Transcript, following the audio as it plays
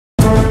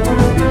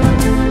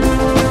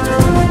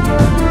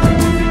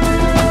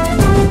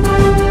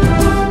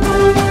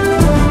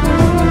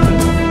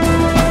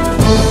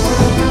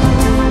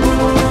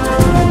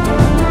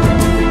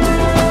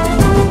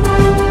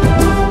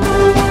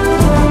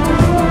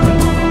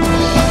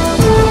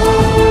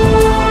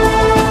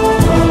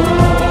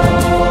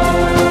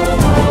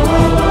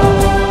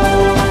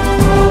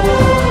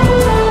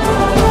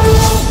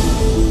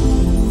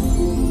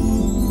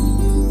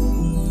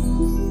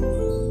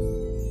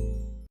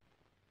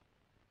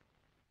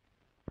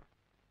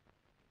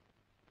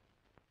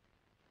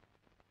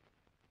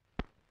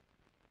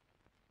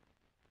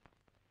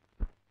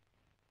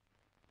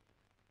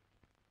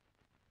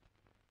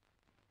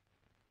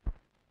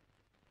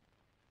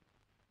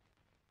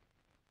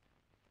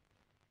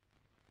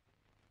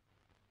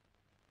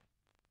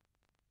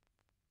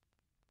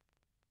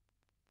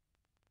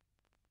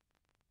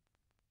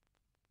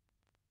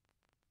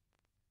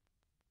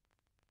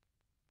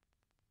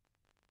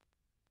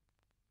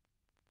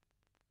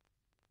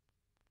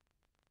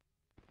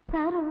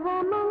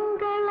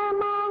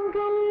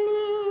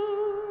सर्वमङ्गलमाङ्गल्ये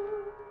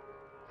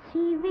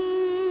शिवे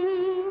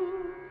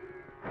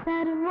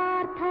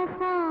सर्वार्थसाधिके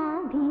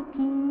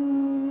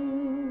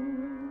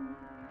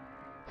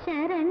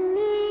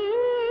शरण्ये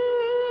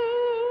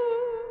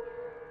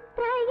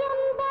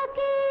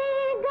त्र्यम्बके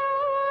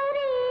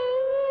गौरी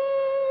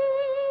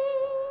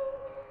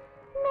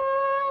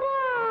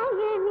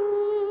नारायणी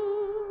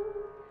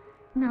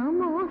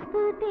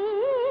नमोस्तुते।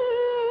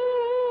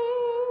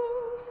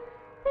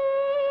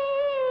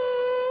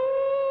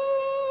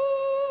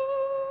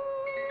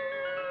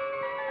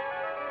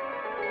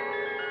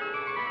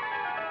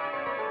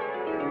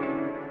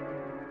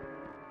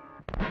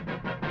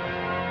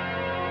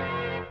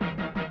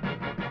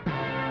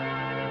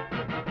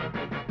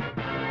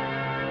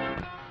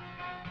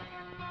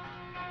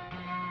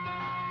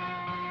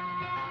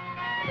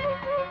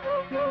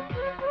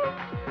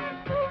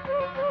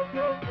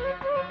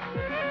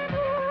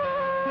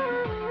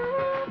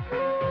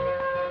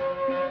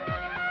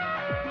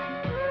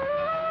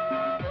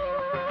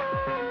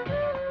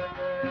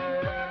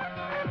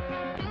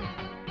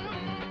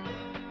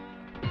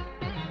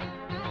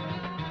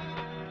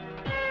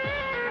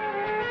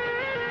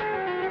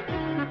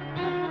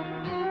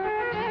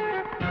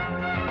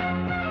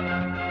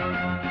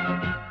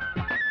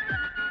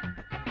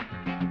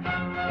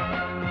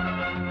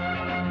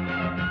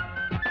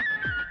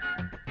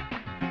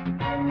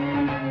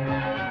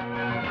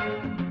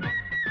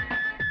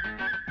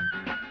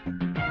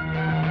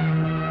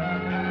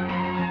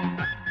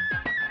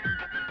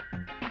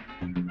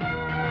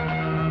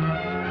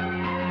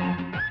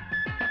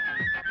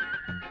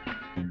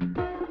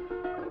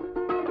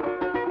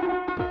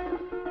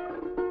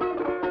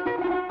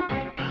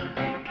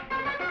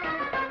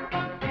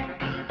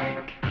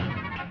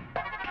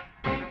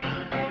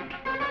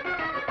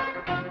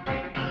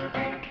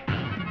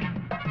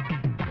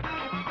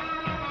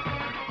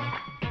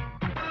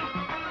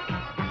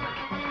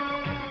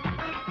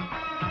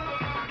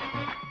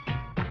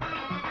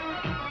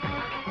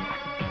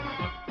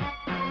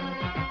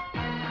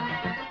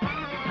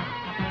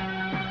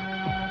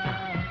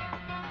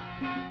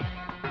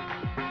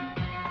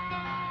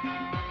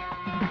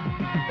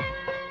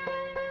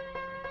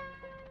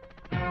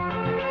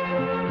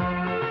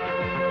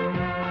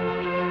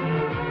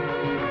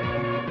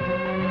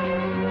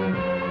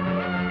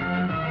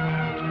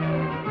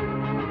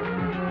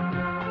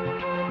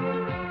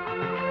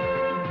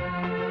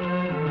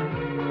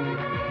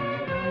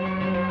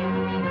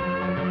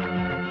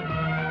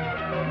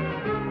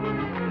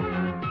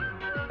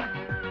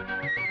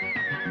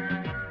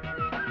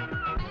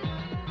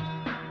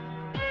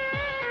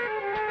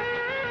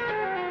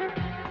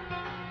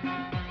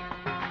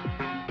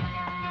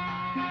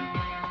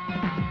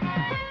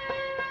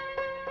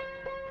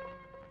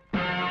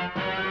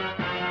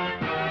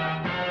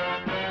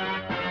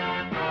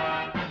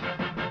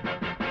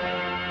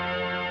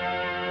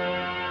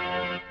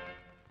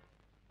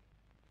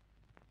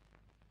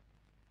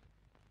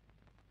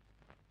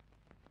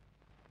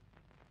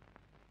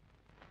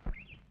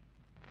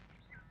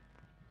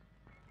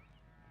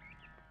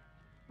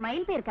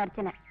 மயில் பேருக்கு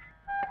அர்ச்சனை,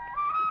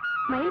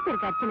 மயில்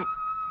பேருக்கு அர்ச்சனை.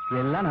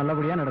 எல்லாம்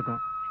நல்லபடியா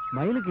நடக்கும்.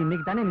 மயிலுக்கு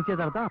இன்னைக்கு தானே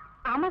நிச்சயதார்த்தம்.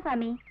 ஆமா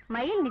சாமி,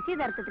 மயில்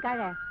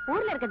நிச்சயதார்த்தத்துக்காக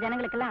ஊர்ல இருக்க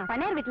ஜனங்களுக்கு எல்லாம்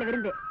பனையார் வீட்டுல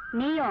விருந்து.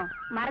 நீயும்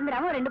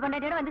மறந்துடாம 2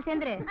 பொண்டாட்டியோட வந்து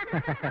சேர்ந்துரு.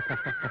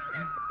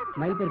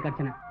 மயில் பேருக்கு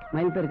அர்ச்சனை,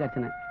 மயில் பேருக்கு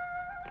அர்ச்சனை.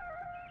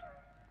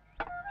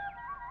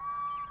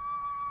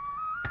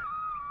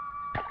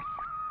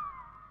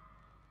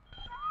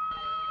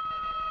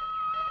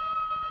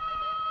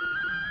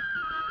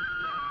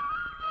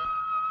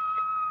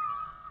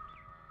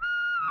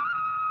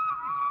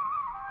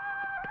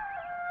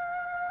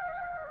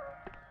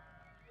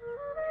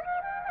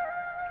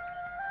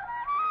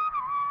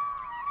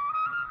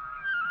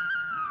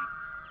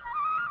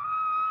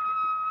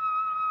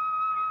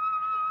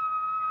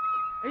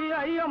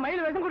 ஐயோ,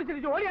 மயில் விஷம்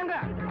குடிச்சிருச்சு, ஓடியாங்க.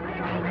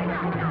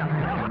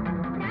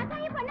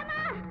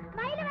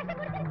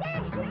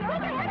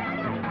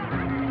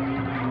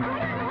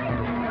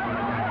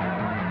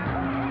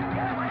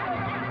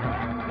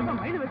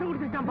 மயில் விஷம்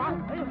குடிச்சிருச்சாம்பா.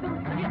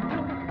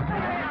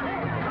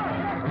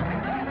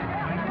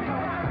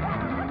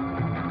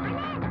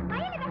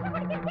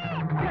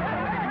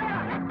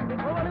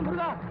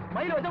 முருகா,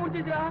 மயில் விஷம்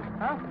குடிச்சிருச்சா?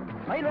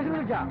 மயில் விஷம்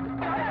குடிச்சா?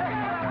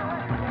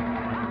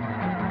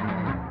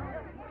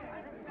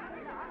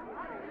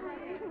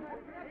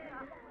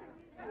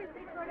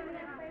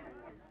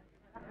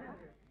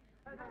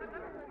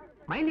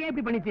 மயில் ஏன்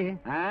இப்படி பண்ணிச்சு?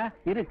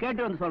 இரு,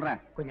 கேட்டு வந்து சொல்றேன்.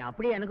 கொஞ்சம்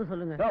அப்படியே எனக்கு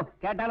சொல்லுங்க.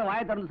 கேட்டாலும்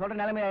வாயை திறந்து சொல்ற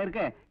நிலைமையா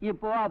இருக்கு.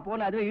 இப்போ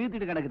அப்போன்னு அதுவே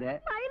இழுத்துட்டு கிடக்குது.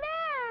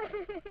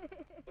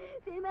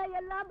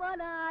 எல்லாம்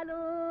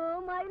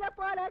போனாலும் மயில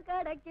போல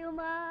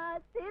கிடைக்குமா?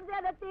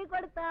 சீர்திருத்தி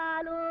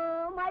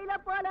கொடுத்தாலும் மயில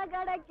போல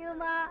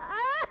கிடைக்குமா?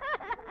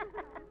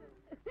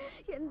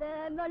 எந்த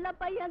நொல்ல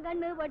பையன்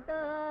கண்ணு பட்டோ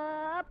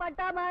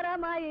பட்டா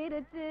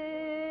மரமாயிருச்சு.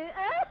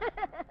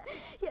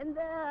 எந்த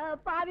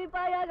பாவி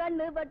பைய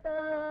கண்ணு பட்டோ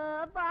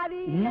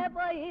பாவியில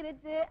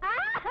போயிருச்சு.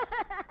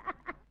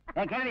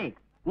 கேள்வி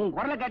உன்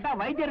குரலை கேட்டா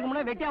வைத்தியருக்கு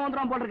முன்னாடி வெட்டியா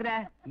வந்துடும் போல் இருக்கிற.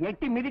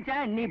 எட்டி மிதிச்ச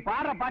நீ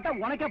பாடுற பாட்ட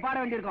உனக்கே பாட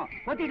வேண்டியிருக்கும்.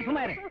 கொத்திட்டு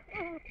சும்மா இரு.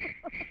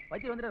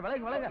 வைத்தியர் வந்துரு.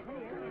 விலகு விலகு.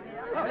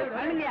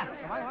 வாங்கய்யா.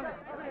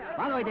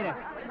 வாங்க வைத்தியரே,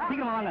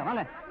 சீக்கிரமா வாங்க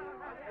வாங்க.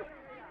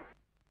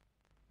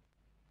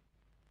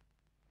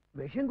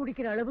 விஷம்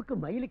குடிக்கிற அளவுக்கு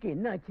மயிலுக்கு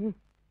என்ன ஆச்சு?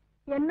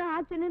 என்ன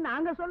ஆச்சுன்னு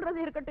நாங்க சொல்றது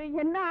இருக்கட்டும்,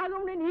 என்ன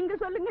ஆகும்னு நீங்க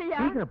சொல்லுங்க.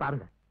 சீக்கிரம்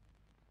பாருங்க.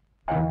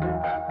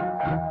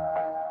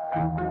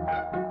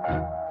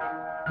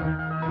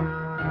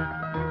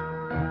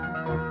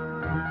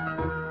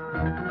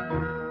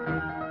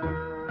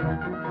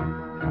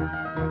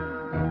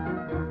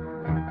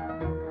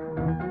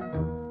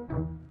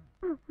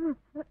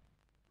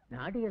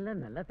 நாடு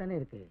எல்லாம் நல்லா தானே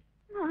இருக்கு.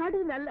 நாடு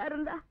நல்லா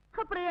இருந்தா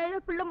அப்புறம்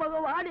ஏன் பிள்ளை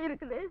முகம் வாடி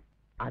இருக்குது?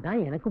 அதான்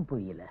எனக்கும்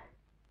புரியல.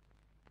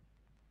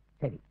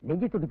 சரி,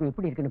 நெஞ்சு துடிப்பு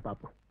எப்படி இருக்குன்னு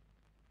பாப்போம்.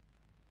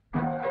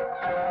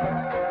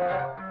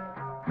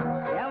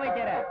 ஏன்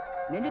வைத்தியரே,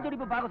 நெஞ்சு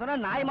துடிப்பு பார்க்க சொன்னா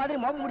நாய்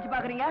மாதிரி மோப்பம் முடிச்சு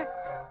பாக்குறீங்க?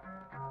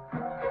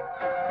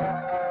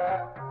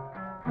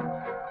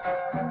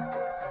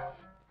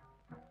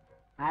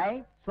 ஐ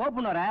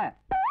சோப்பு நோர.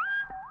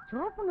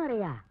 சோப்பு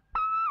நுரையா?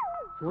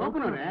 சோப்பு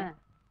நோர?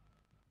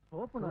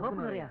 சோப்பு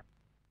நோரையா?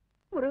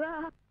 முருகா,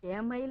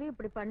 என் மயிலு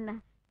இப்படி பண்ண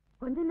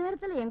கொஞ்ச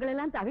நேரத்துல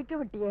எங்களெல்லாம் தவிக்க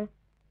விட்டியே.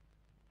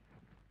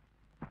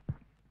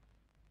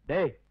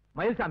 டேய்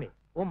மயில்சாமி,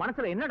 உன்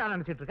மனசுல என்னடா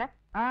நினைச்சிட்டு இருக்க?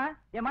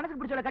 என் மனசுக்கு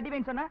பிடிச்சோட கட்டி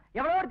வைன்னு சொன்னா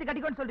எவ்வளவு ஒருத்தி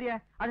கட்டிக்கோன்னு சொல்றிய?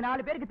 அது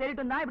 4 பேருக்கு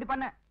தெரியிட்டு தான் இப்படி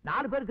பண்ண.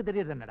 4 பேருக்கு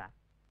தெரியுது என்னடா?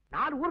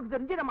 4 ஊருக்கு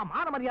தெரிஞ்சு நம்ம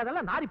மான மரியாதை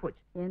எல்லாம் நாரி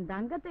போச்சு. என்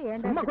தங்கத்தை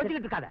சும்மா ஏன்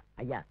கொச்சிக்கிட்டு இருக்காத.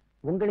 ஐயா,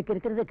 உங்களுக்கு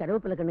இருக்கிறது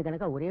கருவேப்பிலை கண்ணு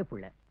கணக்கா ஒரே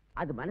புள்ள.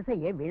 அது மனசை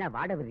ஏன் வீணா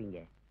வாட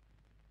விடுறீங்க?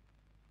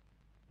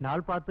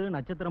 நாள் பார்த்து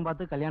நட்சத்திரம்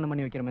பார்த்து கல்யாணம்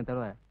பண்ணி வைக்கிறோமே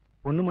தவிர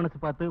பொண்ணு மனசு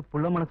பார்த்து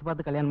புள்ள மனசு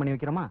பார்த்து கல்யாணம் பண்ணி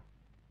வைக்கிறோமா?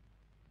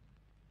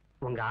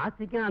 உங்க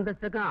ஆசைக்கும்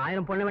அந்தஸ்துக்கும்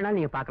 1000 பொண்ணு வேணா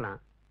நீங்க பாக்கலாம்.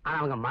 ஆனா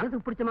அவங்க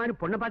மனசுக்கு பிடிச்ச மாதிரி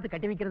பொண்ணை பார்த்து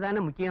கட்டி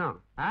வைக்கிறதானே முக்கியம்.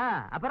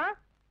 அப்புறம்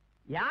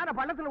யார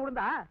பள்ளத்துல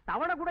விழுந்தா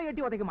தவணை கூட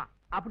எட்டி உதைக்குமா?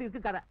 அப்படி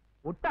இருக்கு கதை.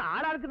 விட்ட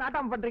ஆளாளுக்கு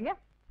நாட்டாம பண்றீங்க.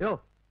 யோ,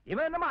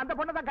 இவன் என்னமா அந்த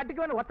பொண்ணை தான்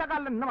கட்டிக்குவேன்னு ஒத்த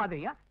காலில் நின்ன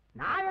மாதிரியா?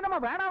 நான் என்னமா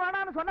வேணாம்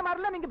வேணாம்னு சொன்ன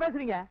மாதிரில நீங்க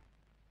பேசுறீங்க.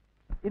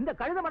 இந்த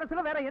கழுத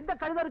மனசுல வேற எந்த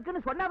கழுத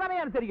இருக்குன்னு சொன்னாதானே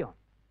எனக்கு தெரியும்.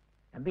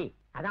 தம்பி,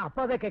 அதான்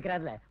அப்பாவே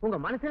கேட்கிறாருல, உங்க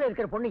மனசுல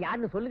இருக்கிற பொண்ணு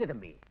யாருன்னு சொல்லுங்க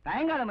தம்பி.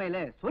 தயங்காத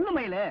மயிலு, சொல்லு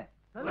மயிலு.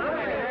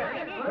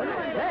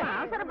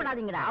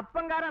 அவசரப்படாதீங்கடா.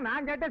 அப்பங்கார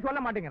நான் கேட்டே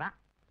சொல்ல மாட்டேங்கிறான்.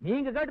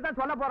 நீங்க கேட்டு தான்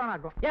சொல்ல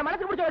போறானாக்கும். என்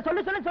மனசு பிடிச்ச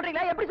சொல்லு சொல்லு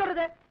சொல்றீங்களா? எப்படி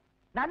சொல்றது?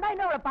 நான் தான்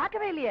இன்னும் அவளை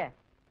பார்க்கவே இல்லையே.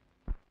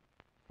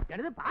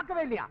 எனது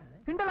பார்க்கவே இல்லையா?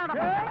 கிண்டலான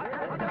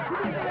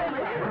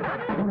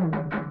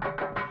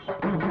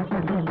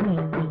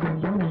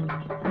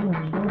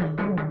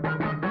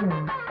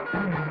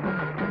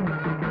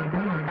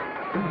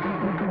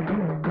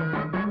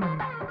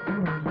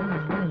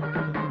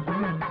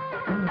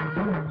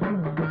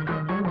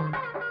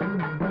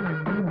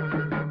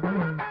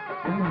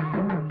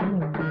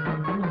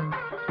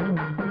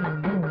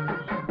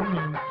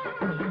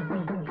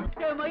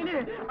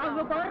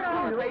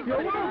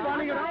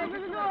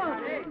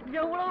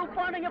எவ்வளவு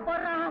பானைங்க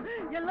பாடுறா,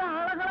 எல்லாம்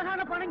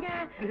அழகழகான பானைங்க,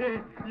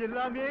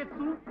 எல்லாமே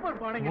சூப்பர்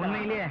பானைங்க.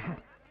 உண்மையிலேயே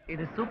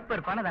இது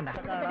சூப்பர் பணம் தாண்டா.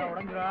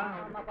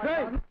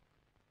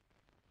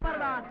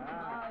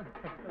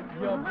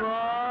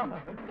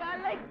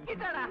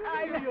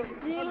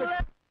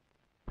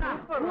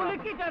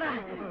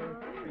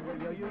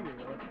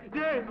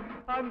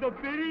 அந்த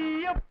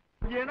பெரிய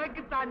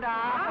எனக்கு தாண்டா.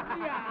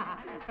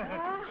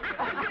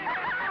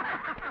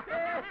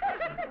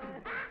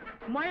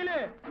 மயிலு,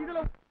 இதுல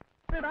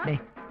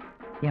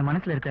என்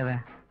மனசுல இருக்கிறவ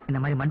இந்த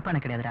மாதிரி மண்பானை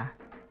கிடையாதுடா.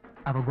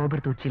 அவ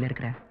கோபுரத்து உச்சியில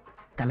இருக்கிற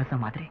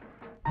கலசம் மாதிரி.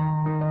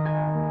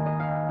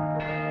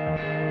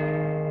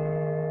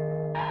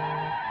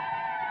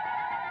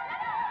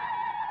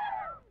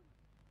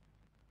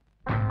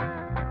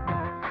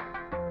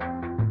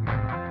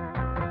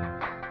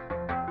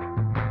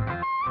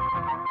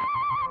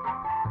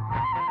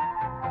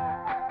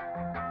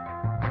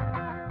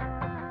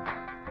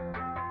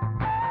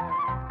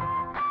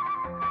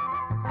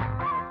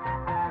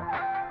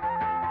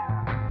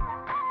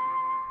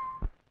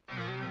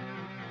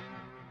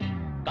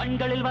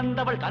 கண்களில்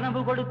வந்தவள் கனவு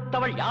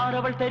கொடுத்தவள் யார்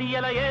அவள்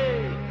தெரியலையே.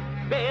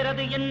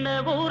 வேறது என்ன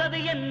ஊரது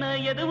என்ன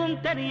எதுவும்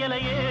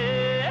தெரியலையே.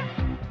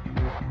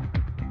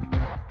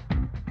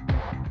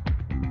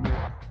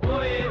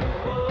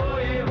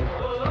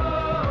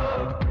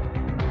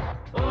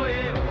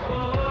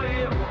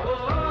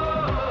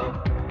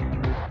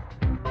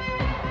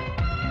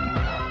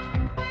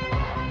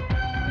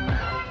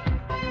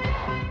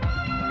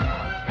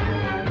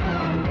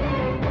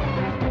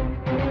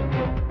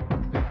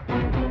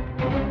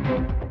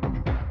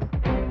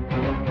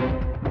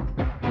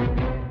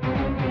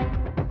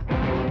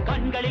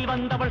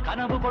 வந்தவள்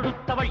கனவு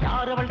கொடுத்தவள்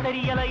யார் அவள்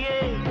தெரியலையே.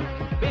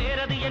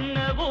 வேறது என்ன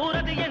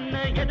ஊரது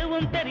என்ன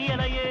எதுவும்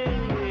தெரியலையே.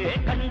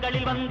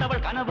 கண்களில்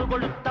வந்தவள் கனவு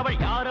கொடுத்தவள்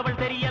யார் அவள்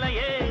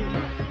தெரியலையே.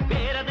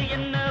 வேறது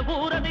என்ன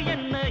ஊரது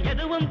என்ன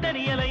எதுவும்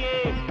தெரியலையே.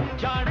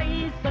 ஜாடை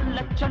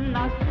சொல்லச்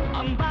சொன்னால்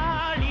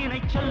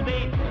அம்பாளினை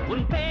சொல்வேன்.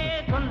 உன்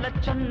பேர்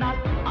சொல்லச்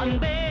சொன்னால்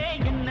அன்பே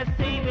என்ன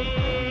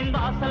செய்வேன்.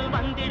 வாசல்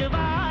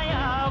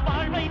வந்திடுவாயா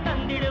வாழ்வை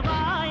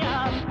தந்திடுவாயா.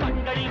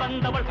 கண்களில்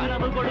வந்தவள் வந்தவள்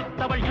கனவு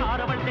கொடுத்தவள்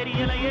யார் அவள்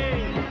தெரியலையே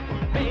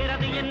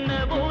பேரது என்ன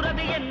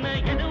ஊரது என்ன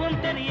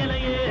எதுவும்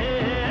தெரியலையே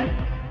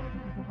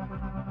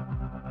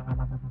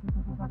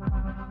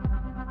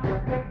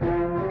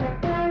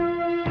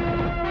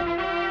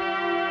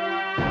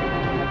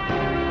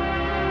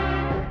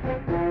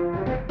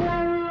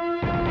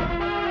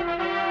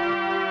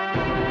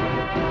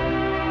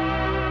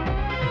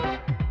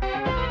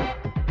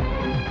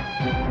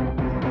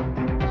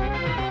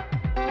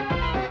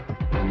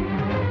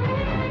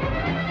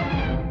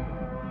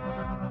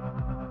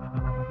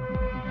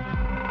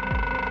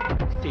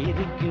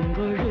சிரிக்கும்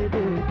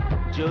பொழுது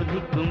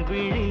ஜொலிக்கும்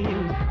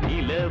விழியில்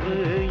நிலவு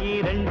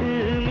இரண்டு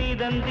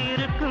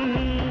மிதந்திருக்கும்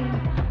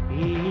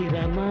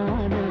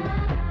ஈரமான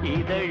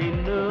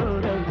இதழின்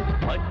ஓரம்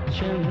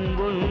பச்சம்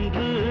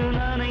ஒன்று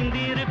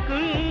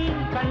நனைந்திருக்கும்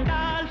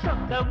கண்டால்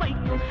சொக்க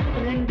வைக்கும்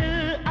ரெண்டு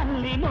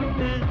அள்ளி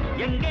மொட்டு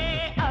எங்கே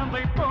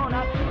அவள்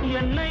போனாள்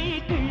என்னை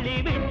கிள்ளி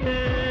விட்டு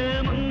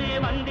முன்னே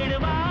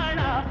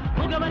வந்திடுவாளா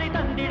முகவரை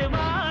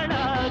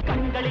தந்திடுவாளா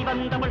கண்களில்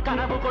வந்தவள்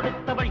கனவு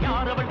கொடுத்தவள்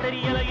யார் அவள்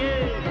தெரியலையே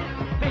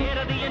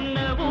பேரது என்ன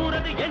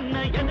ஊரது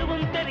என்ன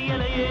எதுவும்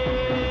தெரியலையே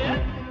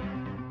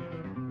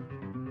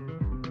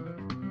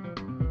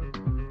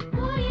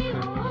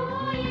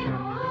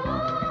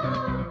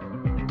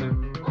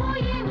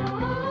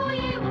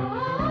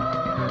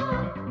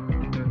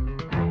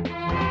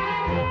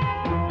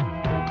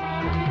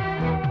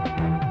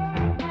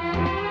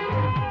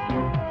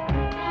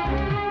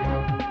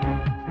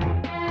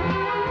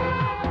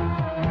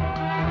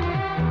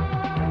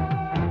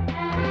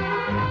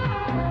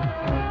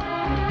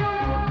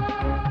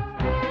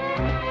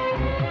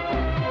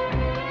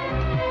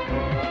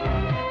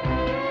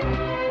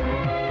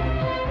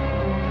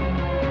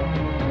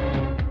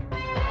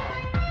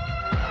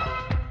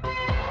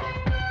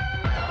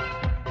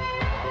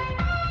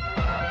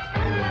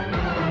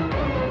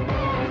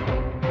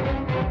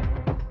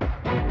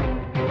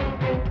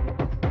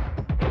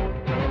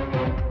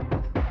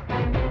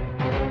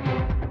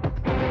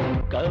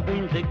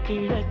கவிழ்ந்து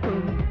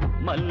கிழக்கும்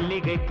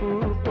மல்லிகை பூ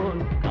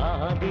போல்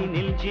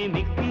காதினில்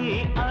ஜிமிக்கி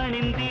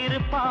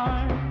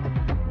அணிந்திருப்பாள்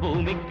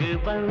பூமிக்கு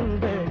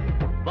வந்த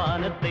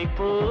வானத்தை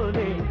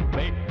போலே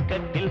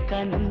வெட்கத்தில்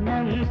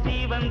கண்ணம்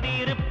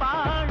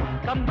சிவந்திருப்பாள்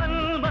கம்பன்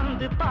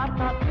வந்து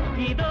பார்த்தால்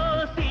இதோ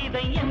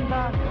சீதை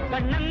என்பார்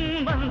கண்ணன்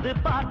வந்து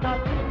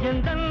பார்த்தால்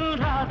எந்த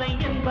ராதை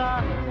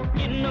என்பார்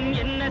இன்னும்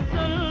என்ன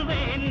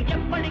சொல்வேன்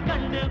எப்படி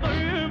கண்டு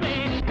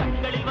கொள்வேன்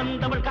கண்களில்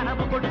வந்தவள்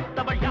கனவு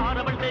கொடுத்தவள்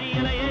யார் அவள்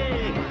தெரியலையே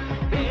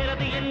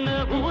பேரது என்ன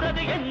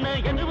ஊரது என்ன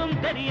எதுவும்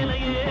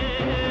தெரியலையே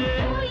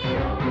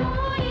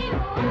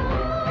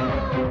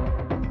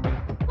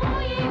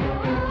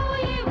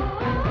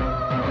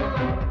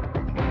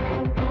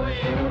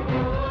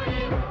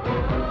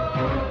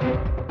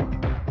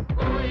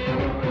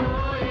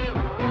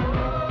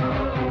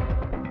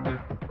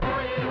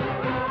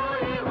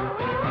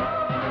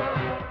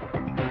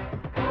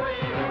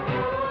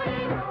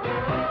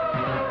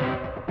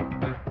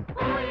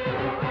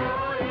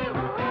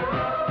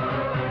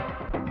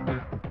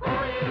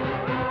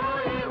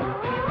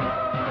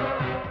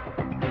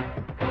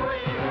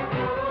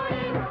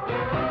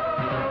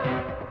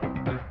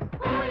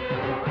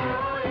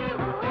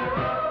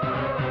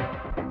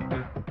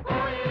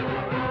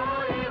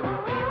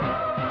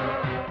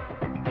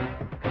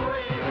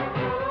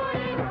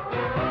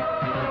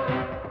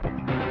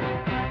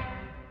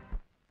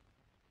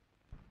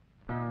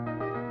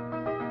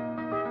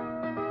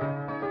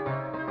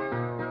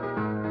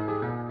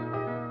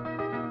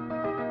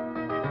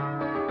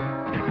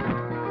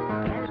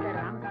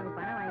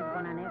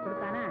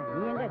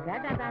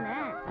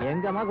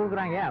எங்கம்மா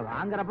குடுக்குறாங்க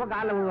வாங்குறப்ப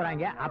கால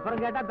விழுகுறாங்க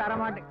அப்புறம் கேட்டா தர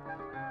மாட்டேன்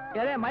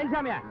ஏதே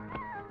மயில்சாமியா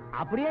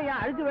அப்படியே என்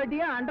அழுக்கு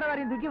வெட்டியும்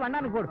அண்டர்வேரையும் தூக்கி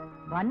வண்ணானுக்கு போடு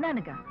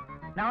வண்ணானுக்கா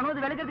நான்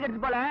ஒன்னும் விளக்கத்துக்கு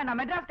எடுத்து போல நான்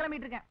மெட்ராஸ்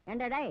கிளம்பிட்டு இருக்கேன்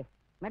ஏண்டா டேய்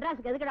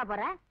மெட்ராஸுக்கு எதுக்குடா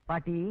போற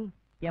பாட்டி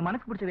என்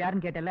மனசு பிடிச்சவ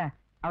யாருன்னு கேட்டல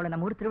அவளை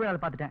நம்ம ஊர்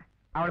திருவிழாவில் பார்த்துட்டேன்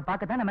அவளை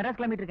பார்க்கத்தான் நான் மெட்ராஸ்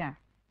கிளம்பிட்டு இருக்கேன்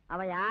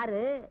அவ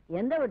யாரு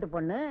எந்த வீட்டு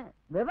பொண்ணு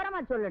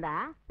விவரமா சொல்லுடா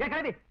ஏன்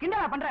கிளம்பி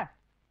கிண்டலா பண்ற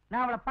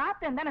நான் அவளை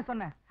பார்த்தேன் தானே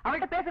சொன்னேன்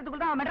அவள்கிட்ட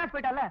பேசுறதுக்குள்ள தான் அவன் மெட்ராஸ்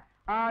போயிட்டால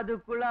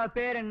அதுக்குள்ள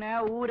பேர் என்ன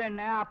ஊர்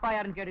என்ன அப்பா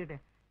யாருன்னு கேட்டுக்கிட்டு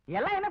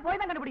எல்லாம் என்ன போய்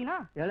தான்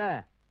கண்டுபிடிக்கணும் ஏல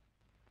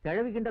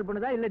கிழவி கிண்டல்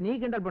பண்ணுதா இல்ல நீ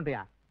கிண்டல்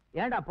பண்றியா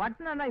ஏன்டா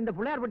பட்டணம்னா இந்த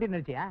பிள்ளையார் பட்டி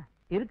நினைச்சியா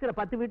இருக்கிற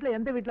 10 வீட்டுல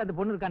எந்த வீட்டுல அந்த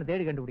பொண்ணு இருக்கான்னு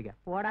தேடி கண்டுபிடிக்க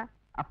போடா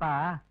அப்பா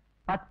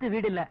 10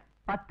 வீடு இல்ல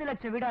 10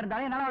 லட்சம் வீடா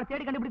இருந்தாலும் என்னால அவளை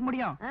தேடி கண்டுபிடிக்க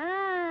முடியும்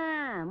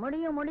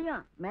முடியும்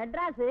முடியும்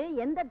மெட்ராஸ்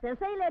எந்த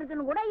திசையில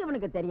இருக்குன்னு கூட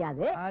இவனுக்கு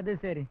தெரியாது அது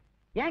சரி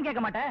ஏன்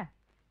கேட்க மாட்டேன்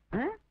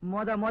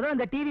முத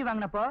இந்த டிவி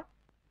வாங்கினப்போ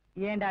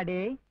ஏண்டா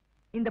டேய்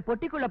இந்த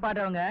பொட்டிக்குள்ள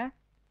பாடுறவங்க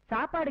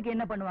சாப்பாடுக்கு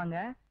என்ன பண்ணுவாங்க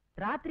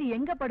ராத்திரி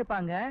எங்க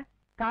படுப்பாங்க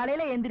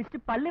காலையில எந்திரிச்சு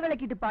பல்லு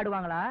விளக்கிட்டு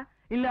பாடுவாங்களா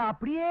இல்ல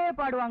அப்படியே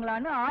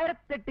பாடுவாங்களான்னு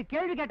 1008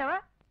 கேள்வி கேட்டவ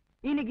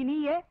இன்னைக்கு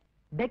நீயே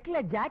டெக்ல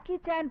ஜாக்கி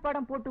சான்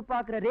படம் போட்டு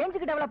பாக்குற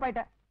ரேஞ்சுக்கு டெவலப்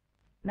ஆயிட்ட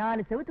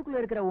 4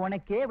 செவத்துக்குள்ள இருக்கிற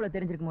உனக்கே இவ்வளவு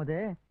தெரிஞ்சிருக்கும் போது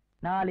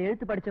 4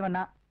 எழுத்து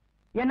படிச்சவன்னா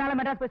என்னால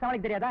மெட்ராஸ் போய்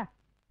சமாளிக்க தெரியாதா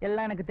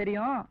எல்லாம் எனக்கு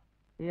தெரியும்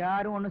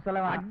யாரும் ஒண்ணும்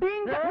சொல்ல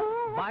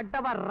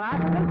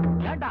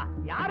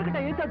யாருக்கிட்ட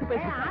எழுத்து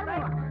பேச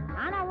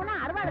ஆனா உன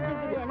அருவாளை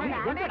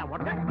தூக்கிட்டு என்னடா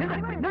ஓடுற?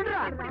 நில்லுடா,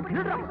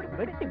 நில்லுடா.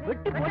 வெட்டி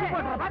வெட்டி போடு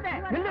போடுற பாத்தே.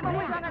 நில்லு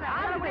போய் வாங்க.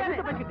 ஆளு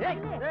முடியாது பச்சி. டேய்,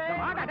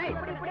 வாடா டேய்.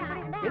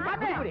 ஏய்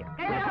பாத்தே.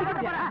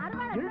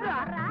 நில்லுடா.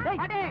 டேய்,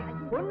 பாத்தே.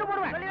 கொன்னு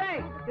போடுவேன். சொல்லி வை.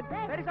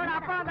 பெரிசோட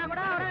அப்பா வந்தா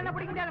கூட அவரே என்ன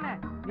பிடிக்க முடியாதுங்க.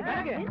 நீ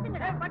கணக்கு.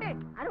 ஏய் பாத்தே,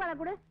 அருவாளை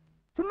கொடு.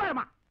 சும்மா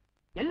இருமா.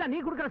 எல்லாம் நீ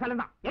குடுக்குற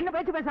சலம் தான். என்ன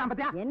பேச்சு பேசுறான்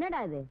பாத்தியா? என்னடா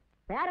இது?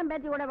 பேரம்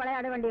பேத்தி கூட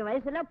விளையாட வேண்டிய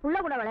வயசுல புள்ள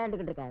கூட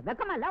விளையாண்டுகிட்டு இருக்க.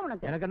 வெக்கமா இல்ல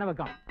உனக்கு? எனக்கு என்ன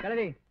வெக்கம்?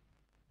 கிழவி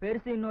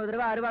பெருசு இன்னொரு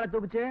தடவை அருவாளை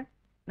தூக்குச்சு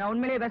நான்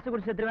உண்மையிலேயே பெஸ்ட்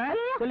குடிச்சு செத்துருவேன்.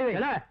 சொல்லி வை.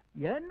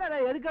 என்னடா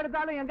எதுக்கு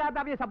எடுத்தாலும் எங்க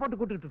ஆத்தாவிய சப்போர்ட்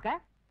கூட்டிட்டு இருக்க?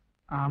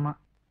 ஆமா,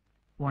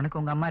 உனக்கு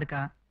உங்க அம்மா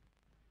இருக்கா,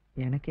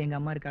 எனக்கு எங்க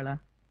அம்மா இருக்காளா?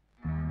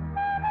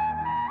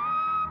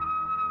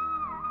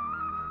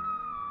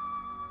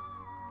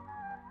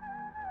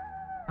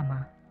 அம்மா,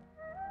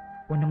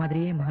 உன்ன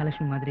மாதிரியே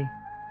மகாலட்சுமி மாதிரி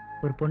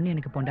ஒரு பொண்ணு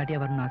எனக்கு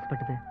பொண்டாட்டியா வரணும்னு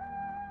ஆசைப்பட்டது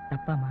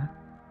தப்பாமா?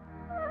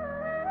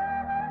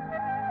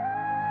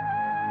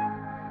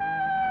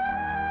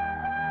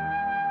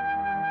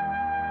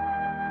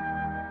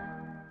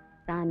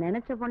 தான்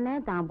நினைச்ச பொண்ணே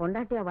தான்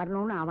பொண்டாட்டியா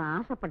வரணும்னு அவன்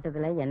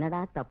ஆசைப்பட்டதுல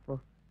என்னடா தப்பு?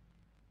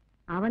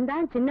 அவன்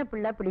தான் சின்ன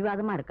பிள்ளை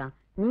பிடிவாதமா இருக்கான்.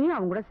 நீயும்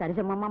அவன் கூட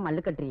சரிசமமா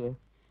மல்லு கட்டுறியே.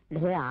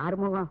 டே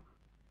ஆறுமுகம்,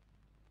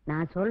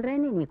 நான்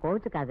சொல்றேன்னு நீ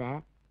கோவிச்சுக்காத.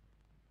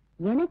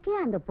 எனக்கே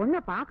அந்த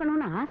பொண்ணை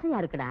பார்க்கணும்னு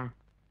ஆசையா இருக்குடா.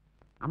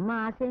 அம்மா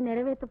ஆசையை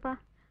நிறைவேத்துப்பா.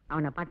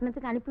 அவனை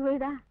பட்டணத்துக்கு அனுப்பி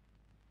வைடா.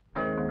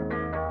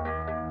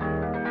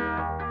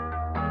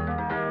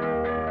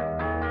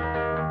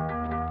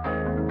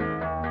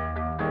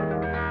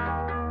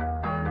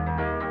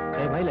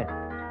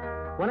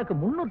 உனக்கு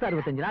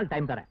 365 நாள்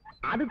டைம் தரேன்.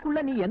 அதுக்குள்ள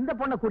நீ எந்த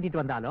பொண்ணை கூட்டிட்டு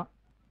வந்தாலும்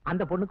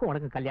அந்த பொண்ணுக்கு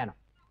உனக்கு கல்யாணம்.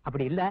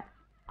 அப்படி இல்ல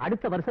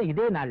அடுத்த வருஷம்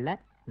இதே நாள்ல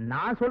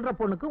நான் சொல்ற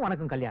பொண்ணுக்கு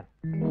உனக்கும் கல்யாணம்.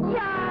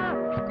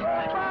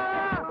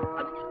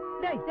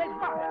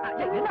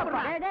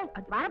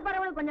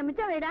 வரப்பறவங்களுக்கு கொஞ்சம்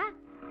மிச்சம் வைடா.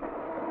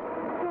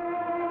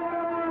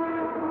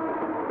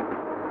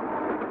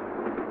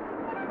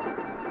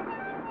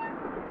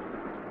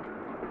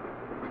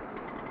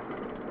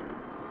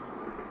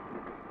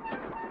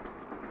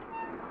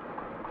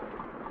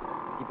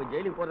 இப்ப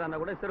ஜெயிலுக்கு போறதா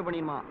கூட சிறு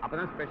பண்ணியுமா,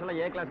 அப்பதான் ஸ்பெஷலா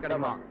ஏ கிளாஸ்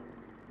கிடைக்குமா.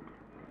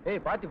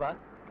 ஏய் பாத்தி பா,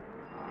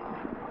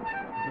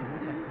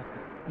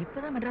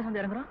 இப்பதான் மெட்ராஸ்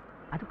வந்து இறங்குறோம்,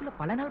 அதுக்குள்ள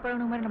பல நாள்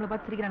பழகுன மாதிரி நம்மளை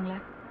பார்த்து சிரிக்கிறாங்களே.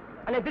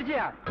 அல்ல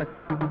திருச்சியா?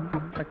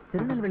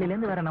 திருநெல்வேலியில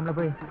இருந்து வர நம்மள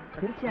போய்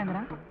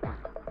திருச்சியாங்கிறான்.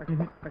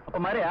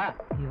 அப்ப மாதிரியா?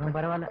 இவன்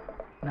பரவாயில்ல,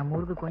 நம்ம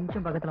ஊருக்கு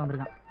கொஞ்சம் பக்கத்துல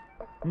வந்திருக்கான்.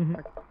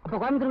 அப்ப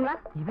கோயம்புத்தூருங்களா?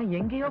 இவன்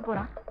எங்கேயோ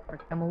போறான்.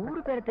 நம்ம ஊரு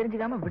பேரை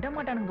தெரிஞ்சுக்காம விட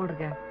மாட்டானுங்க போல்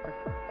இருக்க.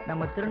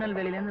 நம்ம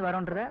திருநெல்வேலியில இருந்து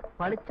வரோன்றத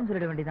பளிச்சுன்னு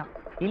சொல்லிட வேண்டியதான்.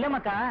 இல்ல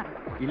மக்கா.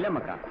 இல்ல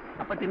மக்கா,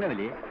 அப்ப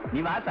திருநெல்வேலி நீ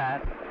வா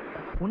சார்.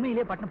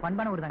 உண்மையிலேயே பட்டணம்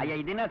பண்பான ஊர் தான். ஐயா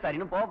இது என்ன சார்,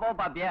 இன்னும் போக போக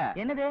பாப்பியா?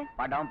 என்னது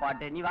படம்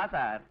பாட்டு, நீ வா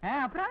சார்.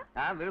 அப்புறம்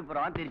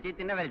விழுப்புரம், திருச்சி,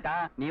 திருநெல்வேலிட்டா,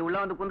 நீ உள்ள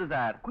வந்து குந்து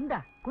சார். குந்தா?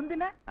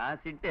 குந்துனா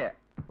சிட்டு.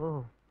 ஓ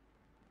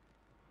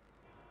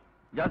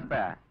ஜோஸ்ப,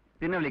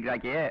 திருநெல்வேலிக்கு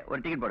ராக்கி ஒரு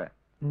டிக்கெட் போடு.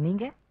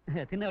 நீங்க?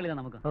 திருநெல்வேலி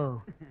தான் நமக்கு. ஓ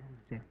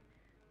சரி.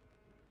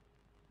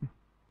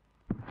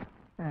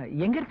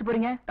 எங்க எடுத்து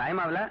போறீங்க? டைம்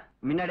ஆகல,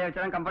 முன்னாடியே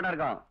வச்சாதான் கம்ஃபர்டா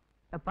இருக்கும்.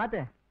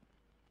 பாத்து.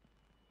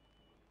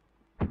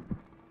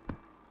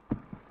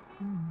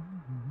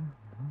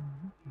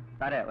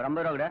 சாரு ஒரு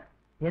 50 ரூபா கூட.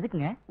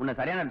 எதுக்குங்க? உன்னை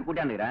சரியான இடத்துக்கு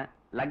கூட்டியாந்துக்கிறேன்,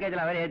 லக்கேஜ்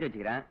எல்லாம் வேற ஏற்றி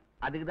வச்சுக்கிறேன்,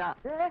 அதுக்குதான்.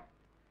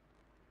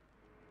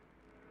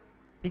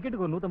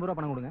 டிக்கெட்டுக்கு ஒரு 150 ரூபா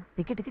பணம் கொடுங்க.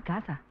 டிக்கெட்டுக்கு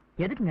காசா?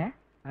 எதுக்குங்க?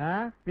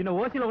 பின்ன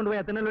ஓசியில கொண்டு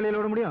போய் திருநெல்வேலியில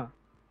விட முடியும்?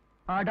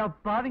 ஆடா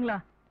பாவீங்களா,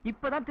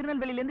 இப்பதான்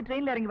திருநெல்வேலியில இருந்து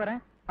ட்ரெயின்ல இறங்கி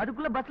வரேன்,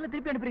 அதுக்குள்ள பஸ்ல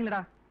திருப்பி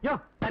அனுப்புறீங்களா? யோ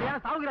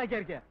சரியான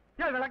சாவுகிறாக்கியா இருக்கு.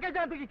 லக்கேஜ்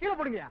தூக்கி கீழே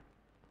போடுங்க.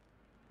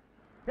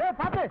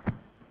 பாத்து.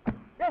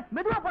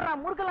 மெதுவா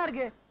போடுறான், முறுக்கெல்லாம்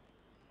இருக்கு.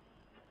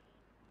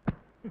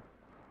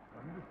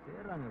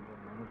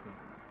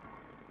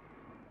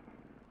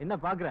 என்ன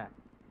பாக்குற?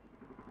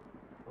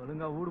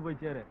 ஒழுங்கா ஊடு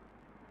போய் சேரு.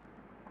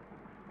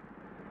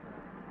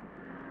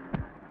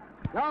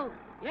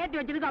 ஏற்றி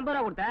வச்சதுக்கு 50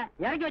 ரூபா கொடுத்த,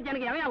 இறக்கி வச்ச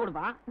எனக்கு எவையா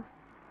கொடுப்பான்?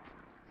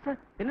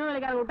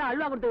 திருநெல்வேலிக்காரங்க விட்டா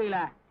அல்வா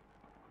கொடுத்துவீங்களா?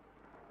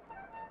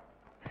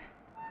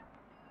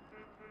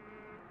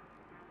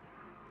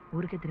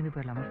 ஊருக்கே திரும்பி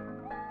போயிடலாமா?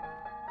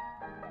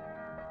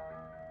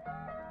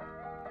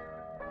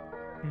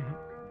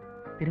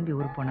 திரும்பி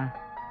ஊருக்கு போனா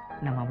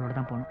நம்ம அவளோட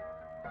தான் போகணும்.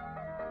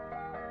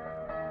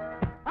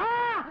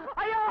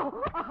 ஐயோ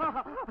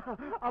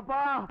அப்பா,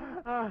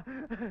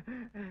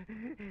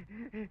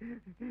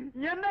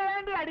 என்ன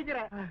ஏண்டி அடிக்கிற?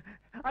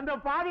 அந்த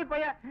பாவி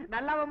பையன்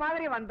நல்லவ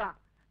மாதிரி வந்தான்,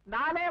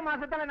 4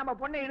 மாசத்துல நம்ம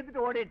பொண்ணை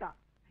எடுத்துட்டு ஓடிட்டான்.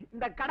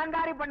 இந்த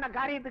கடங்காரி பண்ண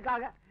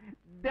காரியத்துக்காக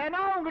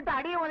தினம் உங்ககிட்ட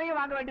அடிய உதவி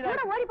வாங்க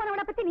வேண்டியது. ஓடி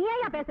போனவனை பத்தி நீ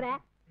ஏன் பேசுற?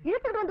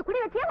 இழுத்துட்டு வந்து குடி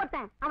வச்சே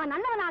ஒருத்தன், அவன்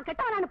நல்லவனா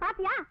கெட்டவனான்னு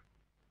பாத்தியா?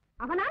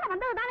 அவனால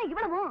வந்ததுதானே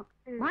இவ்வளவும்.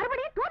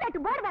 மறுபடியும்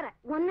டூலெட் போர்டு வேற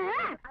ஒண்ணு.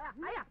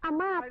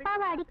 அம்மா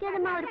அப்பாவை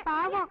அடிக்காதம்மா, ஒரு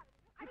பாவம்.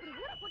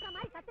 கூட்ட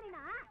மாதிரி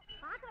கத்துறீனா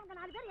பாக்குறவங்க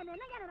 4 பேர் என்ன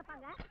என்ன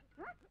நினைப்பாங்க?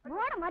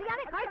 ஓட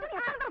மரியாதை கழுத்து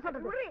எத்தனை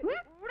சொல்றது?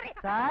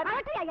 சார்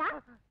கழட்டியா?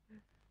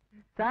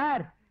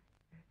 சார்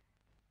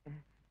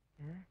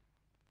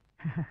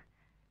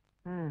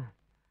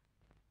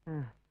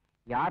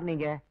யார்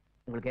நீங்க?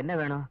 உங்களுக்கு என்ன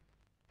வேணும்?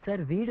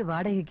 சார் வீடு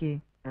வாடகைக்கு.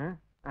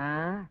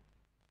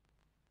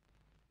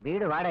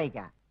 வீடு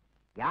வாடகைக்கா?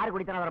 யாரு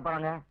குடித்தன வர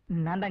போறாங்க?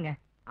 நான் தாங்க.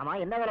 ஆமா,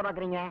 என்ன வேலை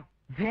பாக்குறீங்க?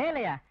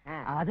 வேலையா?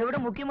 அதை விட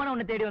முக்கியமான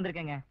ஒண்ணு தேடி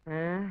வந்திருக்கேங்க.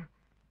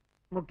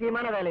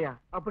 முக்கியமான வேலையா?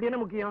 அப்படி என்ன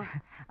முக்கியம்?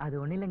 அது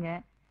ஒண்ணு இல்லைங்க,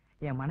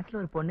 என் மனசுல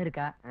ஒரு பொண்ணு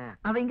இருக்கா.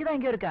 அவ இங்கதான்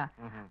எங்கயோ இருக்கா.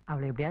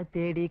 அவளை எப்படியாவது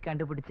தேடி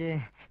கண்டுபிடிச்சு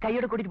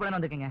கையோட கூட்டிட்டு போலான்னு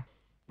வந்திருக்கேங்க.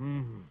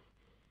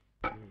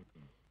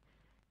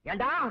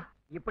 ஏண்டா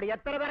இப்படி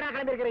எத்தனை பேரா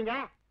கிளம்பிருக்கிறீங்க?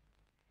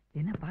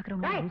 என்ன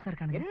பாக்குறவங்க லூசா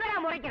இருக்கானுங்க. என்னடா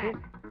முறைக்கிற?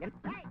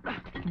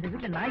 இந்த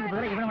வீட்டுல நாய்க்கு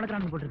பதிலா இவனை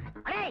வளர்க்கறான்னு போட்டுருக்கு.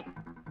 அடே,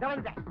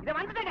 இத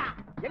வந்துட்டடா.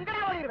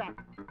 எங்கடா ஓடிடுவேன்?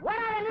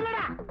 ஓடாத,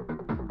 நில்லுடா.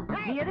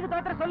 நீ எதுக்கு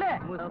தோத்துற சொல்லு.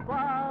 Mustafa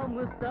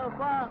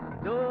Mustafa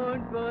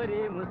don't worry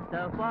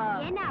Mustafa.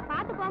 என்ன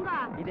பாத்து போங்க.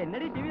 இது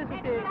என்னடி டிவி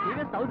செட்?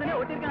 டிவி 1000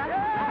 ஓட்டிருக்காங்க.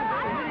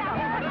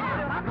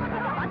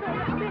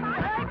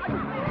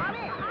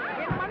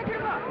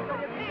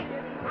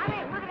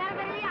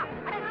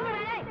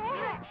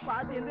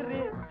 பாத்து எந்திரி.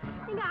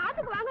 நீங்க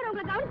ஆத்துக்கு வாங்க,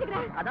 உங்களை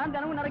கவனிச்சுக்கிறேன். அதான்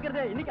தினமும்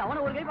நடக்கிறது. இன்னைக்கு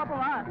அவன ஒரு கை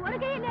பாப்போம் வா. ஒரு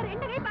கை இல்ல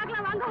 2 கை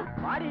பார்க்கலாம் வாங்க.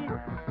 வாடி.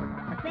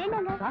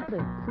 வேண்டாங்க. சாப்பிடு,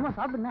 சும்மா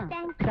சாப்பிடுனா.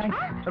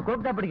 தேங்க்ஸ்.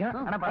 கோக் தான்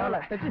பிடிக்கும், ஆனா பரவாயில்ல.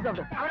 தச்சி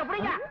சாப்பிடு. அவரை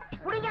புடிங்க.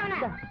 புடிங்க அவனை.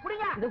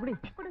 புடிங்க. இத குடி.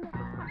 கொடுங்க.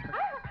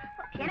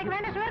 எனக்கு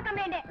வேண்டாம், சுகர்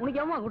கம்ப்ளைண்ட்.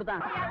 உனக்கு எவ்வளவு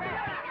கொடுத்தான்?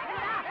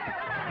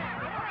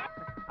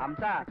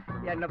 அம்சா,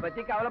 என்னை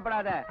பத்தி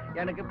கவலைப்படாத.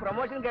 எனக்கு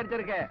ப்ரமோஷன்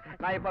கிடைச்சிருக்கு.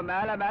 நான் இப்ப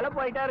மேல மேல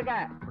போயிட்டே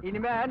இருக்கேன்.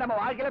 இனிமே நம்ம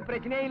வாழ்க்கையில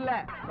பிரச்சனையே இல்ல.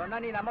 சொன்னா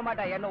நீ நம்ப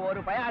மாட்ட. என்ன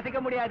ஒரு பையன்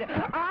அசைக்க முடியாது.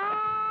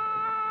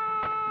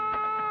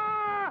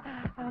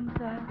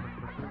 அம்சா,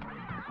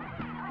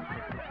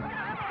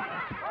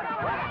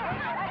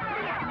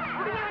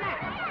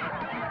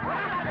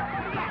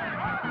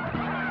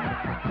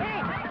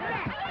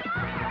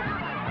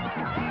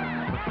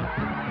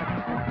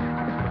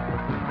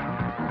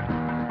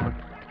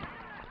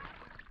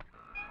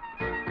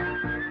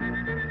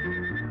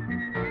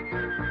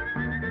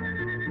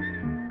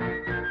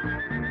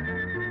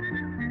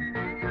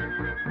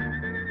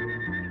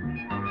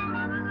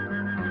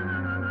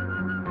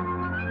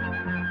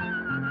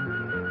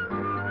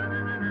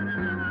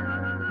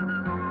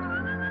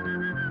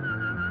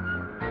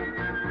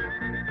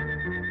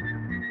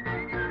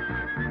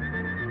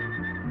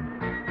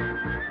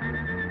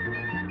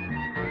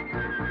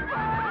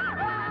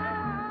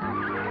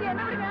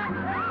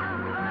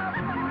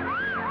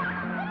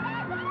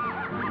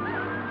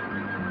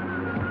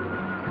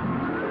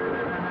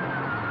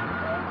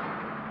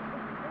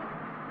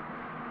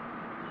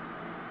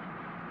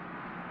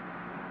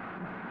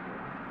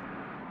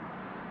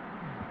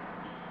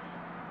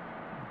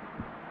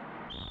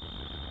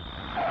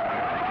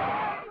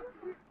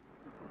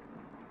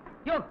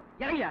 யோ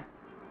இறங்கியா?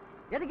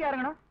 எதுக்கு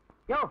இறங்கணும்?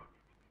 யோ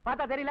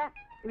பார்த்தா தெரியல,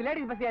 இது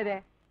லேடிஸ் பஸ். அது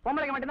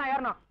பொம்பளைக்கு மட்டும் தான்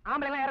ஏறணும்,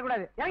 ஆம்பளை எல்லாம்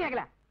ஏறக்கூடாது.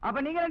 இறங்கிக்கல.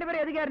 அப்ப நீங்க 2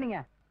 பேரும் எதுக்கு ஏறீங்க?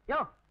 யோ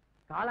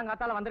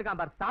காலங்காத்தால வந்திருக்கான்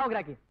பார்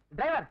சாவுகிராக்கி.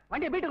 டிரைவர்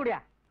வண்டியை பீட்டு குடியா.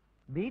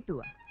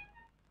 B2வா?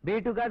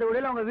 B2காவது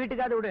விடல, உங்க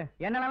வீட்டுக்காவது விடு.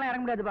 என்னால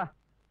இறங்க முடியாதுப்பா.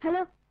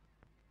 ஹலோ,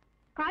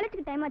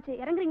 காலேஜுக்கு டைம் ஆச்சு,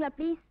 இறங்குறீங்களா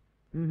ப்ளீஸ்?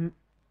 ம்ஹும்.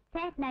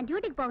 சார், நான்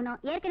டியூட்டிக்கு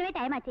போகணும், ஏற்கனவே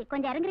டைம் ஆச்சு,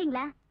 கொஞ்சம்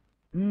இறங்குறீங்களா?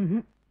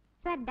 ம்ஹும்.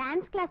 சார்,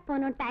 டான்ஸ் கிளாஸ்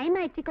போகணும், டைம்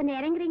ஆயிடுச்சு, கொஞ்சம்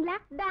இறங்குறீங்களா?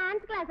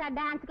 டான்ஸ் கிளாஸா?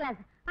 டான்ஸ்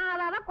கிளாஸ்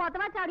அவ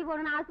கொத்தவா சாடி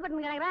போகணும்,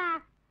 ஹாஸ்பிட்டல் கிடக்குறா.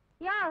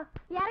 யோ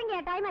இறங்கிய,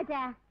 டைம்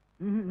ஆச்சே.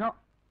 ம்ஹும். நோ.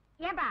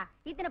 ஏன்பா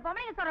இத்தனை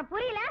பொம்பளைங்க சொல்ற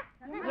புரியல?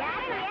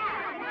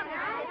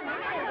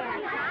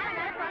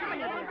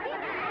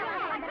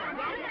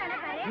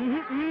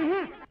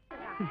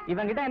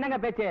 இவங்கிட்ட என்னங்க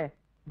பேச்சு?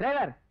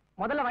 டிரைவர்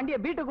முதல்ல வண்டியை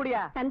பீட்டு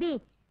குடியா. தம்பி,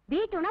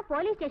 வீட்டுனா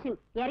போலீஸ் ஸ்டேஷன்,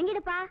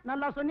 இறங்கிடுப்பா.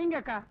 நல்லா சொன்னீங்க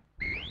அக்கா.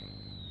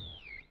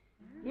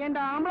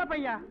 ஏண்டா ஆம்பளை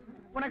பையா,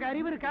 உனக்கு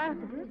அறிவு இருக்கா?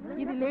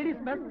 இது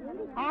லேடிஸ் பஸ்,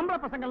 ஆம்பளை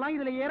பசங்க எல்லாம்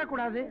இதுல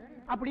ஏறக்கூடாது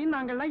அப்படின்னு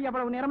நாங்கெல்லாம்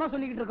எவ்வளவு நேரமா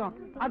சொல்லிக்கிட்டு இருக்கோம்.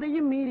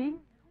 அதையும் மீறி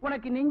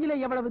உனக்கு நெஞ்சில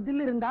எவ்வளவு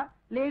தில் இருந்தா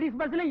லேடிஸ்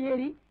பஸ்ல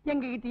ஏறி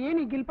எங்க கிட்டயே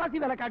நீ கில்பாசி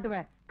வேலை காட்டுவ?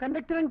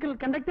 கண்டக்டர் அங்கிள்,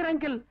 கண்டக்டர்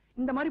அங்கிள்,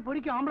 இந்த மாதிரி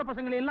பொறிக்க ஆம்பளை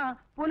பசங்களை எல்லாம்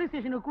போலீஸ்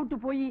ஸ்டேஷனுக்கு கூட்டு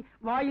போய்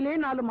வாயிலே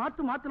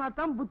 4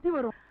 மாத்துனாதான் புத்தி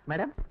வரும்.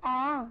 மேடம்,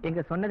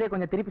 எங்க சொன்னதே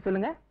கொஞ்சம் திருப்பி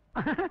சொல்லுங்க.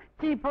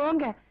 சீ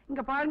போங்க.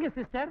 இங்க பாருங்க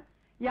சிஸ்டர்,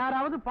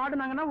 யாராவது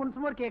பாடுனாங்கன்னா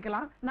ஒன்ஸ் மோர்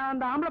கேட்கலாம். நான்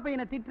அந்த ஆம்பளை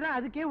பையனை திட்டுறேன்,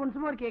 அதுக்கே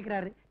ஒன்ஸ் மோர்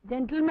கேட்கிறாரு.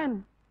 Gentleman,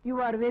 you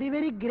are very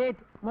very great.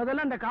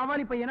 முதல்ல அந்த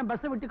காவாலி பையனை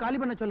பஸ் விட்டு காலி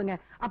பண்ண சொல்லுங்க.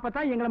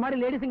 அப்பதான் எங்களை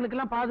மாதிரி லேடிஸ்ங்களுக்கு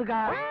எல்லாம் பாதுகா.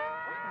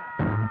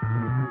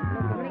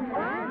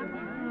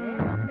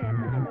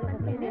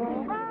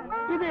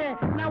 இது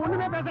நான்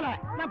ஒண்ணுமே பேசல,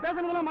 நான்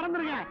பேசுனதெல்லாம்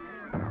மறந்துருங்க.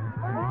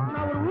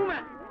 நான் ஒரு ஊமை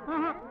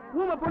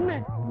பொண்ணு.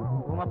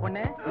 உமா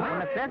பொண்ணு,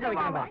 உன்னை பேச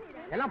வைக்கணும்பா.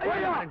 எல்லாம்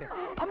போயிடும்.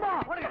 அம்மா,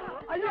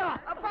 ஐயா,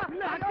 அப்பா,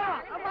 அக்கா,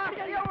 அம்மா,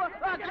 ஐயோ,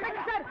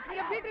 கணக்கு சார்,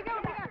 நீங்க வீட்டுக்கே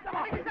வந்துருங்க.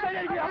 அம்மா,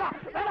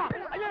 வேணாம்,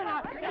 ஐயா,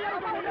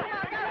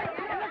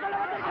 என்ன சொல்ல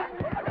வந்தீங்க?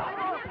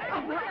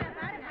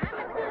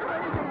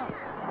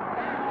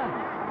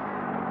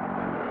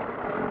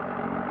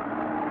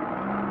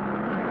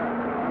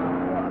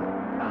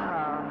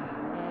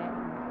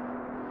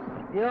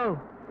 யோ,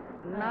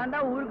 நான்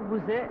தான் ஊருக்கு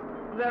புதுசு,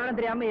 விவரம்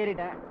தெரியாம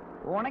ஏறிட்டேன்.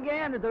 உனக்கே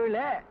அந்த தொழில?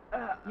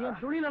 என்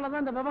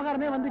தொழிலாலதான் இந்த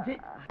விவகாரமே வந்துச்சு.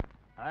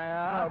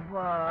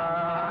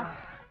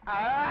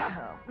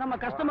 நம்ம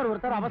கஸ்டமர்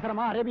ஒருத்தர்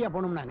அவசரமா அரேபியா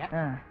போகணும்னாங்க.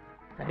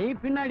 சரி,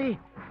 பின்னாடி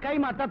கை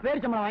மாத்தா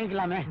பேரிச்சம்பளம்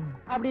வாங்கிக்கலாமே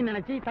அப்படின்னு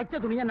நினைச்சு தச்ச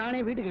துணியை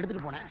நானே வீட்டுக்கு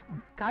எடுத்துட்டு போனேன்.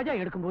 காஜா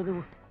எடுக்கும்போது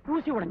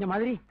ஊசி உடைஞ்ச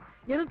மாதிரி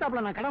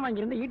எதிர்த்தாப்புல நான் கடன்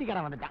வாங்கியிருந்த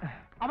ஈட்டிக்காரன் வந்துட்டான்.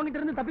 அவங்கிட்ட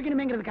இருந்து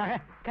தப்பிக்கணுமேங்கிறதுக்காக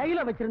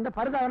கையில வச்சிருந்த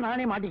பருதாவை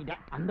நானே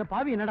மாட்டிக்கிட்டேன். அந்த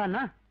பாவி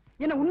என்னடான்னா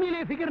என்ன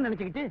உண்மையிலேயே ஃபிகர்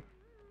நினைச்சுக்கிட்டு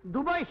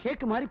துபாய்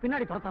ஷேக் மாதிரி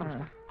பின்னாடி துரத்த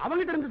ஆரம்பிச்சான்.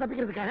 அவங்கிட்ட இருந்து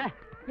தப்பிக்கிறதுக்காக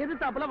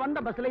எதிர்த்தாப்புல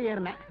வந்த பஸ்ல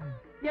ஏறினேன்.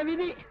 என்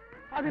விதி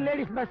அது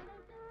லேடிஸ் பஸ்.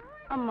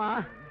 அம்மா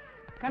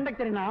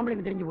கண்டக்டர் என்ன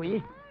ஆம்பளைன்னு தெரிஞ்சு போய்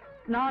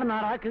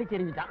நாரா கிழிச்சு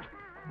எறிஞ்சிட்டான்.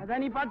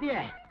 அதான் நீ பாத்தியே.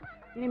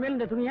 இனிமேல்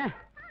இந்த துணியை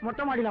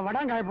மொட்டை மாடியில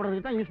வடாங்காய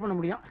போடுறதுக்கு தான் யூஸ் பண்ண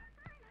முடியும்.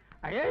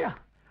 ஐயோ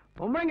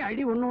பொம்பளைங்க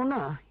அடி ஒண்ணு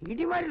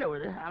இடி மாதிரில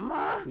வருது. அம்மா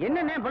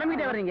என்னென்ன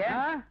புலம்பிட்டே வர்றீங்க?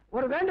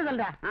 ஒரு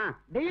வேண்டுதல்டா.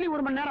 டெய்லி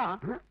 1 மணி நேரம்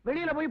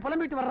வெளியில போய்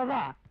புலம்பிட்டு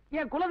வர்றதா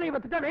என்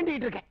குலதெய்வத்திட்ட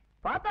வேண்டிட்டு இருக்கேன்.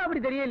 பார்த்தா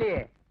அப்படி தெரியலையே.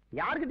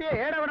 யாருக்கிட்டே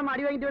ஏட விடமா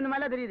அடி வாங்கிட்டு வந்த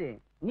மாதிரி தெரியுது.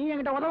 நீ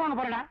என்கிட்ட உதவாங்க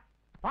போறடா.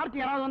 பார்ட்டி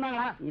யாராவது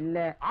வந்தாங்களா? இல்ல.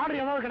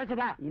 ஆர்டர் ஏதாவது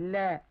கிடைச்சதா? இல்ல.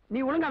 நீ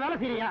ஒழுங்கா வேலை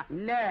செய்யறியா?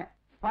 இல்ல.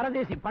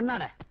 பரதேசி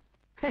பண்ணாட.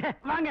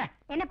 வாங்க.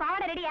 என்ன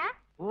பாவாடை ரெடியா?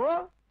 ஓ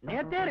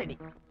நேத்தே ரெடி.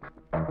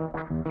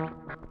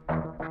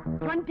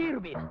 20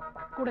 ரூபீஸ்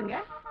கொடுங்க.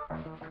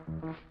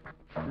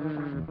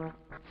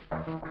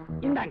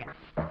 இந்தாங்க.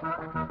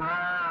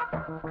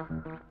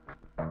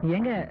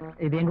 ஏங்க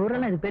இது எங்க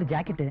ஊர்ல இது பேர்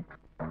ஜாக்கெட்.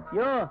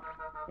 யோ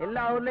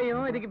எல்லா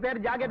ஊர்லயும் இதுக்கு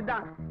பேர் ஜாக்கெட்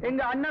தான்.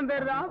 எங்க அண்ணன்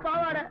பேர் தான்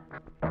பாவாடை.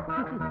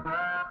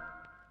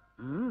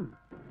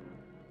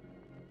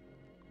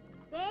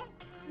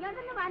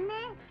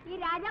 ഈ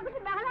രാജാക്കുട്ടി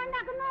ബഹളം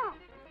ഉണ്ടാക്കുന്നു.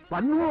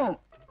 വന്നു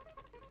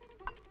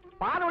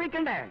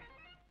പാലൊഴിക്കണ്ടേ?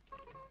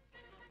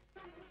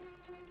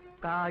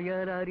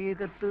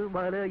 കായലരികത്ത്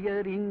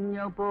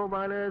വലയെറിഞ്ഞപ്പോ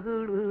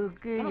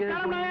വലകുടുക്ക്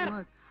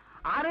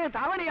ആര്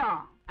താവണിയോ?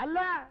 അല്ല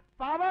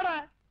പാവാട.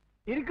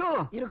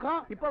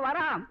 இருக்கும் இப்ப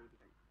வராம்.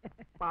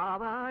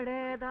 பாவாடை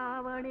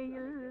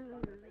தாவணியில்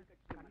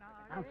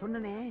நான்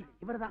சொன்னனே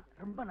இவர்தான்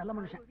ரொம்ப நல்ல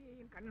மனுஷன்.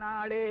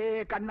 கண்ணாளே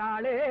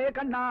கண்ணாளே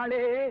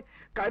கண்ணாளே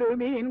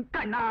கருமீன்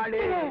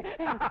கண்ணாளே.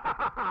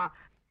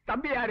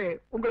 தம்பி யாரு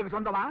உங்களுக்கு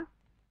சொந்தமா?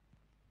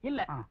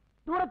 இல்ல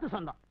தூரத்து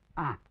சொந்தம்.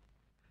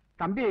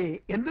 தம்பி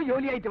എന്ത്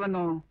ജോലിയായിട്ട്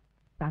വന്നു?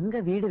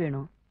 തങ്ക വീട്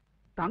വേണോ?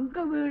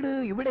 തങ്ക വീട്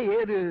ഇവിടെ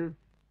ഏത്?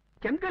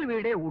 ചെങ്കൽ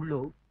വീടേ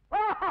ഉള്ളൂ.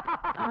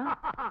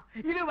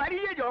 ഇത്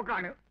വലിയ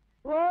ജോക്കാണ്.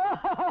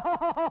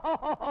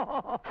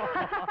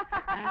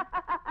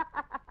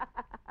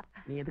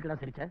 நீ எதுக்குடா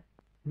சிரிச்ச?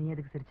 நீ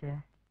எதுக்கு சிரிச்ச?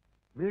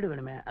 வீடு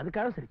வேணுமே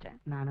அதுக்காக சிரிச்சேன்.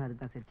 நானும்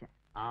அதுதான் சிரிச்சேன்.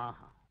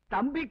 ஆஹா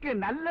தம்பிக்கு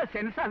நல்ல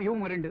சென்ஸ் ஆஃப்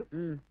ஹியூமர் உண்டு.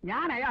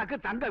 ஞான் அயாக்கு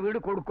தங்க வீடு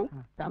கொடுக்கும்.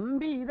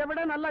 தம்பி இதை விட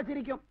நல்லா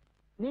சிரிக்கும்.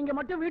 நீங்க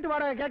மட்டும் வீட்டு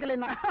வாடகை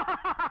கேட்கலன்னா.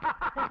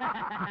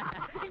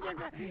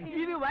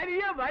 இது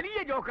വലിയ വലിയ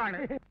ജോക്കാണ്.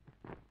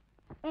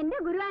 എന്റെ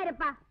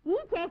ഗുരുവായൂരപ്പ ഈ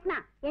ചേട്ടനാ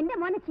എന്റെ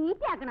മോനെ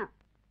ചീത്തയാക്കണം.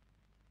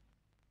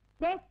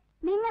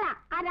 നിങ്ങളാ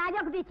ആ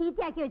രാജാക്കുട്ടിയെ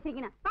ചീത്തയാക്കി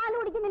വെച്ചിരിക്കണം. പാല്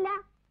കുടിക്കുന്നില്ല.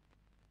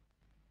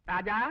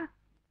 Raja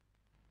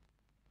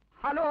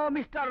hello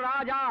mister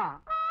Raja.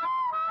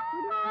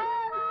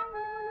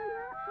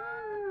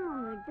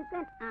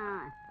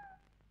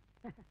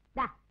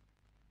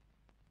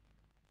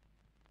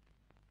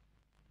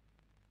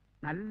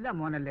 நல்ல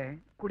மோனல்லே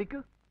குடிக்கு.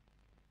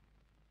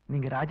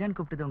 நீங்க ராஜான்னு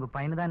கூப்பிட்டது உங்க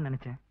பையனை தான்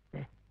நினைச்சேன்.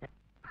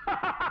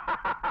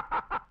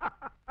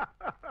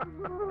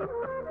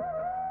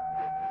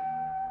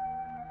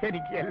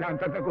 എനിക്ക് എല്ലാം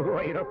തന്ന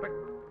ഗുരുവായൂരപ്പൻ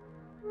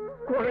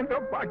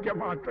കുഴந்த ഭാഗ്യം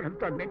മാത്രം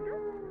തന്നില്ല.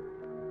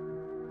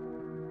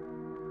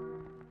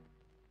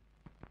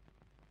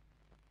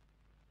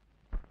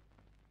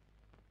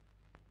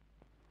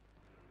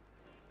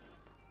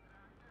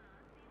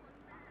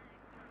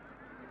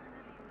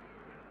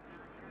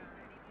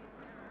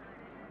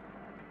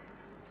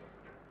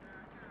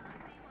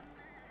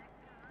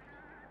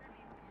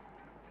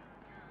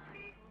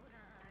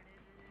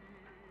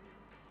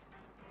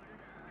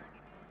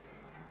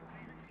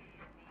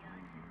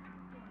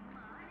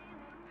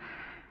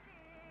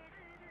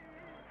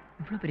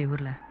 இவ்வளவு பெரிய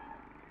ஊர்ல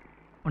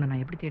உன்னை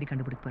நான் எப்படி தேடி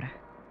கண்டுபிடிக்க போறேன்?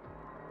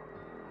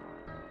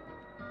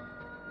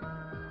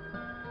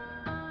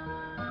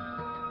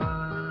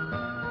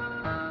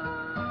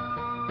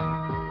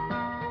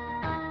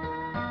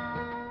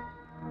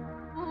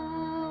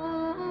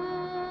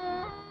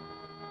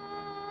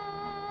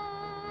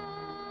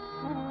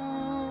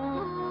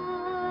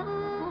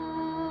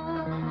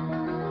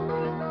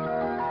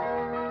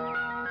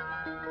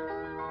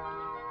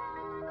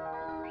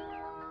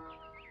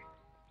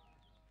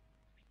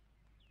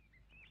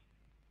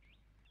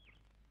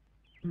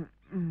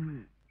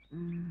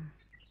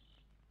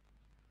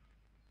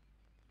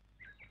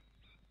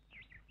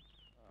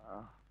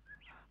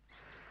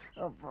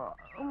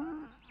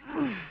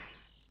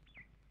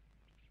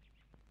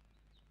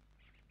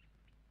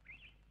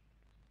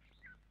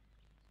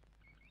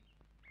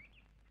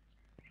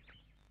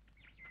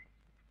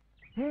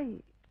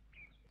 Hey.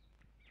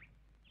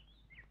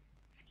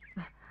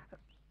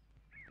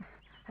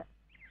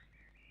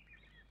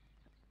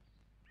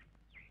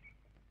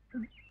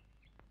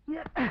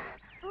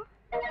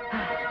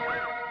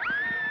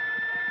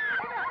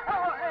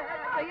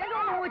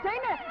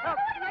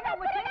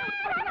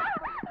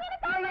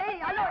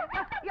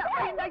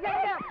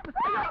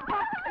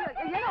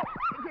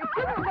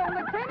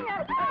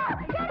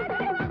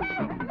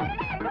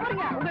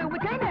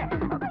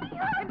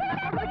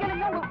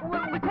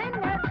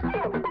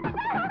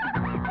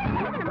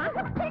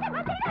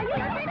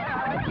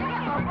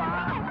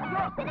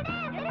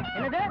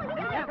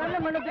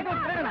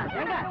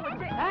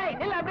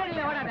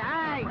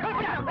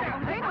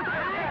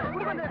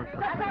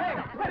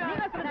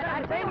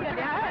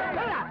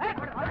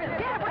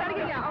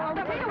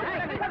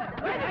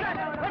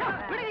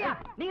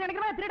 நீங்க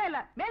நினைக்கிற மாதிரி திருட இல்ல,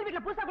 மேல்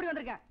வீட்டுல புதுசா குடி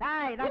வந்திருக்கேன்.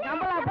 நான்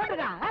கம்பளா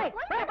போட்டுருக்கேன்.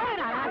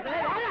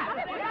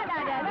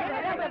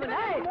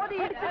 மோதி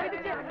இடிச்சு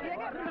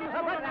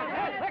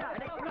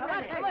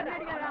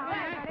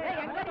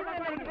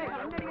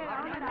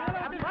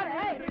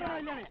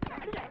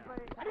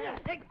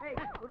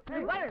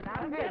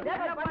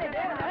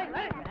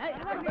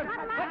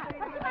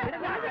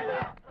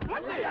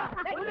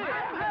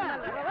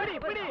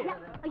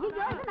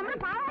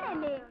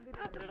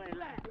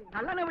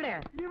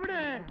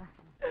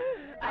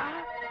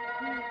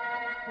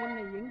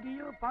உன்னை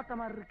எங்கேயோ பார்த்த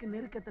மாதிரி இருக்கு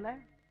நெருக்கத்துல,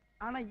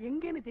 ஆனா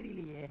எங்கன்னு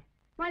தெரியலையே.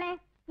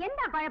 என்ன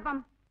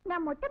குழப்பம்?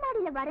 நான் மொட்டை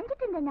மாடியில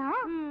வரைஞ்சிட்டு இருந்தேனா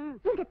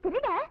இங்க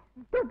திருட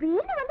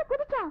வீடு வந்து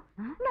குதிச்சான்.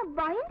 நான்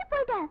பயந்து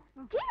போயிட்டேன்,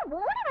 கீழே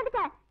ஓடி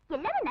வந்துட்டேன்.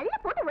 எல்லாரும் நல்லா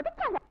போட்டு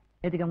உதைச்சாங்க.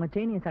 நேத்துக்கு அவங்க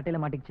செயின் என்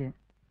சட்டையில மாட்டிக்கிச்சு.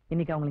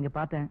 இன்னைக்கு அவங்க இங்க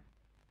பார்த்தேன்,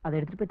 அதை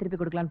எடுத்துட்டு போய் திருப்பி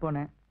கொடுக்கலான்னு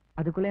போனேன்.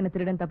 அதுக்குள்ள என்ன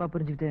திருடன் தப்பா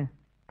புரிஞ்சுக்கிட்டு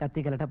கத்தி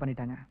கலட்டா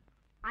பண்ணிட்டாங்க.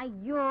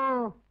 ஐயோ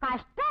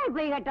கஷ்டம்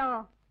போய் கேட்டோம்.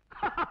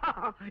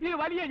 இது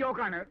வலிய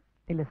யோகானு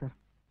இல்ல சார்,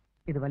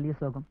 இது வலிய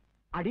சோகம்.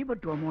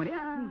 அடிபட்டுவோம் மோனே.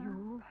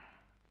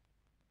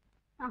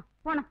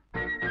 போன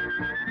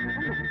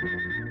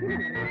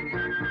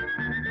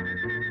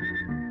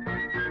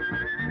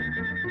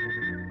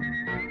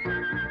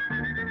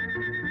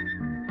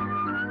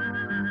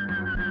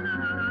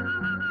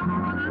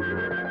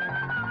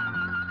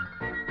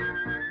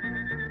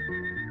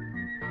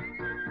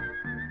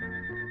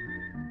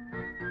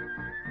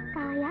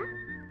காயா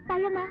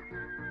பழமா?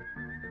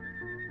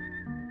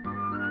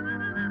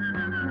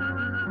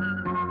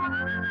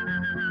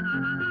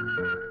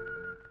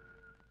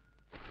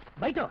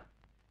 பைட்டோ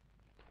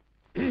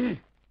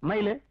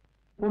மயிலு,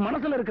 உன்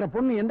மனசுல இருக்கிற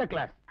பொண்ணு எந்த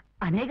கிளாஸ்?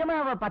 அநேகமா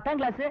அவ 10ஆம்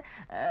கிளாஸ்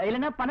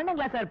இல்லன்னா 12ஆம்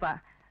கிளாஸா இருப்பா.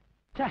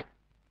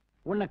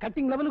 உன்னை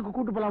கட்டிங் லெவலுக்கு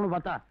கூட்டு போலாம்னு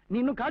பார்த்தா நீ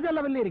இன்னும் காஜா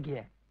லெவல்ல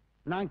இருக்கியே.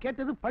 நான்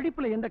கேட்டது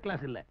படிப்புல எந்த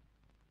கிளாஸ் இல்ல,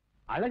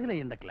 அழகுல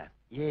எந்த கிளாஸ்?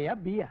 ஏயா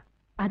பியா?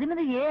 அது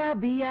என்னது ஏயா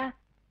பியா?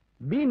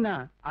 பீனா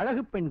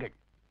அழகு பெண்கள்,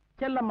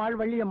 செல்லம்மாள்,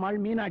 வள்ளியம்மாள்,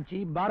 மீனாட்சி,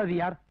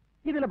 பாரதியார்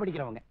இதுல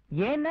படிக்கிறவங்க.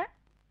 ஏன்னா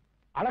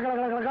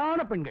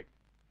அழகழகான பெண்கள்,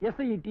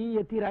 SID,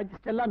 Ethiraj,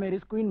 Stella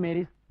Mary's, queen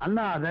Mary's,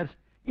 அண்ணா ஆதர்ஸ்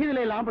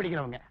இதுல எல்லாம்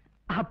படிக்கிறவங்க.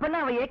 அப்பன்னா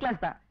அவ ஏ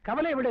கிளாஸ் தான்.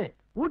 கவலை விடு,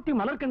 ஊட்டி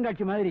மலர்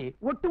கண்காட்சி மாதிரி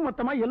ஒட்டு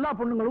மொத்தமா எல்லா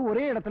பொண்ணுங்களும்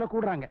ஒரே இடத்துல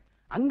கூடுறாங்க.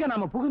 அங்க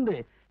நாம புகுந்து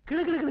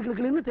கிளு கிளு கிளு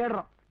கிளுன்னு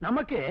தேடுறோம்.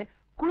 நமக்கு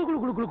குழு குழு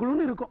குழு குழு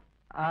குழுன்னு இருக்கும்.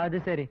 அது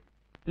சரி,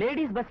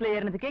 லேடிஸ் பஸ்ல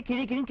ஏறினதுக்கே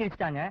கிழி கிழின்னு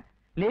கிழிச்சிட்டாங்க.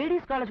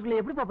 லேடிஸ்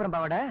காலேஜுக்குள்ள எப்படி போறோம்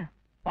பாவாட?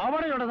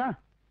 பாவாடையோட தான்.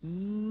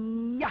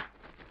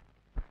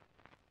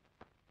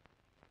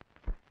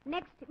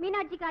 Next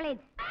Meenakshi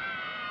college.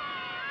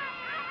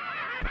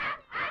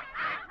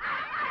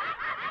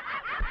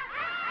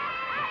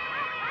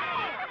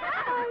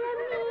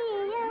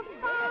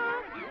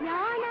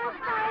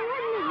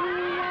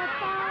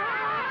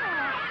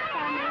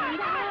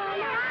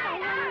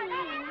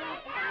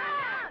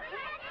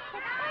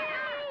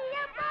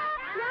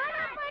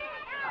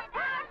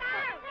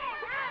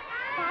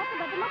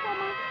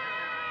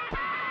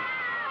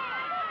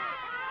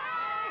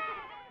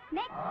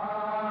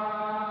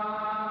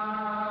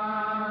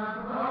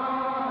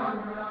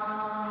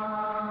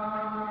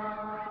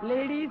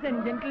 Ladies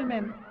and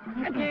gentleman,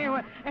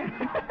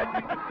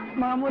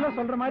 மாமூலா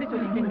சொல்ற மாதிரி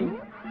சொல்லிட்டேன்.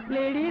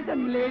 Ladies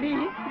and lady.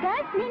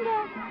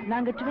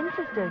 நாங்க ட்வின்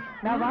சிஸ்டர்ஸ்.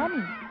 நான்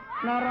வாணி.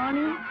 நான்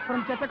ராணி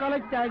ஃப்ரம் செத்த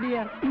காலேஜ் தேர்ட்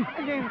இயர்.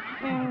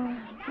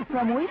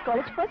 ஃப்ரம் உயிர்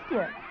காலேஜ் ஃபர்ஸ்ட்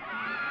இயர்.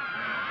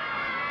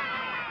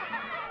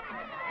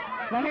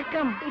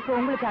 வணக்கம். இப்போ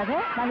உங்களுக்காக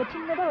நாங்க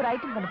சின்னதா ஒரு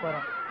ஐட்டம் பண்ண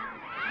போறோம்.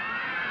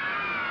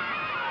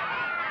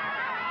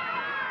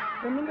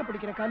 பொண்ணுங்க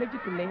படிக்கிற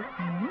காலேஜுக்குள்ளே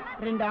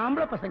 2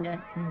 ஆம்பளை பசங்க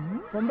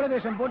பொம்பளை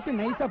வேஷம் போட்டு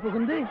நைஸா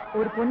புகுந்து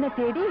ஒரு பொண்ணை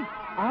தேடி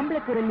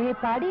ஆம்பளை குரல்லையே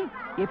பாடி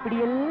எப்படி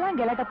எல்லாம்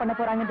கலாட்டா பண்ண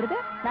போறாங்கன்றது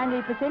நாங்க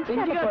இப்ப செஞ்சு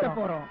காட்ட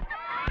போறோம்.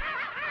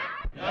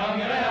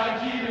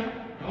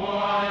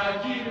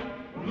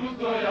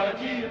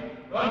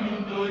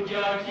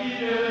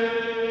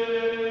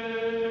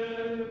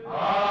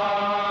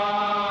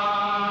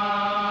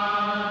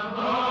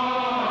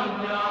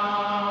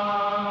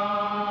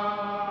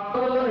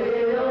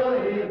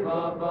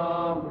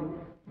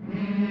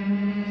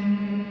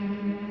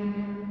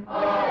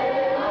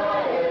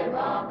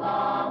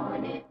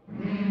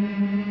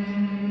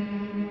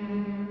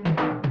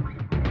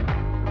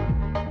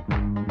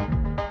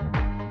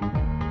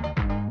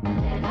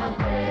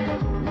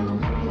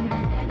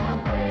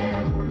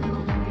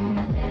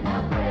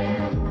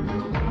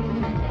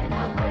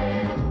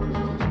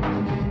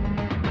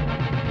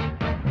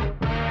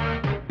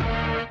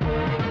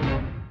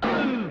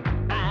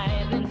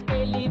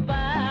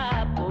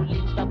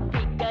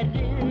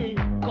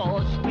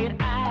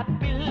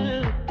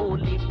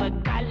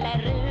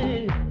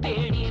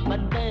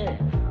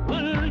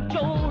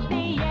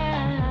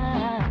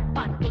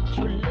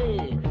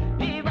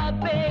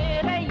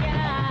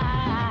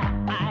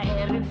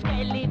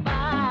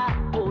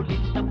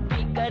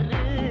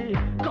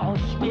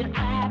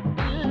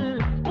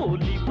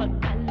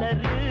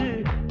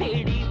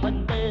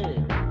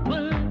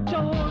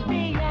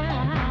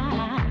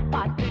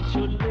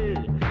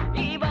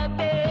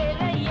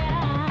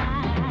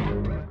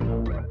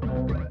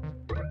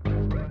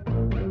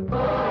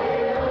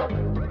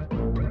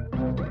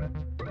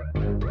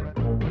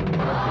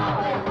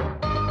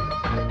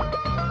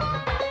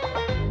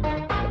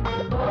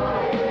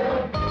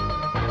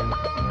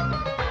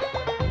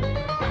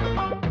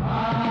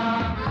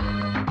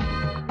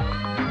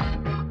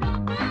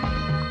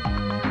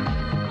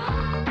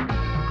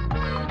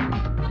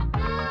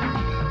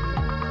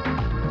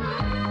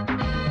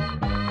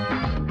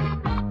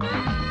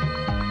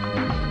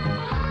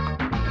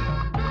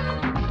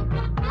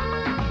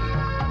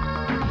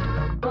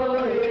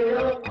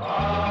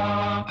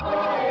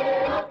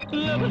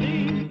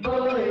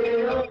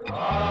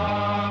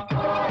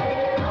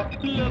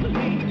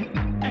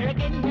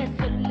 அழகென்ன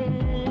சொல்லு,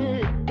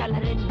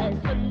 கலர் என்ன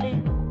சொல்லு,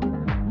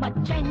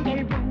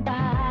 மச்சங்கள் உண்டா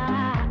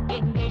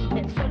எங்கென்ன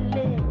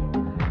சொல்லு,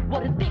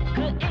 ஒரு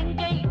திக்கு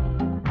எங்கை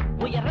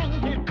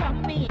உயரங்கள்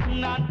கம்மி,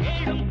 நான்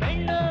தேடும்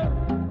பெண்ணு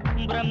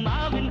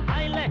பிரம்மாவின்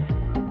ஹைலைட்,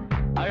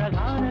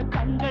 அழகான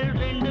கண்கள்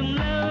ரெண்டும்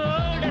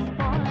லோட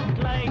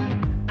spotlight,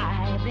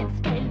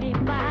 iris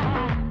கெல்லிமா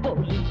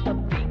போலித்த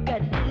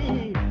figure,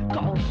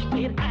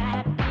 Kashmir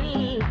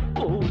apple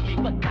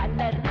போலிவ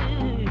colour,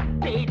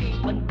 தேடி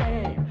வந்த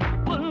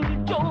புல்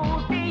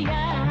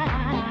ஜோடியா,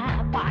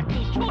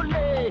 பாட்டி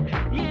சொல்லு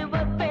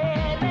இவ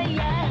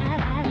பேரையா.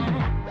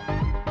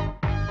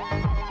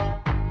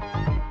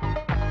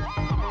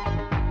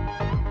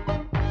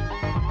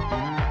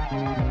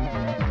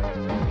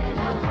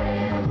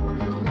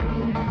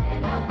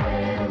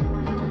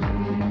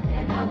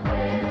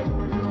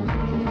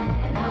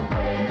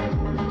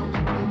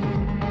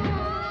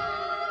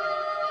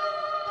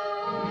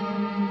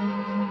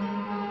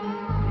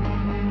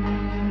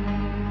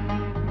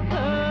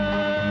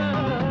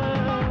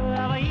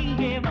 அவ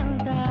இங்கே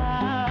வந்தா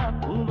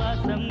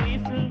பூவாசம்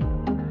வீசும்,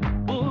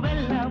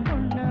 பூவெல்லாம்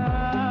ஒன்னா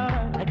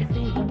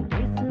ரகசியம்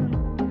பேசும்,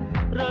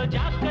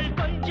 ரோஜாக்கள்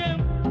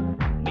கொஞ்சம்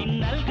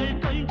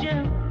மின்னல்கள்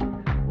கொஞ்சம்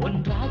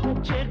ஒன்றாக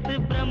சேர்த்து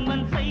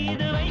பிரம்மன்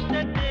செய்து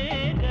வைத்த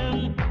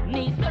தேகம்,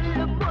 நீ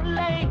சொல்லும்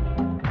முல்லை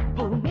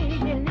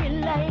பூமியில்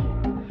இல்லை,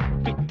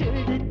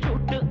 விட்டுடு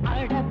சூட்டு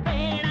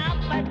அடப்பேனா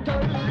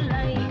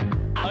பத்தொல்லை,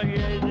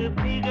 அழகு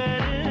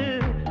பிகரு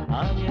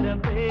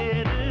ஆயிரம்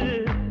பேரு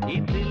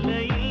இதுல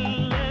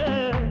இல்ல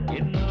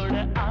என்னோட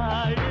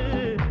ஆடு,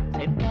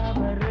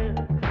 செந்தாமரு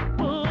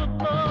பூ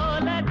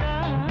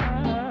போலதான்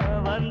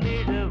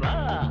வந்திடுவா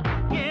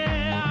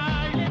ஏன்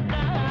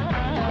ஆளுதான்.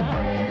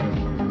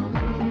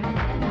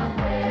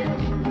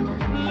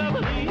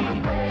 Lovely.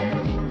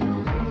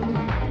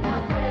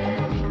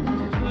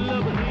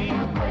 Lovely.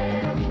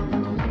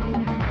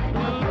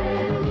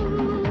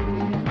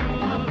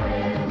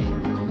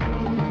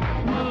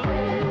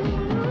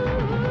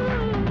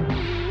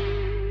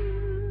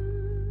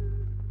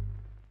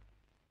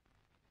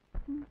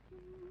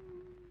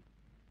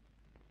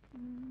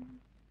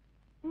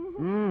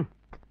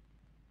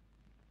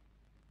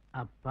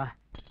 அப்பா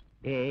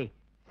டேய்,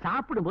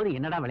 சாப்பிடும் போது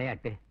என்னடா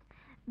விளையாட்டு?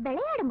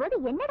 விளையாடும் போது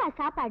என்னடா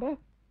சாப்பாடு?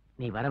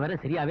 நீ வர வர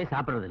சரியாவே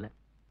சாப்பிடுறது இல்ல.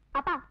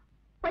 அப்பா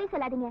போய்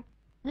சொல்லாதீங்க,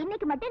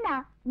 இன்னைக்கு மட்டும்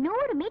நான்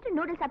 100 மீட்டர்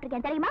நூடுல்ஸ்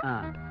சாப்பிட்டிருக்கேன் தெரியுமா?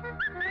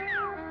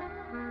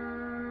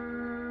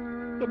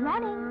 Good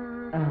morning.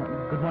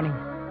 Good morning.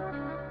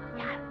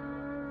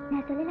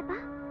 நான் சொல்லலப்பா,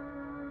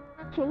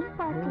 செயின்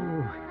பார்ட்டி.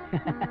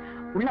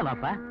 உள்ள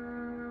வாப்பா.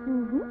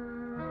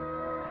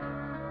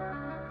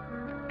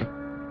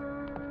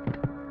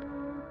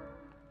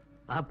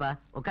 வாப்பா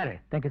உட்காரு.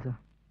 Thank you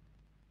sir.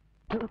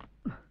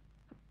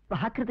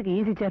 பாக்குறதுக்கு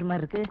ஈஸி சேர்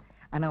மாதிரி இருக்கு,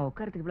 ஆனா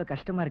உட்காரத்துக்கு இவ்வளவு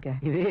கஷ்டமா இருக்கு.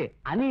 இது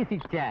அனீசி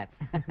சேர்.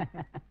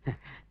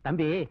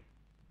 தம்பி,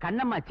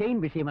 கண்ணம்மா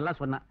செயின் விஷயம் எல்லாம்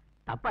சொன்னா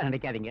தப்பா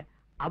நினைக்காதீங்க,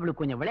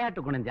 அவளுக்கு கொஞ்சம்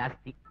விளையாட்டு குணம்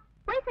ஜாஸ்தி.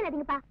 போய்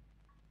சொல்லாதீங்கப்பா,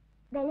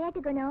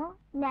 விளையாட்டு குணம்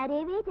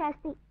நிறையவே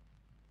ஜாஸ்தி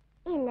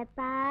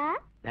இல்லப்பா.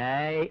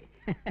 டேய்,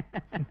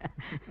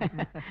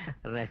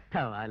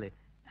 ரெட்டா வாலு.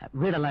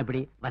 வீடெல்லாம்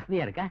இப்படி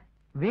வசதியா இருக்கா?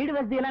 வீடு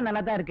வசதியெல்லாம்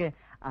நல்லா தான் இருக்கு,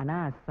 ஆனா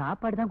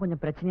சாப்பாடு தான் கொஞ்சம்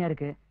பிரச்சனையா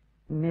இருக்கு.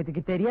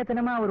 நேற்றுக்கு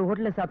தெரியாதனமா ஒரு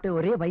ஹோட்டல்ல சாப்பிட்டு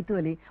ஒரே வயிற்று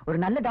வலி. ஒரு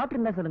நல்ல டாக்டர்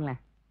இருந்தா சொல்லுங்களேன்.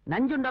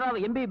 நஞ்சுண்டராவ்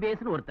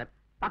MBBS ஒருத்தர்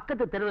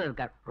பக்கத்து தெருவில்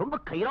இருக்கார், ரொம்ப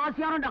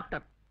கைராசியான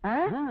டாக்டர்.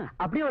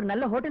 அப்படியே ஒரு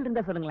நல்ல ஹோட்டல்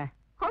இருந்தா சொல்லுங்களேன்.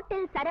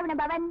 ஹோட்டல் சரவண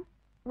பவன்,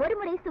 ஒரு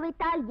முறை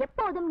சுவைத்தால்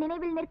எப்போதும்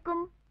நினைவில்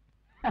நிற்கும்.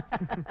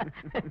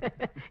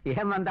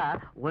 ஏமாந்தா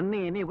ஒன்னு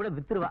என்னைய கூட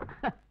வித்துருவா.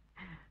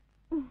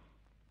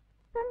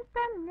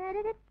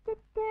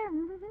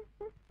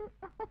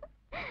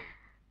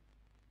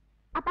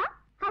 அப்பா,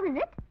 how is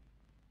it?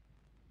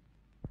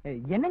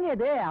 என்னங்க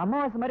இது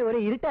அமாவாசை மாதிரி ஒரே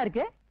இருட்டா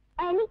இருக்கு?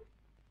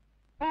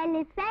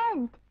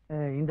 எலிஃபண்ட்.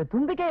 இந்த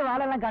தும்பிக்கை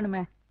வாழெல்லாம்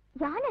காணுமே.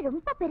 யானை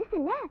ரொம்ப பெருசு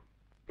இல்ல,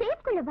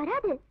 சேஃப்குள்ள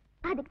வராது,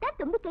 அதுக்கு தான்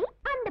தும்பிக்கை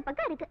அந்த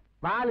பக்கம் இருக்கு.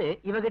 வாலு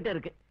இவகிட்ட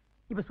இருக்கு,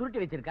 இப்ப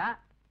சுருட்டி வச்சிருக்கா,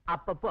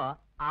 அப்பப்போ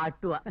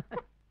ஆட்டுவா.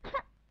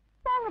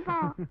 போங்கப்பா,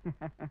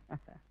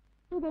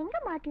 இது எங்க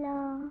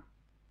மாட்டலாம்?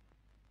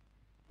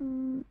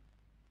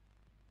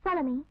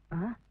 Follow me.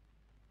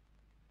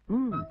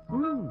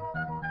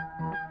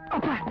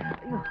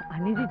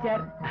 அனிஜி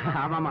சேர்.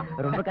 ஆமாமா,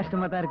 ரொம்ப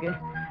கஷ்டமா தான் இருக்கு.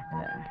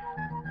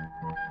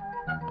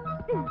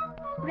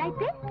 Right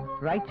there?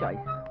 Right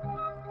choice.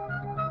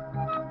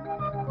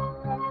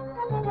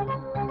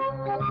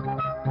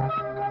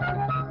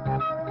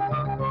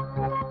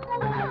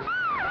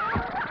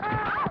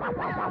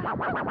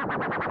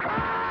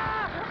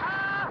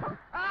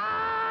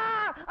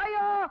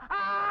 ஐயோ!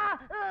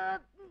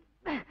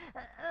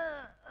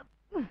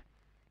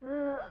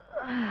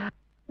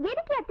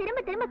 எதுக்கு திரும்ப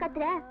திரும்ப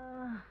கத்துற?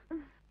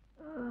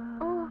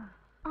 ஓ,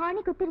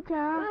 ஆணி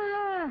குத்திருச்சா?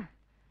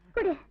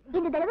 குடு,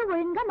 இந்த தடவை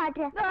ஒழுங்கா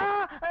மாற்ற.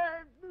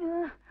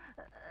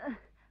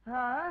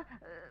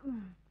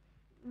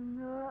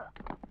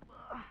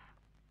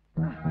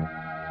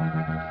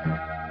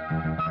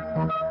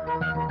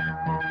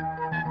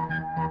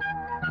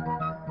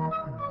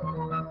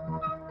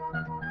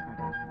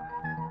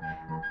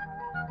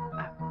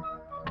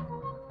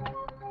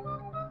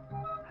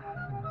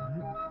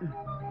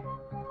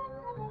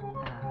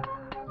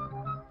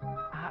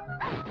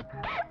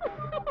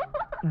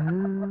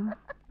 நல்ல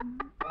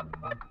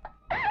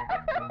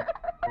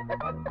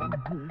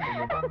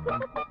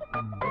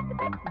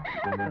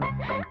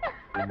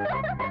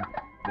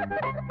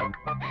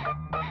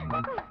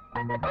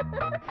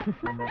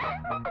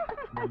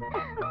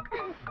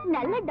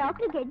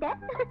டாக்டர் கேட்ட,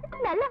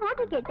 நல்ல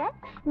ஹோட்டல் கேட்ட,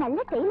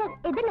 நல்ல டெய்லர்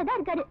எதிரில தான்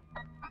இருக்காரு.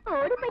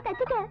 ஓடி போய்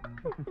தச்சுக்க.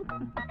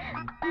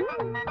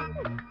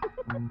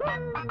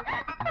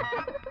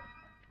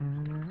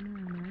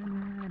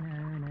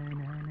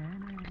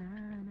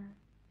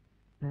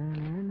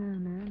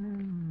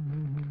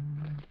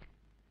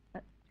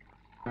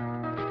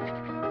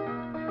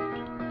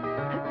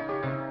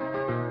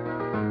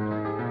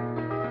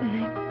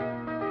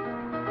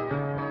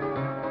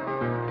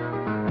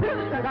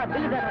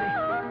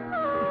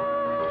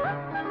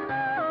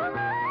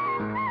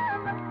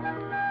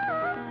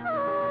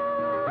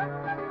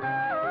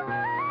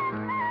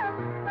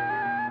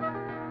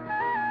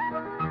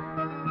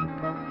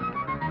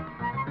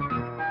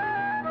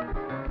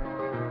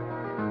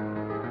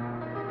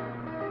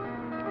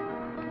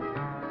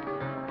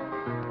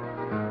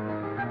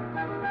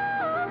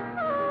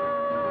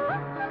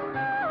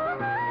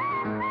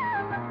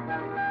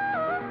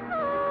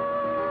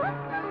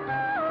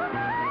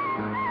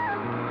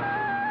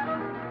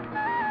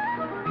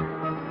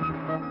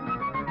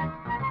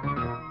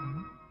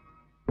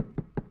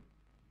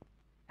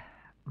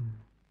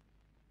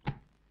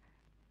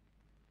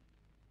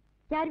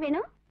 யார்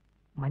வேணும்?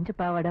 மஞ்ச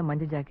பாவாடை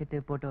மஞ்ச ஜாக்கெட்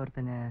போட்டு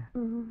ஒருத்தங்க.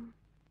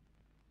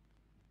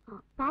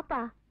 பாப்பா,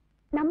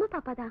 நம்ம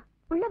பாப்பா தான்.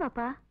 உள்ள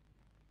பாப்பா.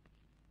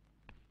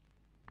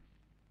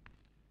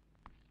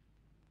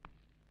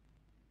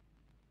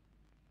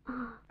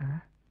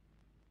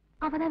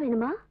 அவதான்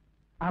வேணுமா?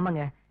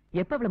 ஆமாங்க.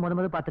 எப்ப அவளை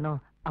முத பார்த்தனோ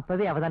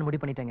அப்பவே அவதான்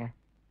முடிவு பண்ணிட்டேங்க.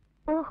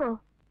 ஓஹோ,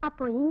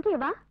 அப்போ இங்கே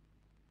வா.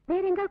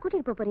 வேற எங்க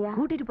கூட்டிட்டு போறியா?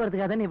 கூட்டிட்டு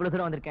போறதுக்காக தான் இவ்வளவு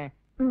தூரம் வந்திருக்கேன்.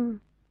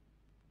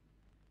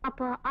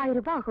 அப்போ 1000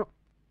 ரூபாய் ஆகும்.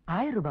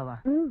 1000 ரூபாவா?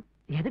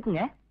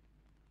 எதுக்குங்க?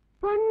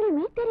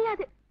 ஒண்ணுமே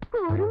தெரியாது.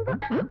 குறும்பு.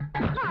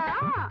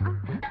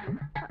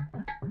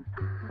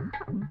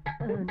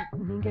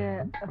 நீங்க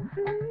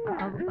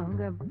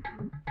அவங்க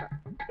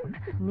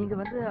நீங்க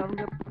வந்து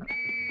அவங்க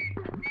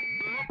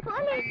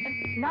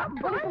நான்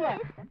போலீஸ் இல்ல.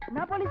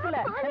 நான் போலீஸ் இல்ல.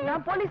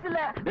 நான் போலீஸ்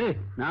இல்ல.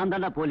 நான்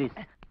தான்டா போலீஸ்.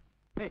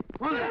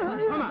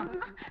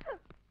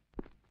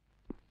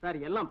 சார்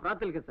எல்லாம்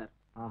பிரார்த்தலுக்கு சார்.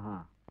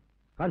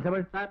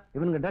 கான்ஸ்டபிள் சார்,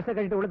 இவனுங்க ட்ரெஸ்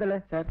கட்டிட்டு உள்ளதல்ல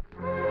சார்.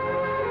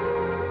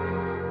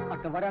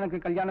 அடுத்த வாரம் எனக்கு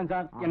கல்யாணம்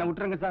சார், என்ன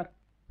விட்டுருங்க சார்.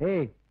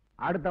 ஏய்,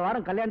 அடுத்த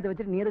வாரம் கல்யாணத்தை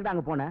வச்சுட்டு நீ எதுக்கு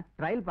அங்க போன?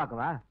 ட்ரையல்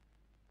பார்க்கவா?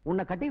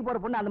 உன்னை கட்டிக்கு போற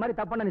பொண்ணு அந்த மாதிரி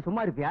தப்பான நீ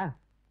சும்மா இருப்பியா?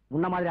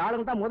 உன்ன மாதிரி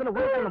ஆளுங்க தான் முதல்ல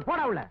ஊருக்கு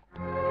போடா உள்ள.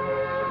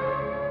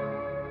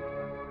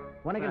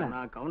 உனக்கு என்ன?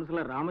 நான்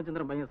கவுன்சிலர்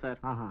ராமச்சந்திரன் பையன் சார்.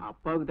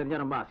 அப்பாவுக்கு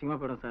தெரிஞ்சா ரொம்ப அசிங்கமா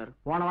போயிடும் சார்.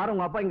 போன வாரம்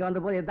உங்க அப்பா இங்க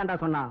வந்த போது எதான்டா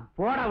சொன்னா?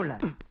 போடா உள்ள.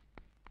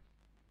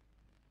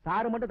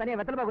 சாரு மட்டும் தனியா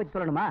வெத்தலை பாக்கு வச்சு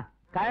சொல்லணுமா?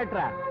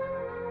 கரெக்டா?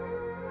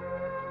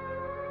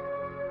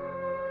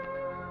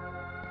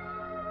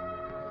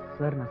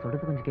 சார், நான்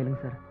சொல்றது கொஞ்சம் கேளுங்க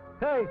சார்.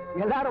 ஏய்,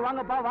 எல்லாரும்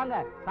வாங்கப்பா வாங்க.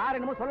 சார்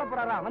என்னமோ சொல்ல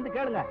போறாரா, வந்து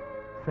கேளுங்க.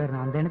 சார்,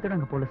 நான் அந்த எண்ணத்தோட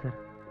அங்க போல சார்.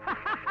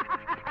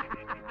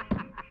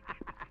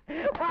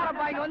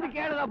 பாரப்பா, இங்க வந்து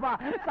கேளுங்கப்பா.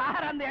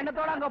 சார் அந்த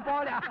எண்ணத்தோட அங்க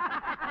போல.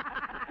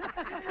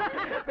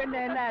 பின்ன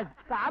என்ன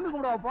சாமி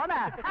கும்பிடுவ போன?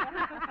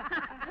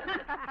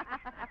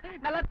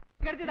 நல்லா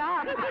கிடைச்சுடா.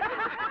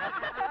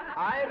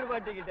 1000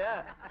 ரூபாய் டிக்கெட்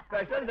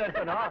ஸ்பெஷல்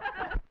தரிசனம்.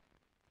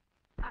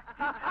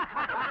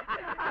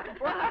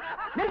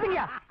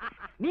 நிறுத்துங்கயா.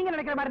 நீங்க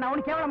நினைக்கிற மாதிரி நான்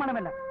ஒண்ணு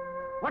கேவலமானவன் இல்ல.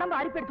 உடம்பு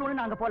அரிப்பெடுத்து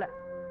ஒண்ணு அங்க போல.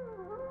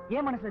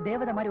 என் மனசுல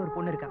தேவதை மாதிரி ஒரு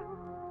பொண்ணு இருக்கா.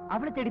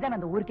 அவளை தேடிதான் நான்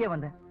அந்த ஊருக்கே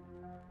வந்தேன்.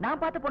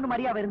 நான் பார்த்த பொண்ணு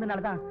மரியாதை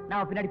இருந்தனாலதான்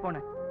நான் பின்னாடி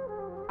போனேன்.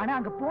 ஆனா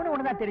அங்க போன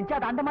ஒண்ணுதான் தெரிஞ்சு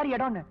அது அந்த மாதிரி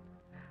இடம்னு.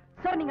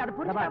 சார், நீங்க அதை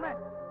புரிஞ்சுக்காம.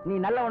 நீ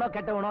நல்லவனோ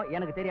கெட்டவனோ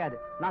எனக்கு தெரியாது.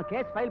 நான்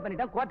கேஸ் ஃபைல்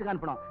பண்ணிட்டேன், கோர்ட்டுக்கு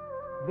அனுப்பணும்.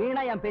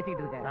 வீணா என்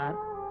பேசிக்கிட்டு இருக்கேன். சார்,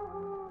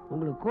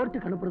 உங்களுக்கு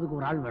கோர்ட்டுக்கு அனுப்புறதுக்கு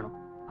ஒரு ஆள் வேணும்,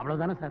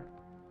 அவ்வளவுதானே சார்?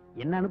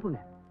 என்ன அனுப்புங்க.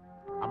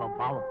 அவன்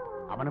பாவம்,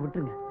 அவனை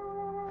விட்டுருங்க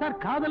சார்.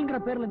 காதல்ங்கிற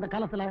பேர்ல இந்த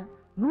காலத்துல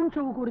நூன்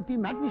ஷோவுக்கு ஒருத்தி,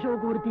 மேட்னி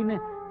ஷோவுக்கு ஒருத்தின்னு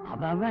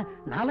அவன்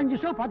 4-5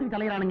 ஷோ பார்த்துட்டு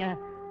தலையிறானுங்க.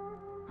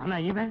 ஆனா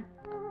இவன்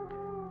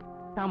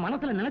தான்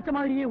மனசுல நினைச்ச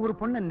மாதிரியே ஒரு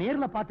பொண்ணை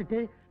நேர்ல பார்த்துட்டு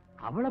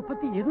அவளை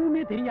பத்தி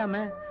எதுவுமே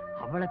தெரியாம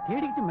அவளை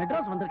தேடிக்கிட்டு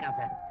மெட்ராஸ் வந்திருக்கான்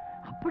சார்.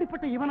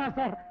 அப்படிப்பட்ட இவனா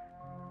சார்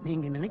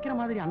நீங்க நினைக்கிற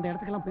மாதிரி அந்த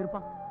இடத்துக்கெல்லாம்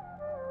போயிருப்பான்?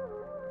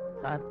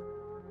 சார்,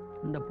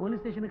 இந்த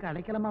போலீஸ் ஸ்டேஷனுக்கு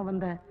அடைக்கலமா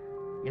வந்த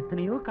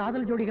எத்தனையோ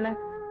காதல் ஜோடிகளை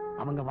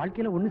அவங்க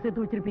வாழ்க்கையில ஒண்ணு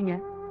சேர்த்து வச்சிருப்பீங்க.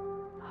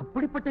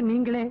 அப்படிப்பட்ட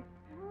நீங்களே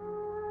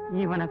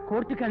இவனை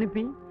கோர்ட்டுக்கு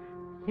அனுப்பி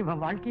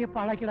இவன் வாழ்க்கையை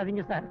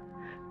பாழாக்கிடாதீங்க sir.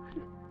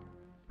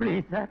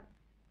 Please sir.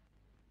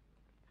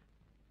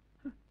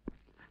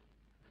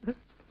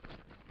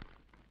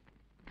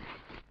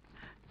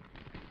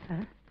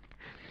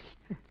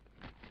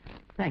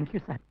 Thank you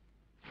sir.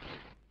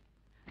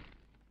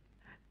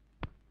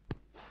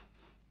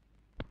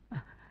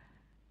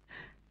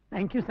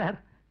 Thank you sir.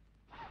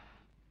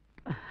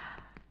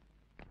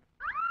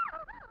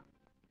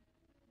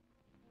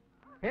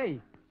 ஏய்,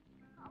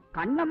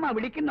 கண்ணம்மா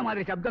விழிக்கிற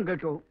மாதிரி சப்தம்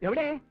கேட்கும்.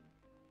 எവിടെ?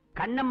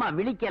 கண்ணம்மா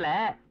விழிக்கல,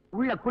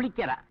 உள்ள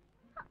குளிக்கிற.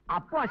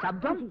 அப்போ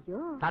சப்தம்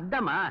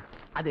சத்தமா?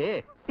 அது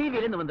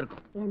டிவில இருந்து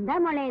வந்திருக்கோம். எந்த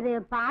மலை இது?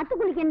 பார்த்து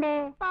குளிக்கண்டே.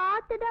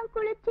 பார்த்துதான்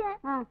குளிச்சேன்.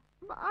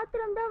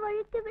 பாத்ரூம் தான்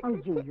வழுக்கி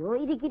விட்டுச்சு. ஐயோ,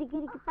 இருக்கு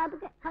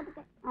பாத்துக்க.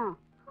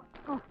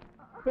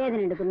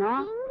 வேதனை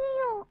எடுக்கணும்.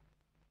 இங்கேயும்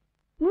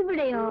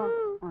இവിടെയോ?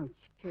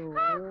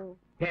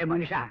 ஏ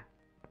மனுஷா,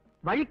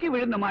 வழுக்கி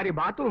விழுந்த மாதிரி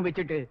பாத்ரூம்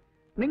வச்சுட்டு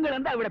நீங்கள்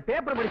வந்து அவட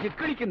பேப்பர் படிச்சு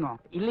கிழிக்கணும்.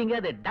 இல்லைங்க,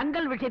 அது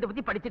டங்கல் விஷயத்தை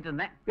பத்தி படிச்சிட்டு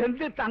இருந்தேன்.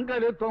 எந்த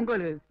தங்கலு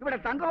தொங்கலு இவட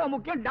தங்கவா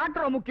முக்கியம்,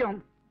 டாக்டரா முக்கியம்.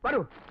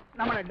 வரும்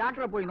நம்மள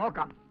டாக்டரை போய்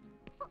நோക്കാം.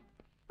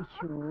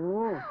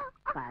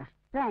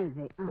 கஷ்டம்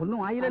இது.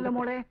 ஒன்னும் ஆயில இல்ல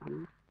மோளே.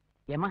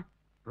 ஏமா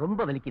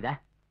ரொம்ப வலிக்குதா?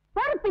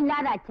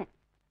 പൊറപ്പില്ലാതെ അച്ഛൻ,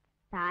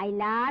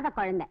 തായില്ലാതെ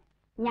കുഴந்தை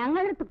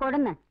ഞങ്ങളടുത്ത്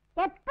കൊടുന്ന്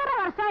എത്ര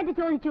വർഷമായിട്ട്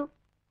ചോദിച്ചു,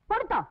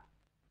 കൊടുത്തോ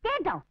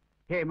കേട്ടോ?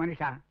 ഹേ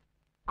മനുഷ്യ,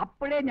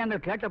 അപ്പോഴേ ഞങ്ങൾ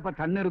കേട്ടപ്പോ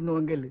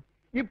തന്നിരുന്നുവെങ്കിൽ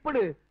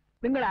ഇപ്പോഴ്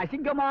നിങ്ങളെ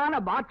അസിംഗமான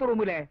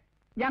ബാത്റൂമിലെ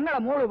ഞങ്ങളെ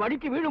മോള്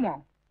വടിക്ക് വീഴുമോ?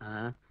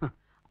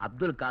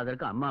 அப்துல்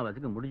காதருக்கு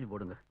அம்மாவாசைக்கு முடிஞ்சு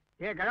போடுங்க.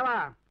 ஏ கழவா,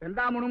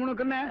 எந்தா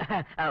முணுமுணுக்குன்னு?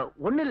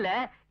 ஒண்ணு இல்ல,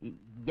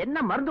 என்ன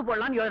மருந்து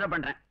போடலாம்னு யோசனை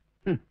பண்றேன்.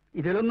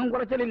 ഇതിലൊന്നും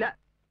കുറച്ചില്ല.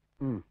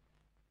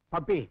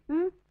 പപ്പി,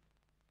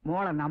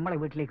 മോളെ നമ്മളെ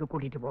വീട്ടിലേക്ക്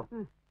കൂട്ടിട്ട് പോ.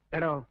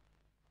 എടോ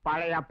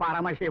പഴയ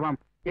പരമശിവം,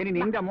 ഇനി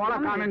നിന്റെ മോളെ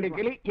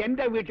കാണണ്ടെങ്കിൽ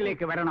എന്റെ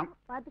വീട്ടിലേക്ക് വരണം.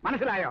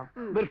 മനസ്സിലായോ?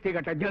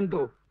 വൃത്തികെട്ട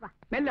ജന്തു.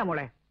 മെല്ല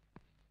മോളെ.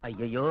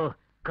 ஐயோ,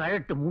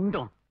 கழட்டு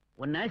முண்டம்,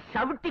 உன்னை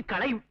சவிட்டி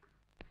களையும்.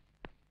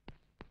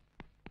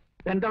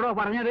 എന്തോടോ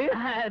പറഞ്ഞത്?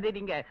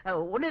 நீங்க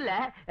ஒண்ணு இல்ல,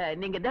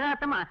 நீங்க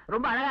தினத்தமா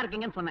ரொம்ப அழகா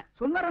இருக்கீங்கன்னு சொன்னேன்.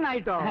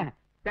 സുന്ദരനായിട്ടോ?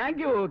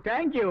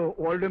 Thank you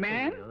old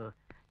man.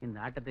 இந்த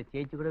ஆட்டத்தை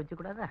ஜெயிச்சு கூட வச்சு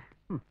கூடாதா?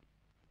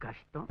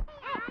 கஷ்டம்.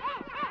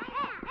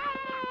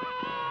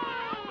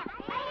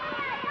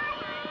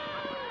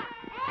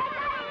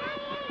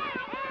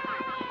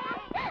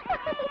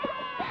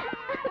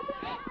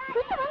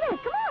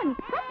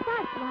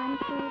 One,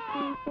 two,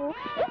 three, four.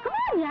 Hey, come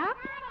on, yeah.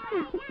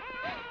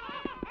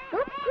 Go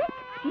quick.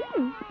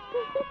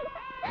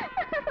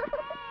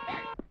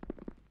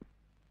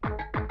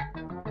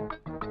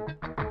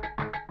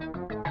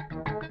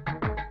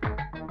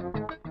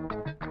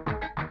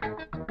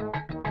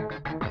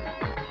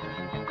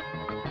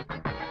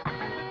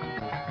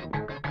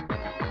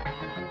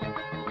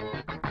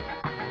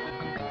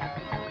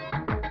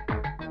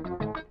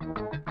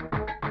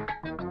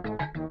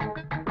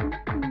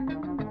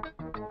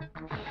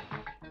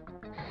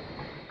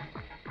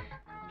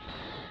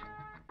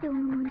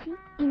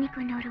 இன்னைக்கு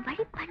ஒன்னு ஒரு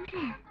வழி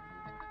பண்றேன்.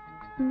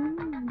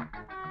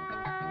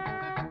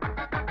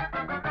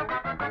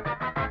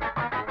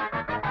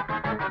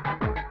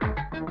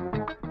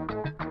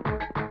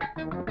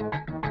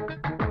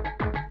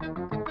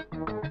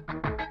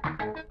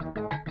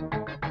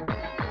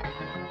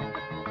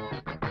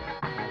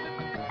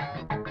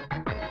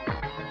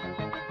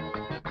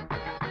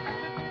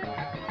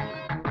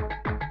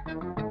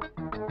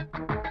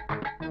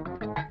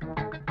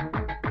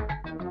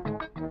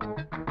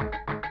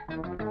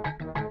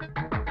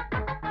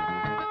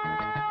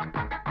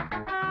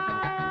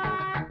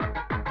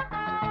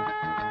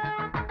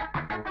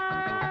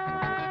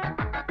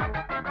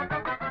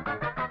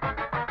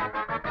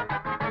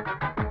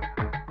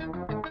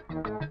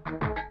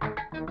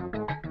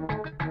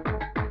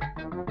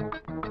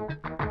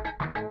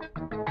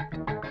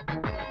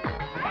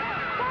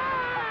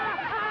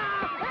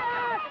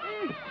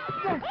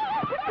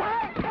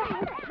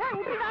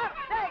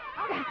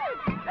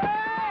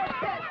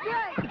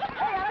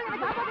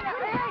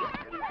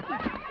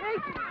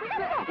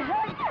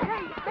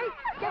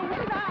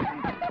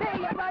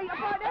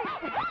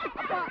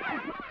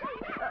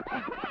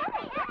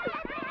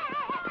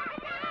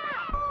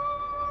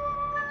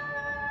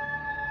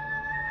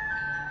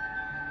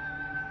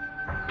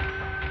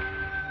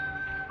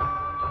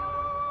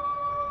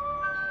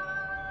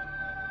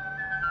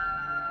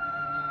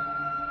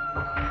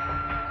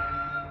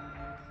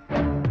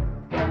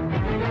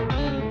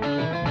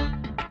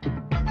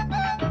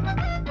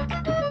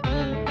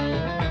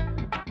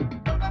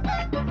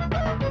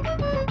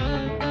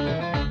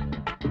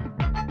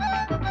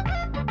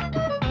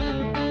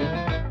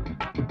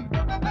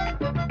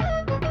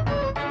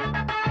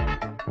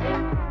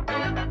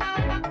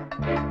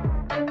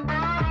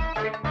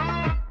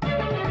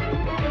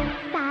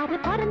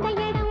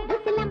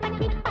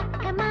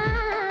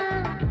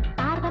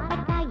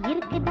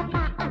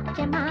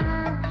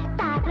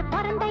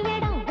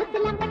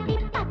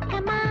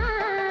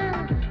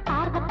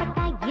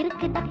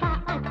 இருக்குதப்பா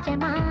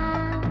அச்சமா.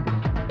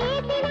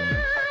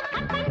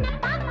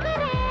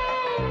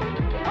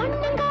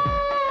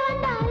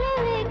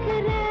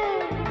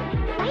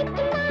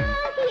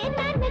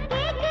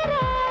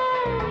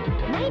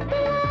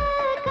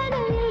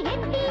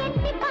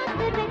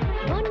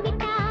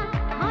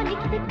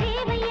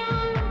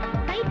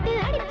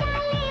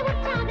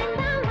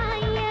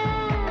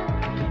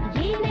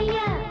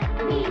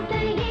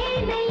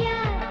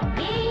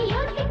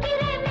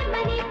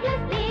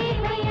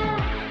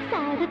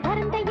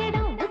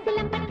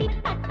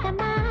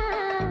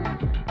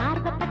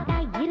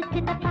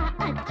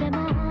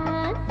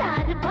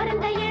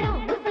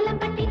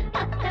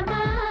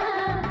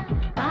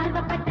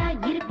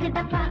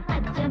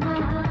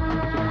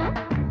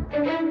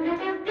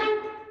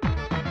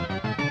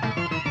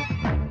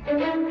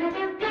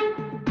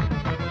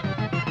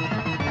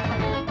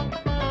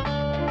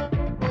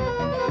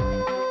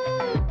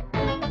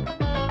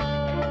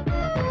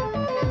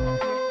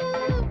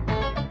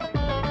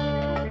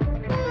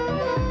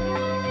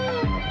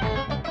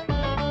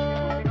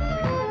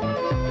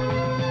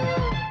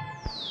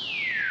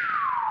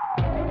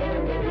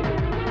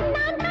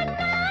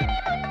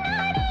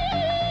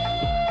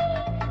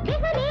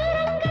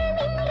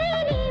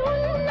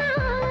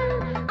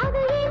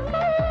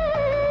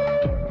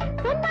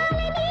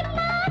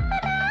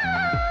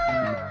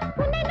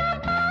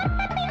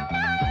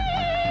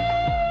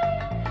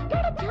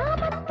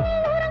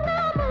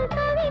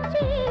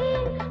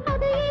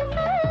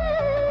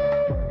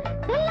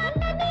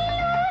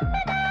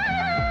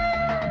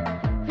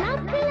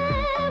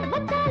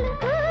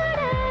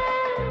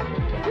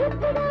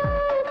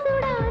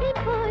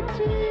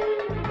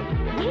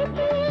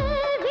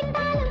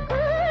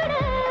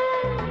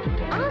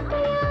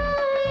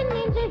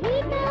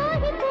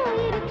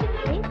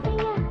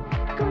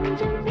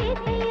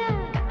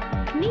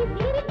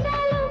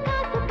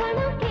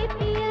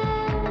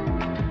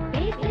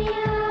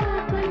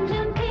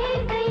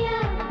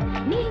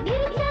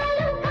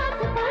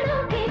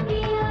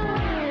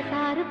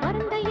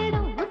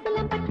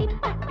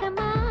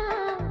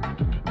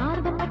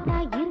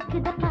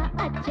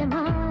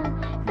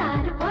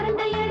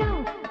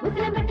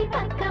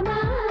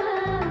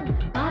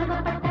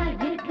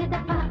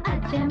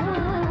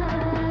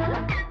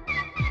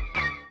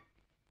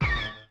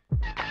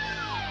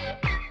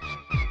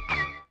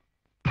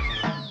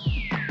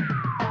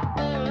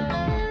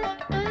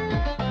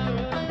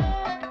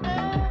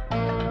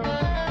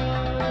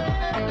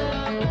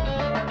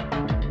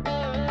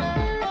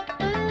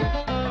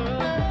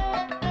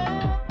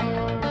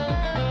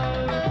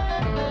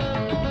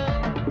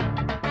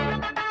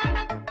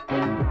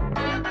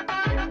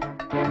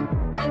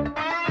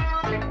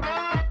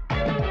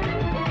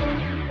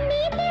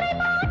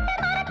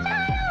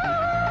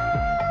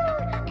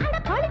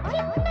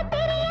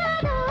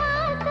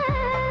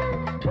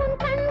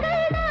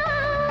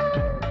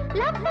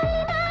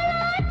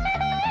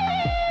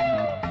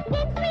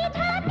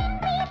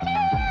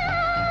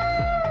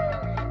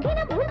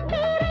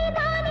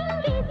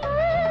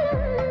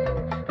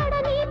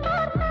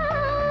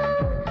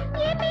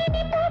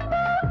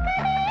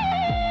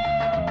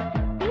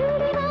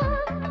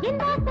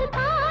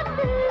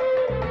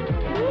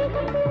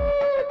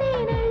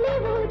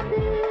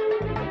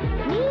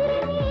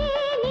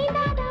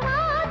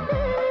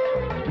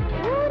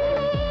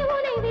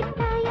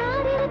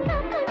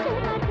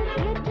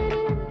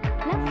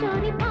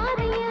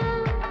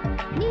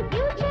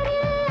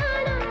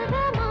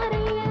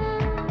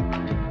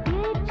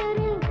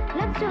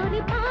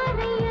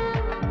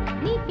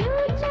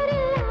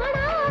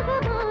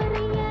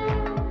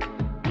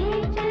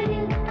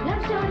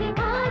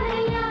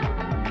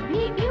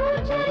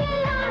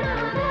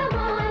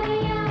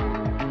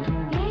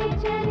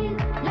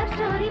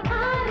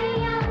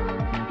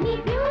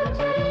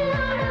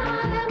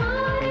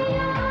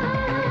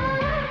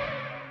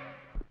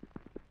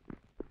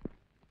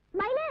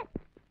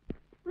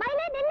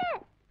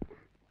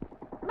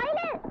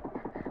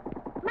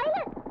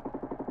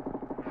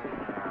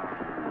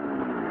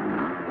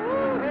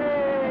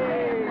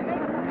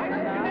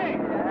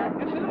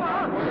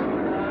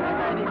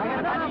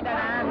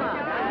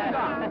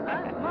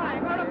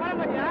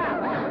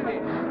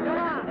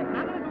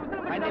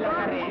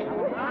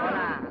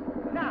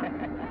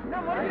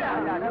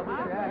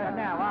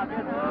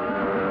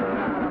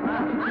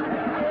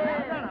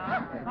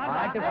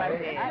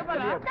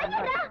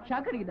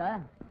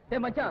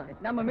 மச்சான்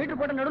நம்ம மீட்டர்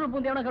போட்ட நடுவில்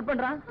பூந்து எவனா கட்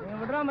பண்றான்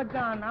விடுறா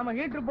மச்சான், நாம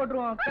ஹீட்டர்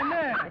போட்டுருவோம்.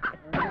 கண்ணு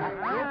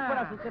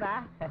சுத்துறா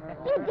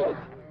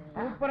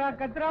சூப்பரா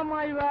கத்துறாமா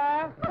இவ.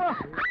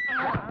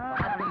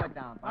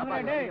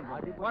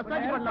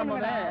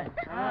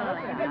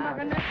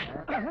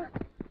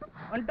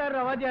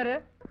 வந்துட்டாரு வாத்தியாரு.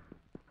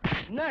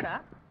 என்னடா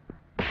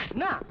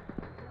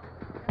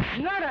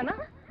என்னடா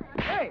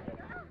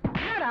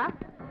என்னடா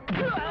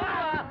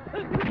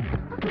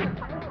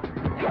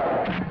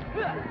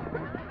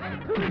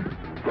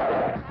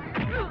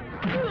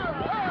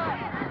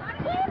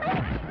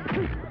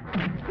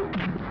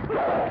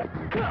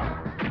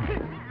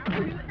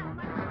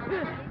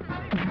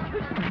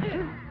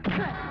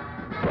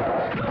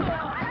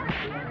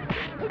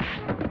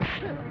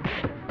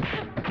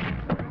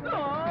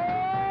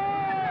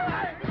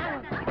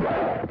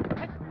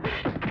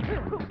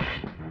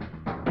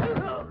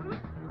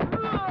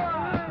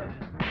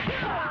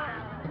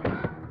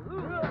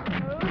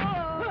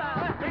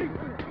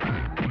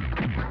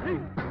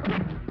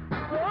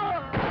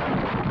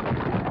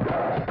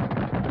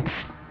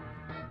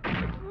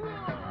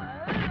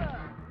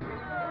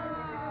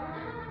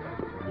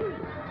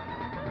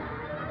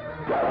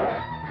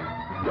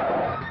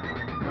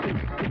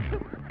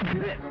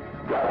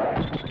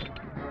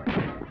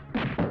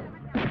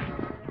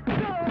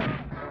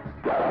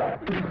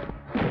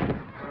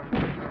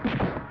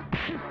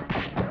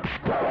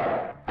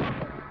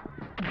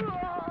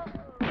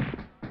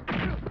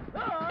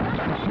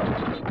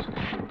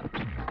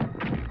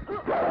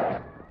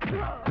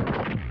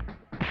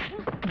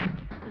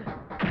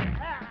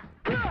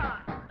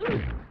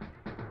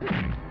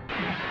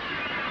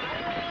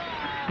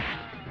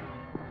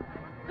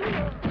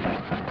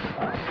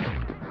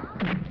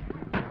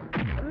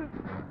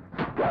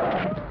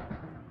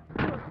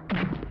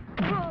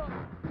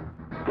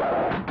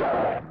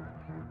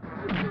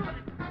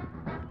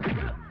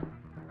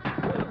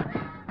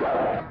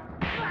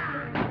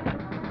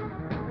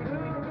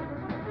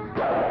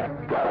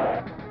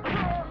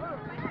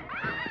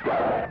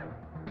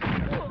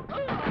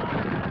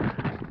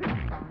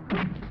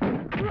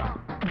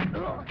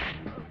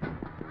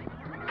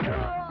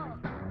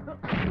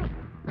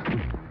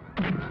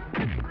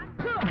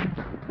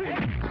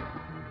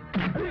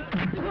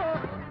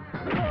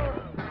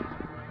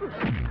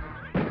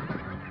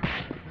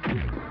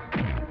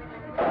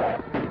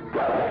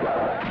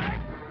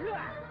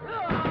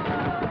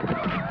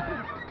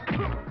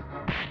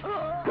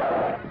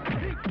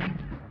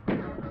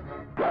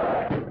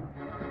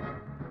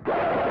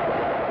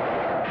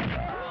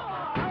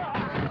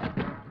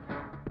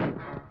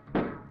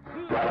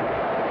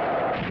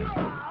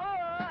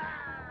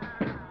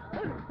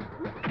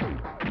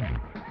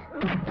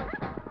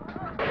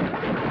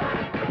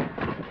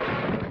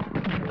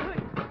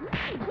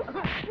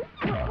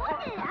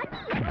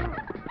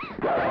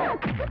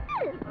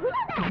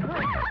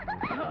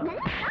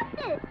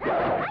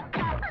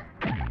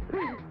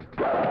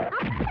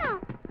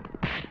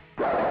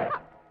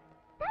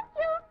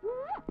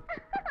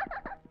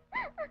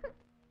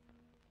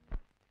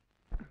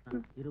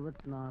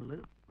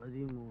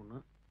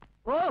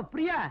ஓ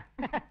பிரியா,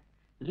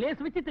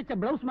 லேஸ் வச்சு தைச்ச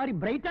பிளவுஸ் மாதிரி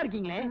பிரைட்டா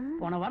இருக்கீங்களே.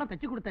 போன வாரம்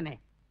தைச்சு கொடுத்தனே,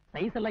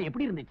 சைஸ் எல்லாம்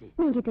எப்படி இருந்துச்சு?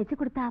 நீங்க தைச்சு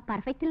கொடுத்தா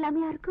பர்ஃபெக்ட்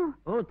இல்லாமையா இருக்கும்.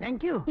 ஓ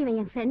தேங்க் யூ. இவன்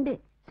என் ஃப்ரெண்ட்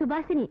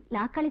சுபாஷினி,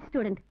 லா காலேஜ்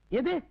ஸ்டூடண்ட்.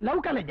 எது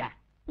லவ் காலேஜா?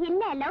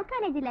 இல்ல லவ்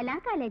காலேஜ் இல்ல, லா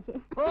காலேஜ்.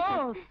 ஓ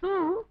சு,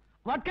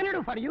 what can I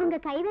to for you? உங்க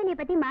கைவேலைய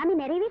பத்தி மாமி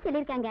நிறையவே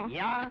சொல்லிருக்காங்க.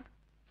 யா,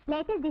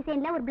 லேட்டஸ்ட்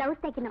டிசைன்ல ஒரு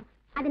பிளவுஸ் தைக்கணும்.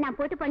 அது நான்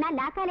போட்டு போனா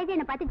லா காலேஜ்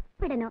என்ன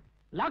பார்த்து விடணும்.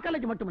 லா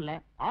காலேஜ் மட்டும் இல்ல,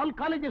 ஆல்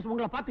காலேஜஸ்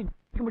உங்களை பார்த்து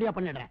முடியா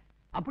பண்ணிடுறேன்.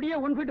 அப்படியே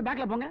 1 ஃபீட்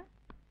பேக்ல போங்க,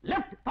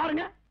 லெஃப்ட்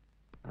பாருங்க,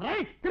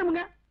 ரைட்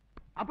திரும்புங்க,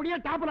 அப்படியே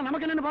டாப்ல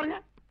நமக்கு என்னன்னு பாருங்க.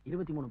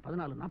 23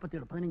 14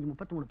 47 15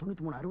 33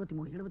 93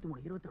 63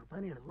 73 27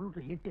 17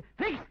 98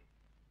 ஃபிக்ஸ்.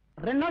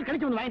 2 நாள்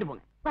கழிச்சு வந்து வாங்கிட்டு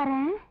போங்க.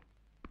 வரேன்.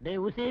 டேய்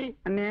ஊசி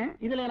அண்ணே,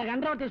 இதுல எனக்கு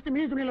அண்டர் டெஸ்ட்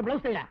மீதி துணியில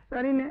பிளவுஸ் தையா.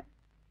 சரிண்ணே.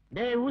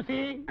 டேய் ஊசி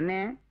அண்ணே,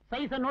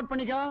 சைஸ நோட்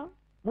பண்ணிக்கோ.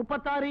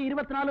 36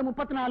 24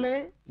 34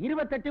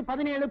 28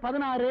 17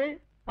 16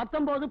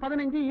 19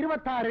 15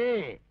 26.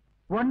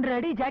 1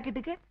 அடி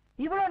ஜாக்கெட்டுக்கு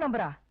இவ்வளவு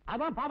நம்பரா?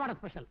 அதான் பாவாடை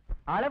ஸ்பெஷல்.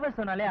 அளவை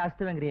சொன்னாலே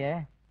அஸ்துவங்கிறியே,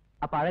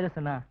 அப்ப அழக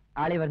சொன்னா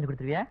ஆளே வரைஞ்சு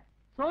கொடுத்துருவியா?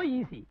 So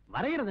easy.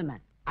 வரையறது என்ன,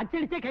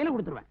 அச்சடிச்சே கையில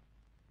கொடுத்துருவேன்.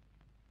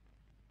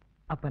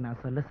 அப்ப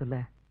நான் சொல்ல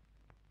சொல்ல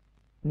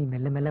நீ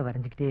மெல்ல மெல்ல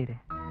வரைஞ்சுக்கிட்டே இரு.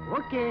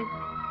 ஓகே.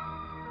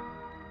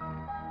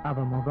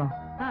 அவ முகம்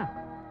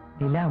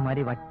நிலா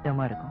மாதிரி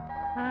வட்டமா இருக்கும்.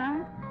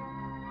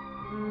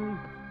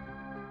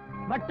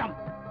 வட்டம்.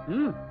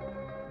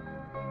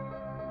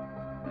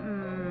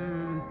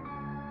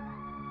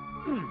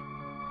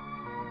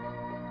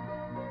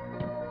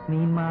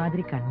 மீன்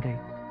மாதிரி கண்கள்.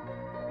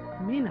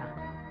 மீனா?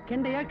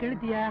 கெண்டையா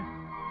கெழுத்தியா?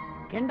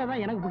 கெண்டை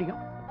தான் எனக்கு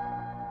பிடிக்கும்.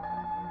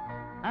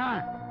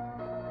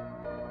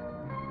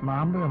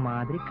 மாம்பழம்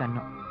மாதிரி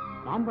கண்ணம்.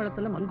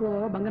 மாம்பழத்துல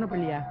மல்கோவா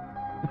பங்கனப்பள்ளியா?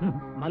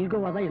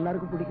 மல்கோவா தான்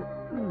எல்லாருக்கும் பிடிக்கும்.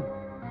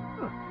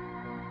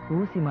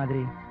 ஊசி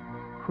மாதிரி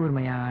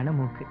கூர்மையான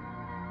மூக்கு.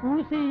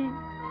 ஊசி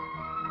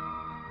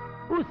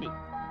ஊசி.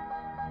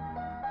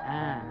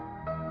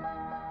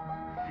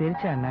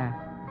 சிரிச்சாண்ணா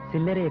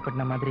சில்லறையை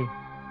கொட்டின மாதிரி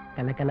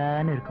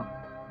கலக்கலான்னு இருக்கும்.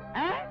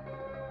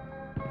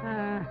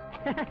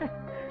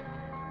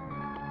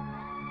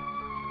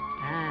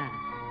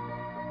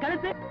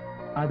 கழுத்து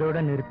அதோட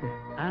நிறுத்து.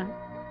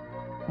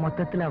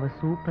 மொத்தத்துல அவ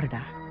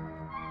சூப்பர்டா.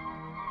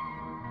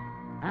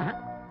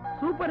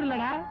 சூப்பர்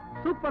இல்லடா,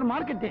 சூப்பர்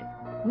மார்க்கெட்.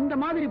 இந்த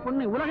மாதிரி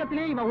பொண்ணு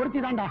உலகத்திலே இவ ஒருத்தி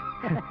தான்டா.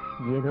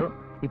 ஏதோ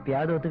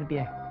இப்பயாவது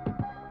ஒத்துக்கிட்டிய.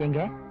 எங்க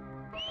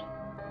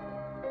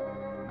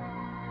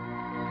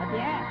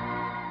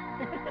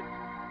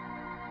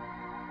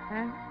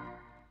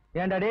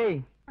ஏண்டா டேய்,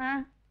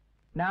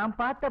 நான்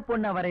பார்த்த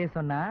பொண்ண வரைய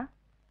சொன்னா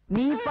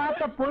நீ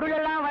பார்த்த பொருள்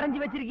எல்லாம்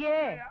வரைஞ்சு வச்சிருக்கியே.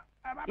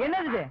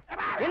 என்னது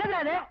என்னது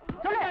அது?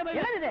 சொல்லு,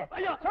 என்னது?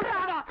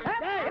 சொல்றா.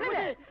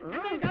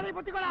 கதை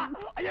பத்திக்கோடா.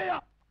 ஐயோ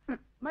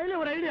மயில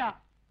ஒரு ஐடியா.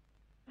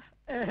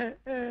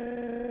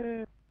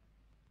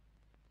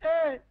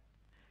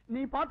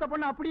 நீ பார்த்த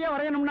பொண்ணு அப்படியே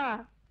வரையணும்னா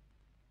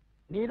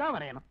நீதான்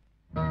வரையணும்.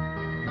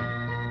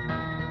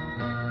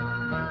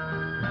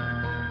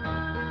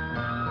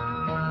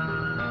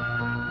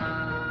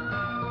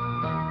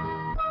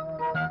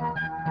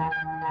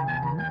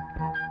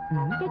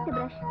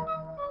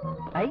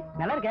 ஐ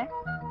நல்லா இருக்க.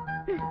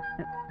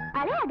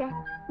 அலையாத,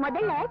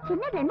 முதல்ல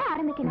சின்னதுல இருந்து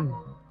ஆரம்பிக்கணும்.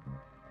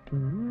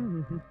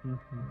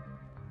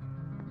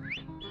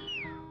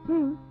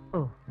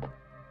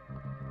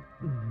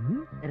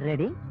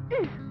 ரெடி?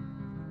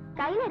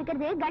 கையில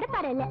இருக்கிறது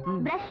கடப்பாறை இல்ல,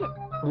 பிரஷ்.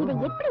 இதை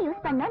எப்படி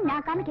யூஸ் பண்ண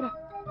நான் காமிக்கிறேன்.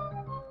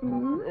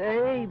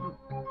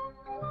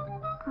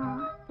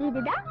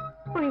 இதுதான்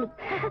புள்ளி.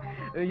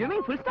 You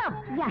mean full stop?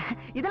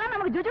 இதெல்லாம்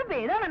நமக்கு ஜுஜுபே.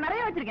 இதான் நான்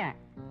நிறைய வச்சிருக்கேன்.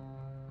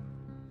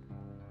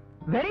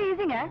 வெரி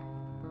ஈஸிங்க.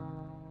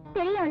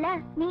 தெரியும்ல,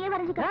 நீயே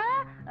வரைஞ்சுக்க.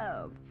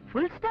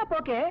 Full stop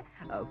okay.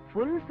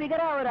 ஃபுல்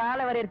ஃபிகரா ஒரு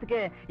ஆளை வரையறதுக்கு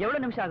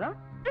எவ்வளவு நிமிஷம் ஆகும்?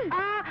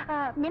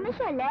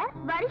 நிமிஷம் இல்ல,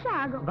 வருஷம்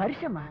ஆகும்.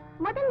 வருஷமா?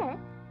 முதல்ல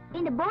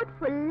இந்த போர்ட்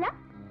ஃபுல்லா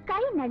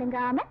கை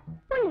நடுங்காம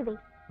புள்ளி வை,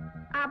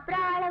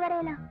 அப்புறம் ஆள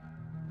வரையலாம்.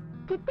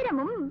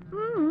 சித்திரமும்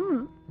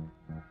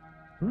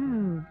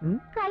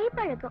கை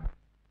பழக்கம்.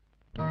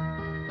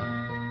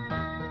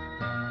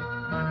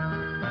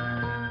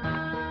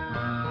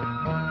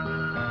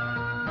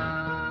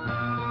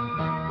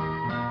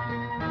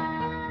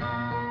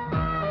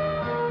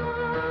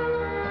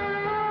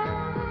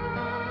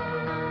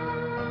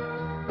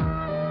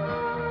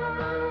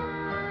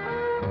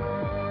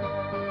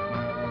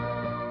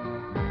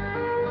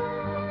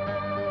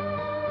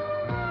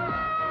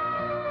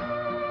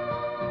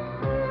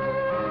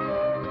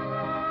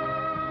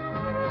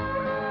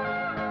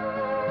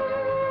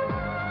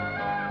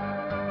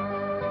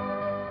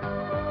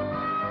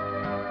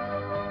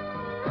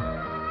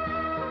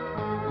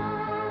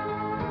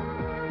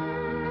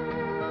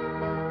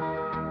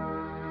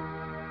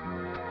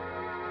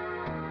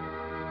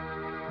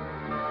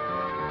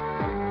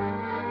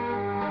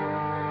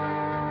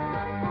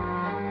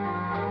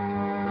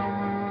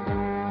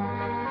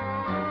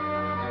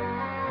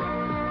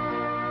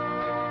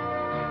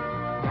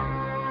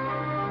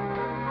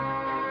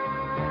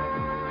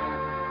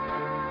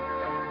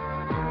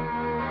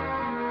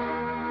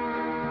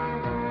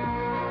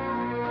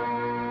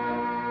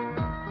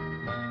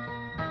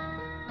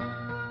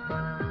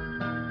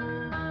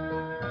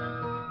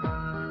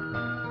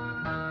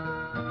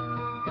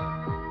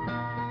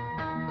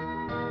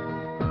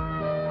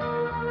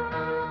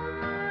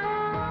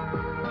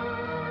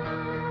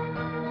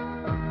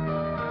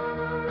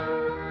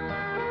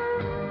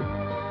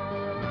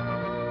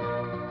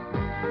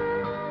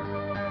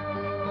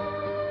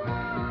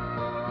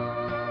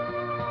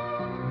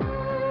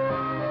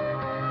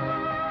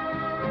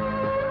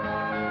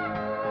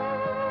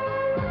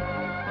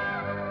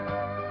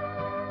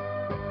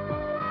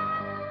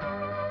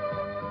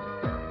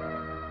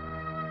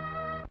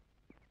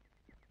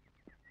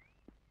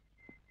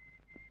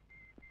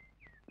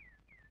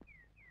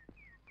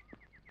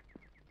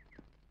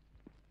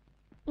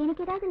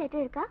 எனக்கு ஏதாவது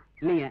லெட்டர் இருக்கா?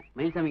 இல்லைங்க,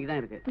 மயில்சாமிக்கு தான்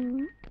இருக்கு.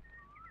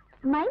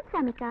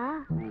 மயில்சாமிக்கா?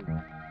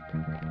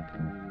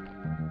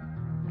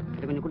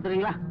 இதை கொஞ்சம்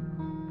கொடுத்துறீங்களா?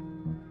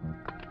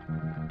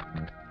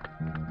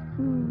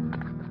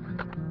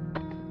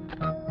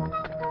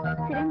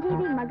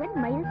 சிரஞ்சீவி மகன்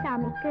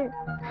மயில்சாமிக்கு.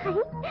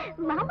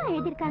 மாமா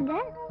எழுதிருக்காங்க.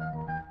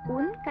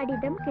 உன்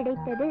கடிதம்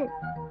கிடைத்தது,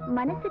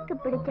 மனசுக்கு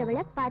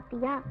பிடிச்சவளை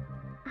பாத்தியா?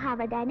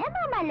 அவதானே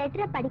மாமா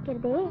லெட்டரை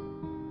படிக்கிறதே.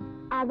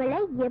 அவளை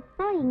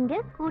எப்போ இங்க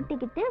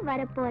கூட்டிக்கிட்டு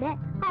வரப்போற?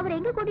 அவர்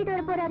எங்க கூட்டிட்டு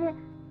வர போறாரு?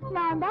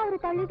 நான் தான் அவரை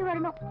தள்ளிட்டு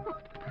வரணும்.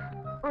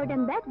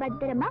 உடம்ப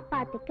பத்திரமா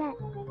பாத்துக்க.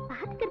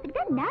 பாத்துக்கிறதுக்கு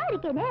தான் நான்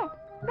இருக்கேனே,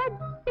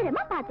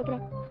 பத்திரமா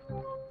பாத்துக்கிறேன்.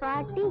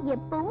 பாட்டி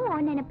எப்பவும்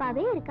உன்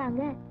நினைப்பாவே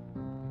இருக்காங்க.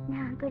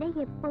 நான் கூட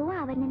எப்பவும்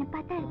அவர்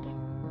நினைப்பாதான் இருக்கேன்.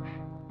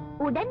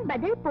 உடன்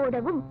பதில்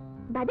போடவும்.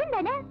 பதில்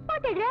தானே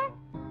போட்டுடுறேன்.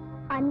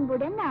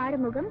 அன்புடன்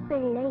ஆறுமுகம்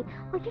பிள்ளை.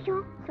 ஐயோ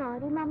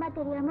சாரி மாமா,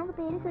 தெரியாம உங்க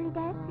பேரு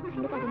சொல்லிட்டேன்.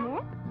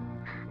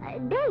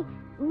 டேய்,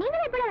 நீங்க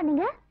எப்படி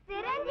வந்தீங்க?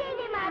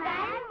 சிரஞ்சீவி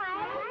மகன்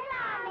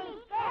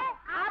மயில்சாமிக்கு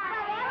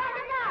அப்பவே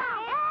வந்துட்டோம்.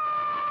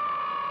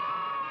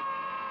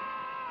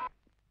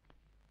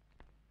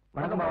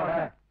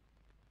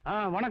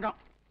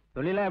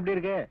 தொழிலாம் எப்படி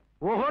இருக்கு?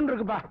 ஓஹோன்னு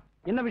இருக்குப்பா.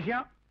 என்ன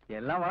விஷயம்?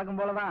 எல்லாம் வழக்கம்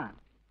போலதான்.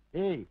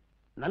 ஏய்,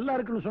 நல்லா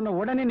இருக்குன்னு சொன்ன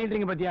உடனே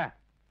நீட்டுறீங்க பாத்தியா?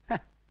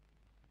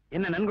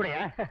 என்ன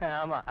நன்கொடையா?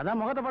 ஆமா, அதான்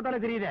முகத்தை பார்த்தாலே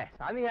தெரியுதே.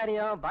 சாமி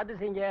காரியம் பார்த்து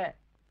செய்யுங்க.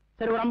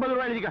 சரி, ஒரு 50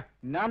 ரூபாய் எழுதிக்க.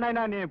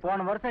 நான் நீ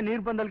போன வருஷம்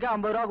நீர் பந்தலுக்கு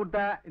 50 ரூபா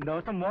கொடுத்தேன். இந்த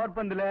வருஷம் மோர்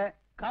பந்தல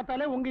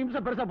காத்தாலே உங்க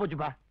இம்சம் பெருசா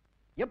போச்சுப்பா.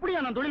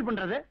 எப்படியா நான் தொழில்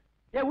பண்றது?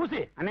 ஏ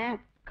ஊசி அண்ணே,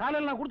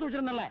 காலையில நான் கொடுத்து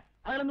வச்சிருந்தேன்ல,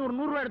 அதுல இருந்து ஒரு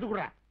 100 ரூபாய்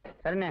எடுத்துக்கிறேன்.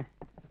 சரிண்ணே.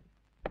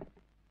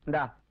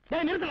 இந்தா.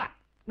 டேய் நிறுத்தலாம்,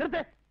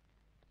 நிறுத்து.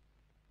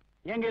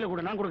 என் கையில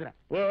கூட நான் கொடுக்குறேன்.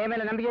 என்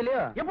மேல நம்பிக்கை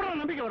இல்லையோ?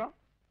 எப்படி நம்பிக்கை வரும்?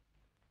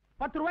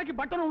 10 ரூபாய்க்கு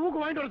பட்டணம்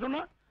ஊக்கு வாங்கிட்டு வர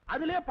சொன்னோம்,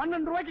 அதுலயே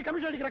 12 ரூபாய்க்கு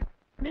கமிஷன் அடிக்கிற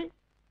நீ.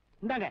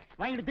 இந்தாங்க,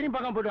 வாங்கிட்டு திரும்பி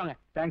பார்க்காம போயிட்டு வாங்க.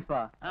 தேங்க்ஸ்பா.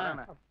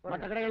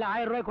 மற்ற கடையில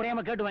 1000 ரூபாய்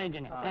குறையாம கேட்டு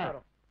வாங்கிக்கங்க.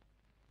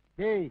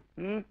 ஏய்,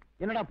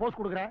 என்னடா போஸ்ட்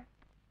கொடுக்குற?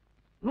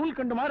 நூல்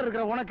கண்டு மாதிரி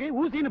இருக்கிற உனக்கு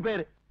ஊசின்னு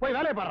பேரு, போய்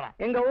வேலையை பாடுறா.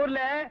 எங்க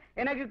ஊர்ல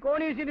எனக்கு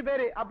கோணி ஊசின்னு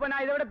பேரு. அப்ப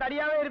நான் இதை விட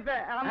தடியாவே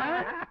இருப்பேன்.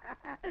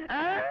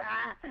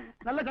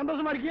 நல்ல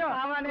சந்தோஷமா இருக்கியோ?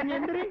 ஆமா, நீ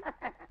எந்திரி.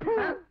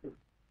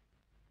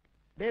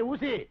 டேய்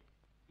ஊசி,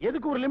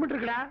 எதுக்கு ஒரு லிமிட்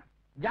இருக்குடா?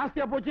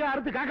 ஜாஸ்தியா போச்சு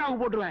அறுத்து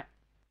காக்காவுக்கு போட்டுருவேன்.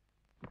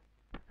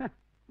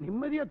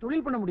 நிம்மதியா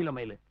தொழில் பண்ண முடியல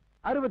மயிலு.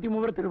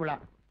 63 திருவிழா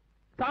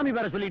சாமி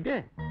பேர சொல்லிட்டு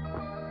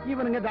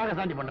இவனுங்க தாக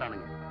சாந்தி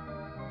பண்றானுங்க.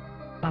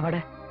 பாவாட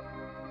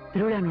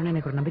திருவிழா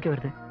எனக்கு ஒரு நம்பிக்கை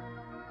வருது.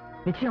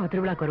 நிச்சயம் அவ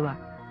திருவிழாக்கு வருவா.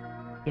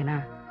 ஏன்னா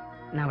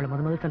நான் அவளை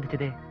முதல்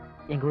சந்திச்சது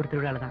எங்க ஊர்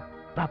திருவிழால தான்.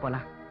 வா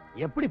போலாம்.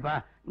 எப்படிப்பா?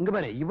 இங்க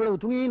பாரு,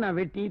 இவ்வளவு துணியை நான்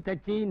வெட்டி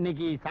தச்சு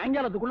இன்னைக்கு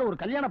சாயங்காலத்துக்குள்ள ஒரு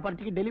கல்யாண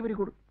பார்ட்டிக்கு டெலிவரி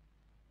கொடு.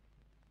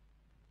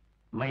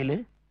 மயிலு,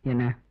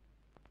 என்ன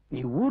நீ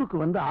ஊருக்கு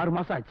வந்து 6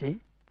 மாசம் ஆச்சு.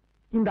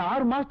 இந்த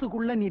 6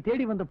 மாசத்துக்குள்ள நீ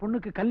தேடி வந்த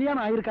பொண்ணுக்கு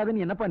கல்யாணம்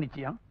ஆயிருக்காதுன்னு என்னப்பா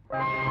நிச்சயம்?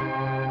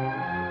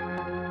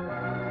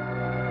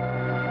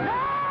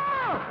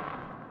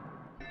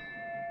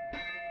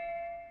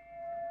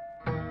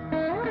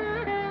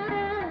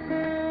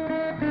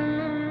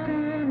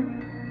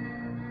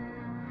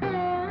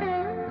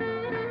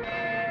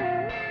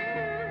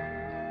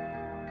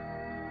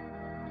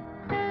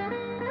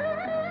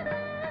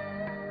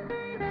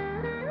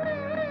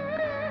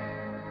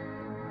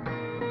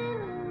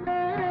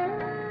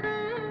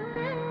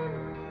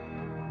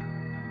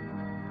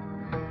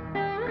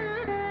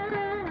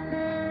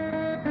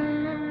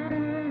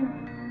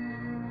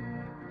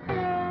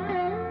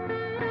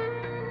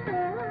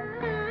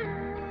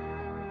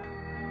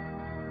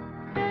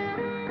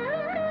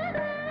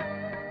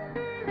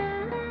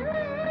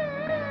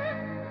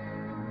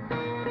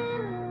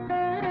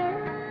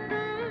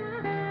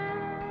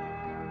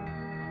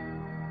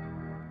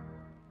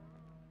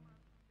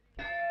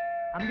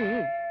 அம்பி,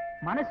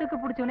 மனசுக்கு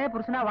பிடிச்சவனே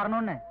புருஷனா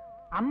வரணும்னு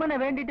அம்மனை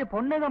வேண்டிட்டு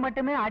பொண்ணுங்க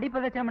மட்டுமே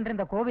அடிப்பதச்சனம் பண்ற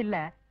இந்த கோவில்ல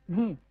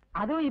நீ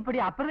அதுவும் இப்படி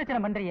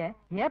அப்பிரதட்சணம் பண்றியே,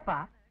 ஏப்பா?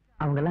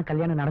 அவங்க எல்லாம்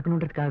கல்யாணம்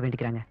நடக்கணுன்றதுக்காக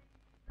வேண்டிக்கிறாங்க.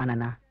 ஆனா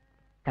நான்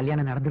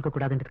கல்யாணம் நடந்திருக்க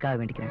கூடாதுன்றதுக்காக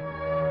வேண்டிக்கிறேன்.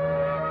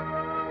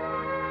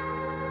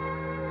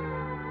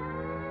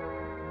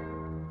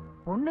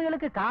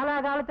 பொண்ணுகளுக்கு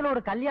காலாகாலத்துல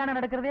ஒரு கல்யாணம்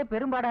நடக்கிறதே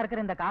பெரும்பாடா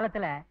இருக்கிற இந்த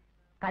காலத்துல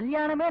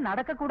கல்யாணமே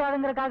நடக்க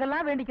கூடாதுங்கிறதுக்காக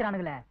எல்லாம்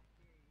வேண்டிக்கிறானுங்களே.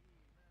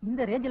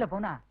 இந்த ரேஞ்சில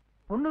போனா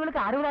பொண்ணுகளுக்கு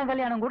 60ஆம்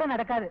கல்யாணம் கூட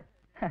நடக்காது.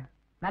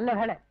 நல்ல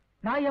வேலை,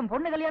 நான் என்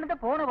பொண்ணு கல்யாணத்தை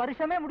போன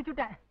வருஷமே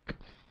முடிச்சுட்டேன்.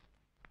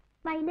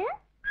 மயிலு,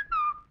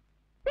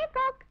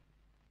 பீகாக்.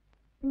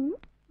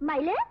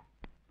 மயிலு,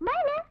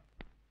 மயிலு.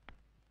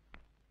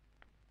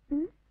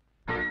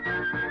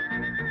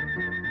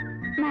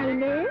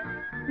 மயிலு,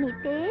 நீ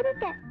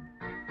தேறிட்ட.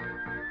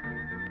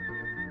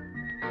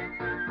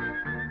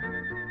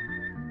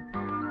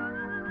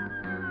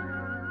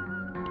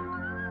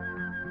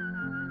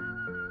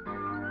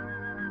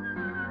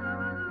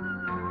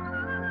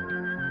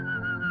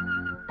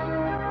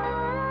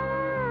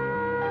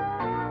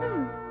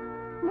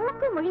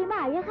 மொழியுமா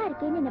அழகா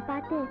இருக்கேன்னு என்ன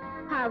பார்த்து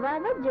அவ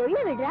ஜொல்ல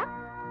விடுறா.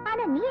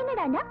 ஆனா நீ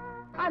என்னடானா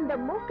அந்த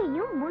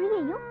மூக்கையும்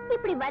மொழியையும்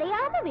இப்படி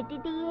வரையாம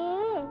விட்டுட்டியே.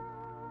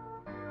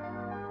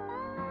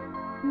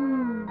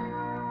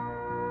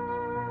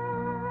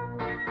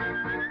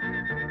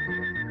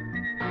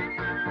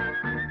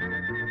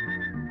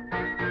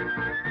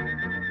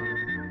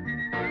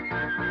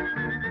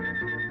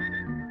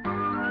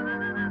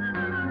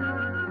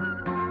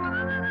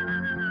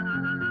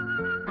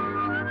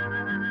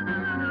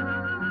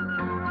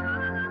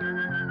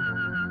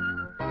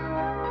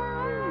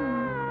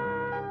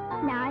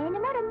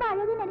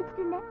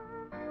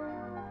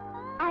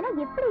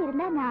 எப்படி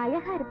இருந்தா நான்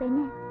அழகா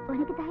இருப்பேன்னு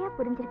உனக்கு தாயா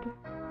புரிஞ்சிருக்கு.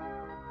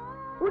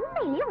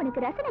 உண்மையிலேயே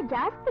உனக்கு ரசனை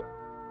ஜாஸ்தி.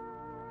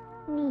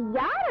 நீ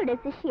யாரோட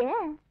சிஷ்ய?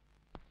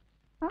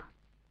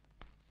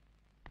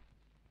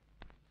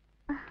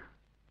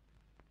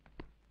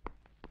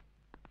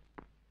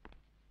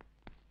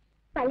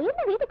 பழைய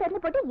வீட்டு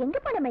திறந்து போட்டு எங்க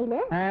போன மயிலு?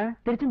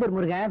 திருச்செந்தூர்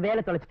முருகன்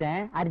வேலை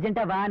தொலைச்சிட்டேன்,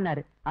 அர்ஜென்ட்டா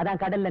வான்னாரு.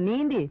 அதான் கடல்ல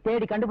நீந்தி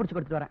தேடி கண்டுபிடிச்சு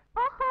கொடுத்துட்டு வரேன்.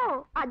 ஓஹோ,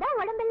 அதான்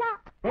உடம்பெல்லாம்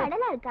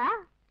கடலா இருக்கா?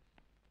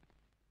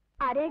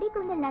 6 அடி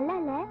கூந்தல் நல்லா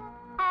இல்ல,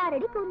 6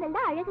 அடி கூந்தல்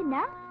தான்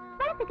அழகுன்னா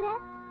வளர்த்துக்கிறேன்.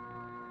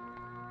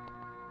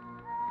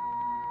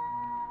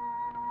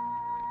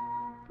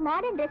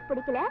 மாடர்ன் டிரெஸ்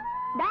பிடிக்கல,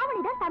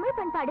 தாவணி தான் தமிழ்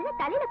பண்பாடுன்னு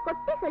தலையில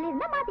கொட்டி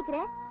சொல்லியிருந்தா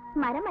மாத்திக்கிறேன்.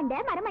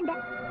 மரமண்ட மரமண்ட.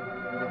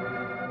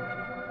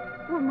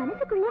 உன்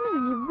மனசுக்குள்ள நீ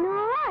இவ்ளோ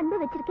அன்பு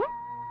வச்சிருக்க,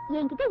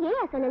 என்கிட்ட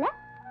ஏயா சொல்லல?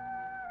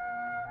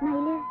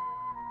 மயிலு,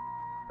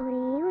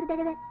 ஒரே ஒரு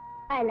தடவை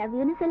ஐ லவ்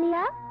யூன்னு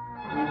சொல்லியா?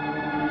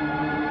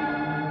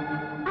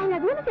 ஐ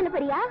லவ் யூன்னு சொல்ல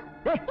போறியா?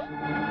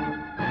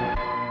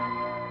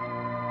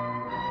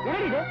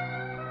 ஐயோ,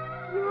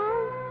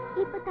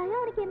 இப்ப தயா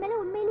உனக்கு என் மேல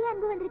உண்மையிலேயே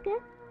அன்பு வந்திருக்கு.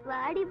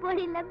 வாடி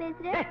போடி இல்ல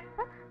பேசுறேன்.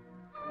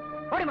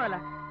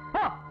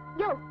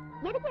 யோ,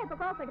 எதுக்கு இப்ப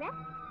கோவப்படுற?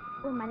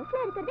 உன்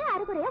மனசுல இருக்கிறது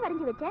அரைக்குறையா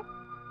வரைஞ்சு வச்சேன்.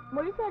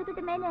 முழுசா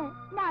இருக்கட்டுமேனு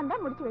நான்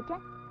தான் முடிச்சு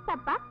வச்சேன்.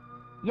 தப்பா?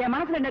 என்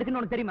மனசுல என்ன இருக்குன்னு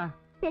உனக்கு தெரியுமா?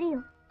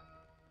 தெரியும்.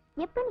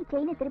 எப்ப நீ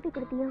செயினை திருப்பி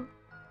கொடுத்தியோ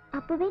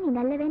அப்பவே நீ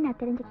நல்லவே நான்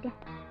தெரிஞ்சுக்கிட்டேன்.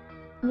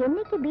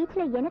 என்னைக்கு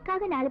பீச்ல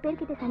எனக்காக 4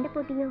 பேர்கிட்ட சண்டை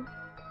போட்டியோ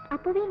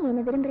அப்பவே நீ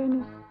என்ன விரும்புறேன்னு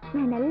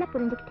நான் நல்லா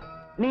புரிஞ்சுக்கிட்டேன்.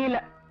 நீ இல்ல,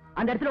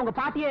 அந்த இடத்துல உங்க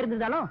பாட்டியே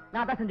இருந்திருந்தாலும்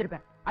நான் தான்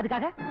செஞ்சிருப்பேன்.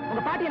 அதுக்காக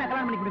உங்க பாட்டியை நான்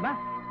கல்யாணம் பண்ணிக்க முடியுமா?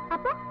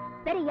 அப்போ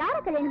வேற யார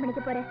கல்யாணம்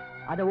பண்ணிக்க போற?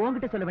 அதை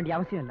உன்கிட்ட சொல்ல வேண்டிய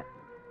அவசியம் இல்ல.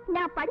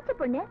 நான் படிச்ச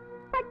பொண்ணு,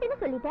 பட்டுன்னு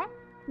சொல்லிட்டேன்.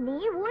 நீ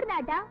ஊர்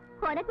நாட்டா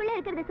உனக்குள்ள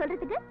இருக்கிறத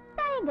சொல்றதுக்கு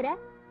தயங்குற.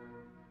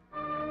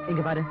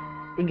 இங்க பாரு,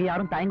 இங்க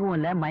யாரும் தயங்கவும்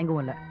இல்ல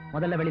மயங்கவும் இல்ல.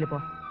 முதல்ல வெளியில போ.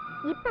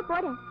 இப்ப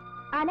போறேன்,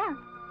 ஆனா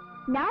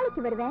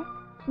நாளைக்கு வருவேன்,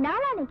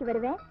 நாளானைக்கு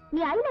வருவேன்.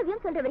 நீ ஐ லவ் யூ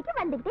சொல்ற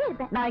வரைக்கும் வந்துகிட்டே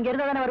இருப்பேன். நான் இங்க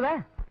இருந்தா தானே வருவேன்?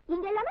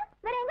 இங்க இல்லாம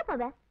வேற எங்க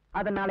போவ?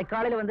 அத நாளைக்கு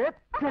காலையில வந்து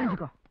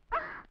தெரிஞ்சுக்கோ.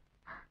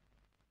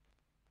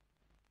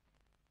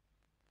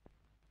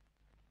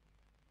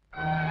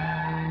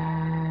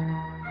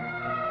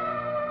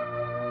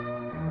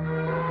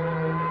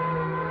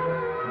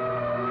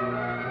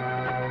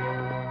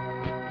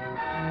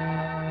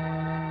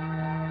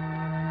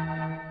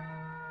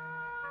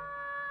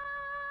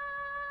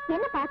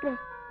 என்ன பாக்குற?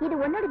 இது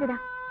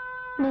உன்னோடதுதான்.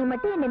 நீ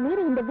மட்டும் என்ன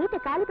மீறி இந்த வீட்டை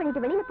காலி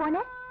பண்ணிட்டு வெளியில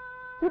போன,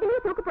 இதுலயே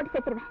தூக்கு போட்டு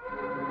செத்துருவேன்.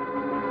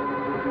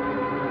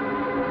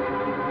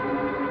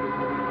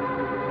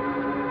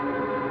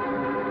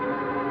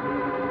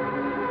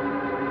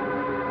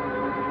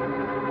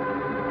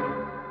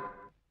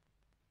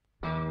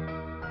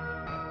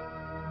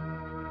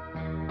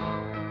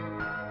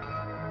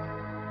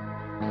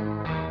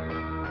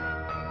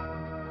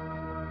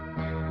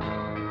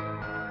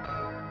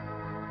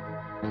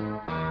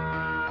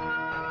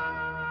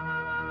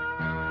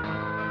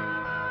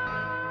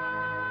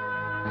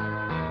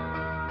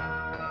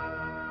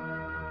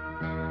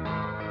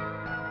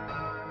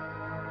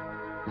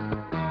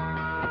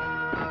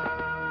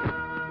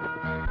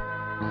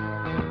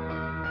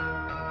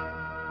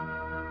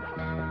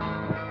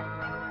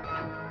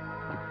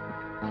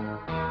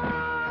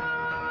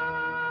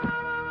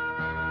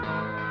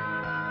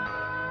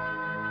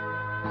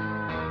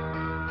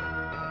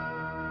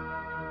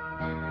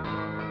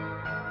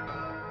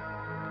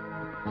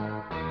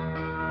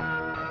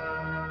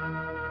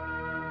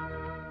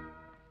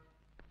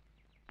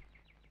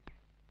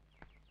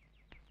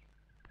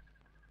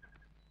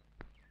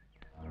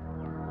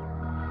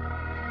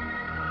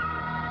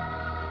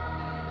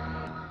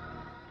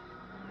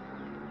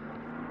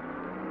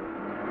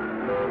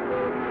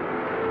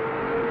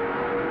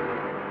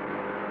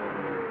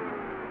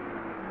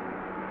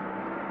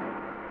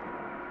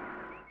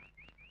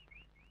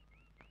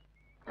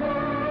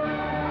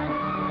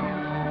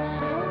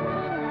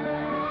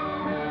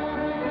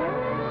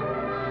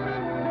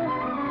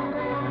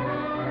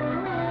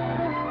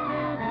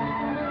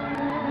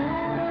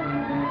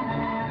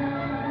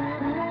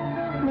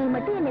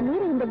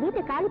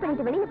 வீட்டை காலி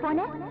பண்ணிட்டு வெளியில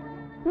போன,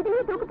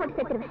 இதுலயே தூக்கு போட்டு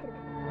செத்துருவேன்.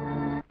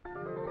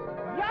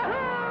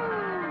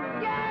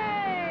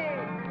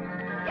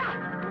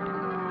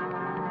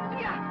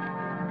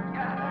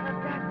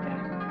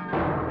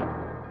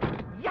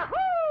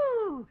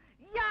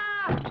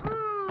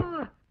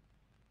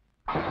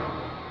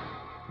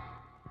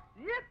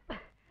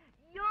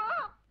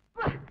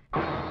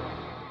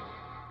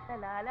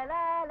 La la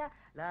la la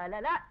la la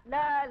la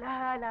la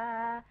la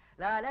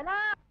la la la.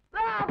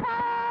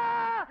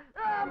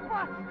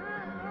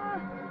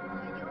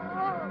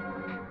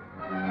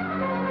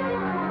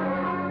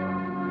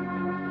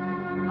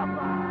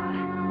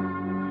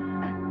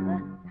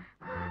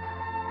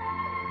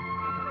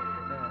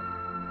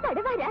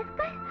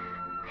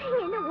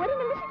 என்ன ஒரு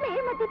நிமிஷத்துல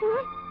ஏமாத்திட்டியே.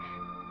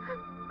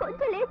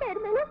 கொஞ்சம் லேட்டா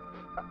இருந்தாலும்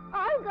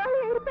ஆள்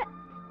காலியா இருப்பேன்.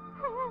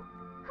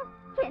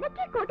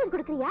 எனக்கே கோட்டம்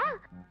கொடுக்குறியா?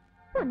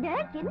 உன்னை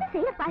என்ன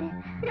செய்ய பாரு.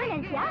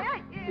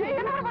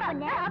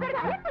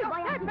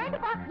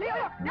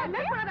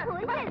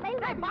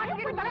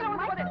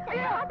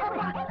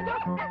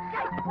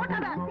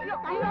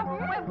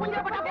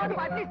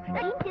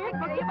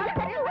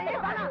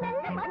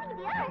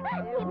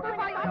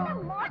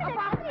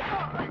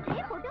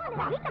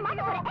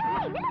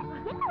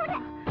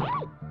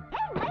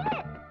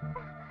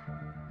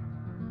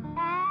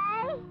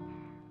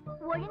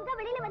 ஒழுங்கா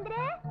வெளியில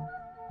வந்துரு,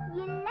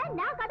 இல்ல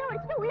நான் கதை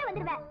உடைச்சிட்டு உள்ள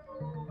வந்துருவேன்.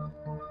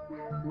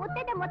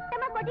 முத்தத்தை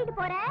மொத்தமா கொட்டிட்டு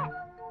போற,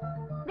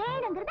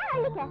 வேணுங்கிறத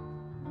அள்ளிக்க.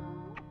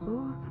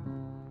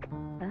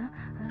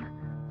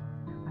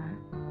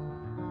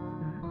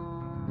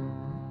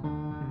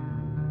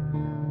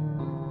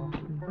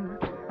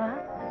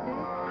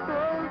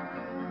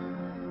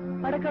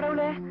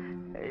 அடக்கடவுளே,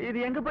 இது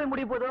எங்க போய்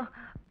முடிய போதோ?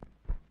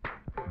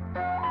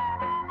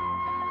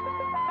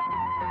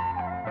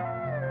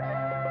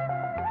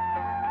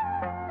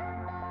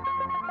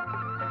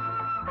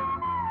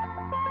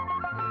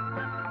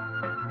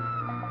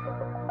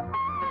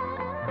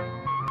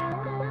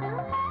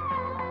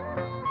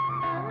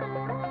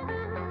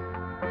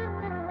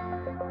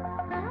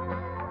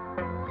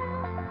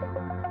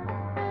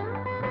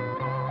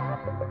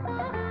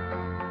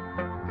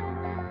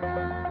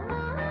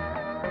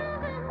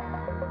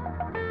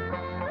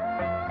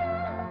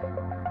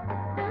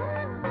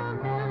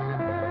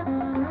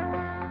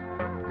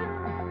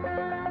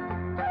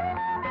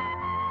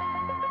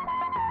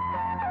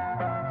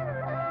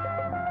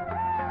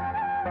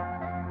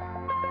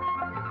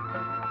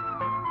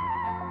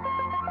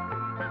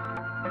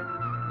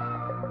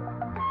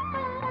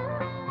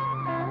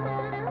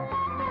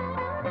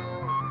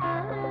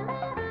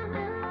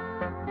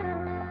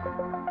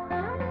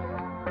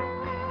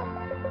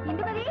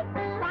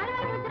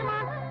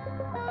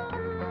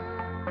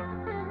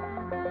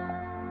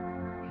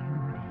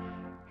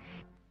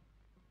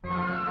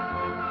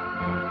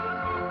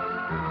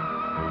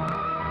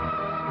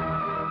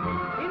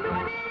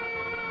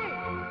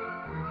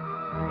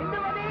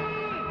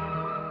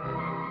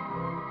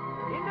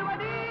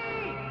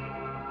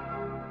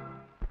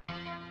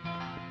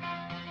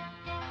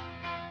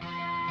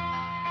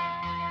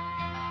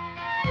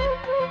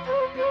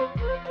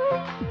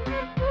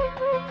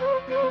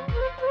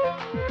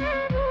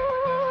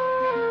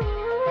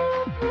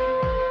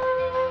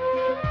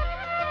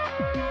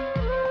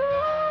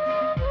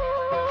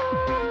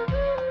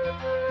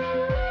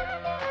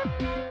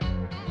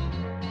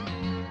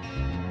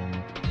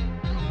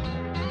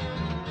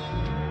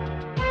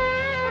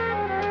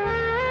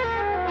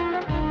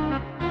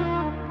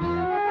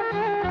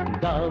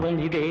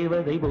 தாவணி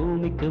தேவதை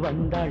பூமிக்கு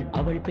வந்தாள்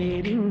அவள்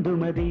பேர்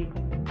இந்துமதி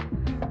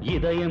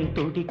இதயம்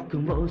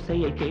துடிக்கும்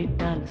ஓசையை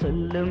கேட்டால்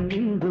சொல்லும்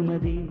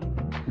இந்துமதி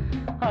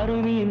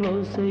அருவியின்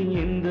ஓசை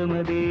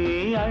இந்துமதி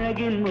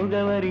அழகின்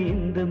முகவரி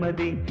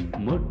இந்துமதி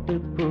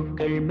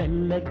மொட்டுப்பூக்கள்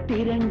மெல்ல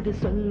திரண்டு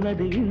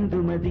சொல்வது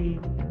இந்துமதி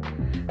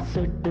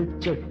சொட்டு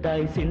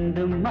சொட்டாய்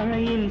சிந்தும்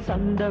மழையின்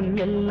சந்தம்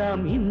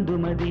எல்லாம்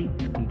இந்துமதி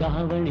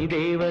தாவணி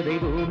தேவதை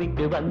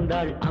பூமிக்கு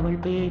வந்தாள்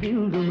அவள் பேர்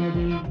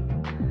இந்துமதி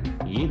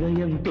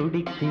இதயம்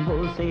துடிக்கும்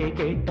ஓசையை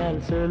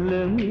கேட்டால்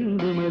சொல்லும்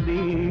இந்துமதி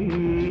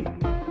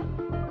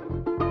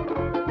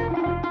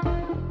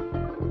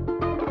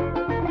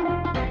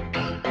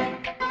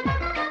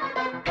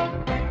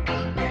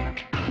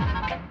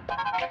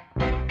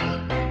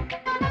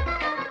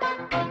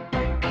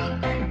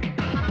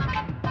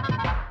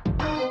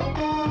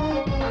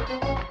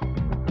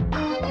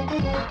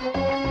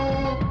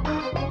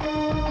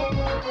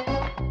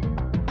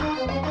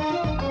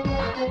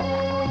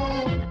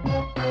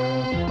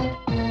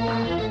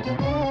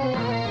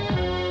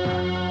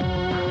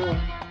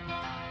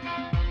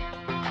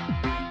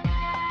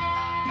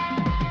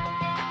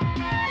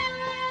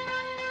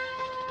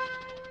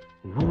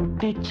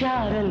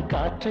சாரல்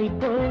காற்றை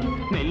போல்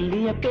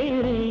மெல்லிய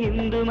பேரே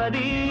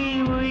இந்துமதி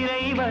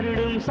உயிரை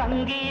வருடும்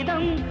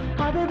சங்கீதம்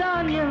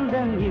அதுதான்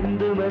எந்தன்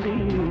இந்துமதி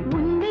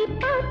உன்னை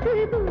பார்த்து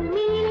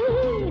பூமியிலே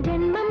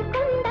ஜென்மம்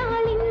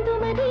கொண்டாள்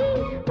இந்துமதி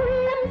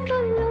உள்ளம்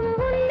சொல்லும்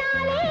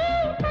உன்னாலே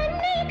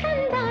தன்னை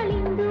கண்டாள்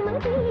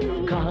இந்துமதி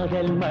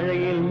காதல்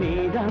மழையில்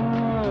நீதான்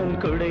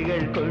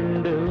கொடைகள்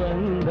கொண்டு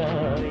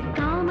வந்தாய்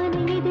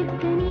காமனை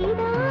எதிர்க்க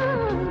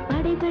நீதான்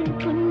படைகள்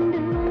கொண்டு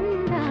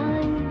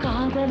வந்தாய்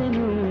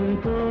காதலனும்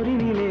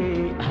போரினிலே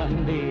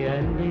அன்பே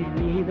அன்பே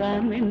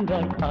நீதான்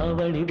வென்றாள்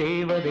தாவணி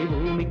தேவதை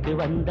பூமிக்கு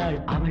வந்தாள்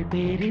அவள்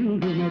பேர்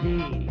இந்துமதி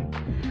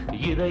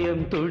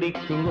இதயம்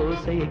துடிக்கும்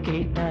ஓசையை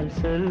கேட்டால்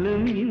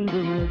சொல்லும்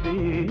இந்துமதி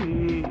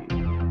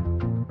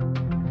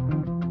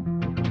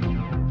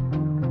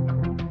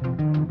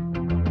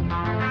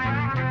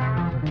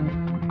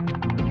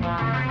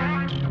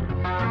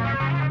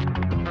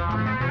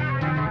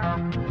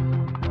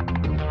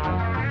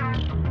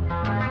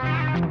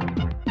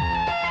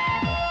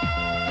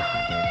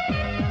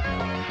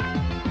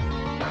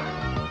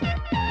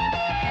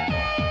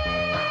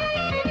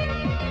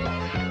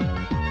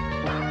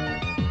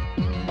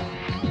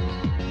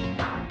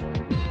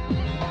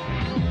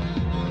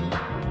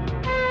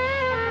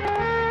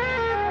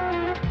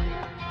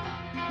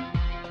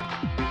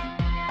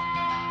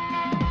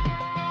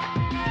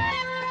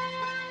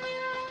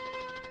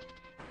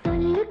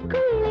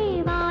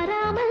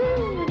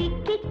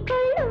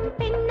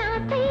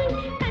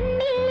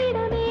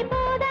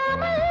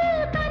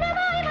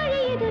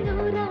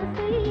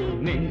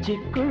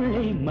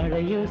நெஞ்சுக்குள்ளே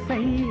மழையோசை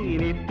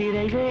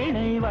நித்திரை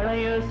வேளை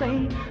வளையோசை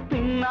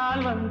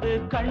பின்னால் வந்து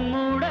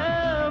கண்மூட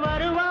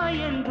வருவாய்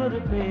என்றொரு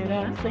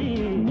பேராசை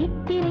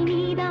நித்திரை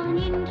நீதான்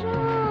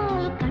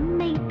என்றால்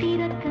கண்ணை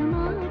திறக்க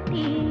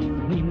மாட்டேன்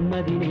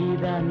நிம்மதி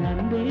நீதான்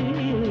அன்பே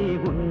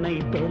உன்னை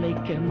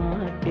தொலைக்க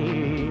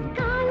மாட்டேன்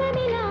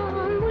காலமெல்லாம்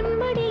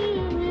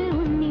உன்மடியில்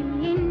உன்னில்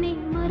என்னை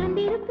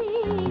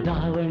மறந்திருப்பேன்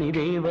தாவணி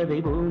தேவதை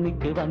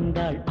பூமிக்கு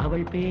வந்தாள்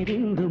அவள் பேர்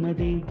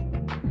இந்துமதி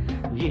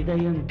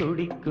இதயம்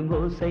துடிக்கும்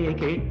ஓசையை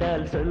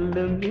கேட்டால்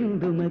சொல்லும்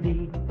இந்துமதி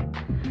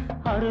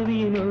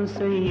அருவியின்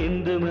ஓசை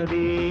இந்துமதி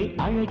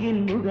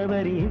அழகின்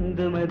முகவரி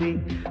இந்துமதி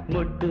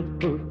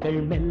மொட்டுப்பூக்கள்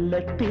மெல்ல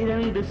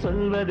திரண்டு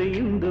சொல்வது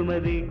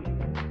இந்துமதி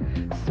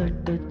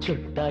சொட்டு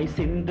சொட்டாய்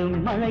சிந்தும்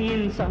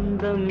மழையின்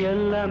சந்தம்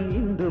எல்லாம்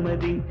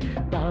இந்துமதி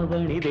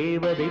தாவணி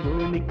தேவதை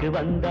பூமிக்கு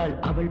வந்தாள்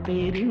அவள்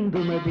பேர்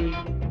இந்துமதி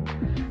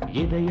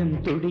இதயம்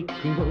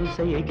துடிக்கும்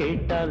ஓசையை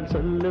கேட்டால்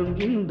சொல்லும்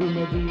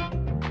இந்துமதி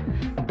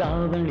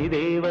தாவணி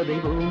தேவதை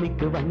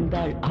பூமிக்கு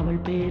வந்தாள்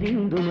அவள் பேர்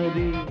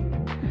இந்துமதி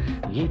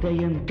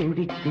இதயம்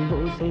துடிக்கும்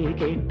ஓசையை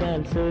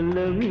கேட்டால்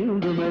சொல்லும்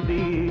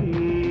இந்துமதி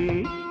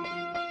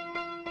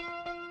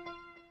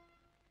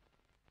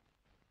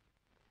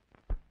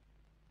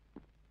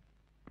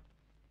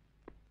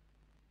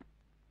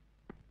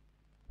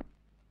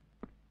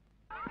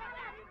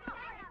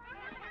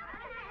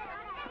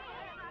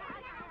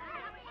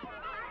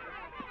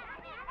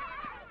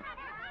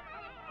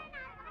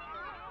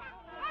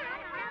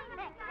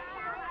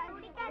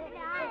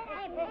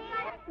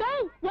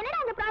என்னடா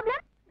அந்த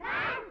ப்ராப்ளம்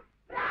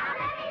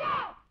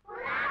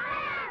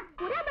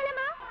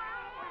புறாபலமா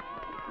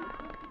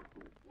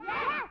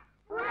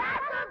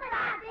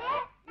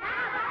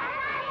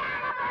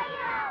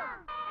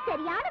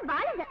சரியான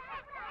வாழுங்க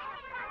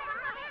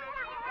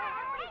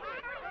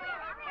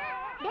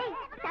டேய்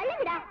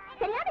தள்ளுங்கடா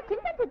சரியான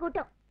சிம்பன்சி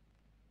கூட்டம்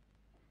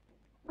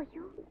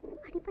ஐயோ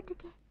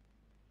அடிபட்டிருக்கே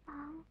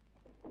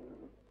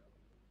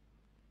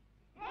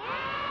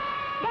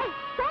டேய்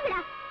போங்கடா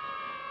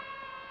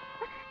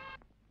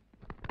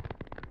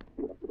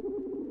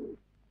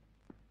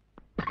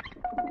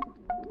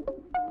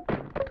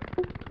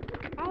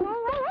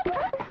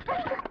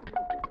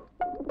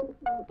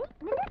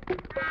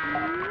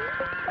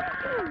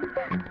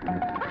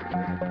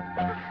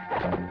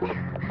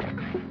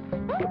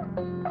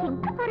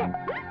எங்க போற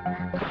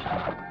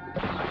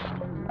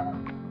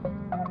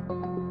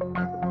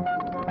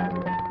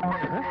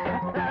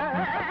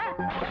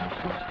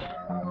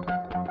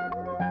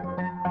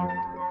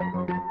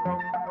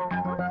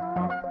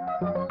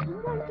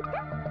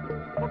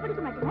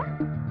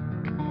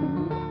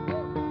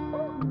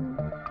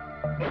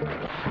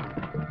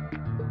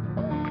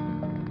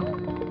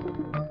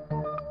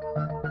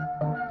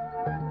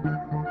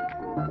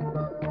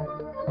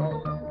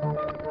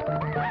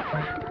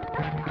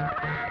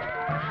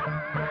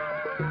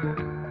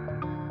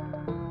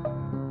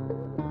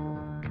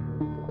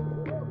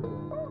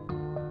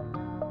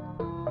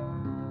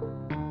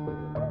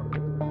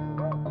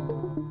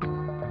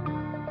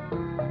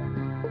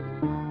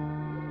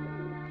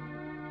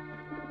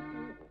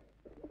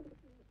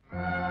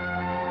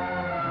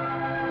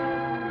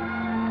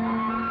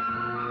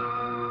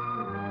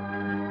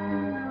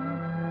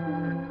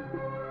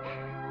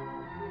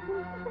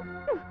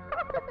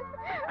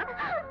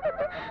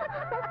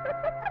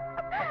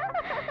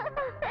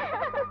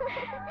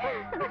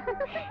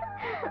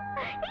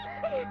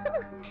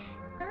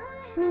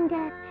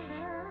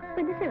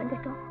பார்சல்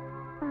வந்திருக்கோம்.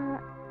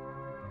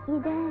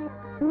 இத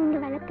நீங்க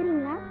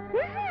வளர்க்குறீங்களா?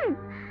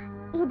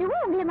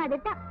 இதுவும் உங்களை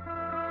மாதிரி தான்.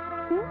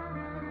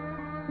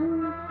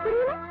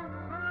 புரியல?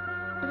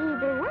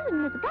 இதுவும்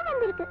இன்னைக்கு தான்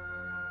வந்திருக்கு.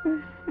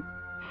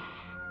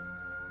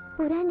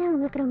 புறானா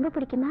உங்களுக்கு ரொம்ப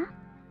பிடிக்குமா?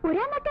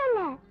 புறா மட்டும்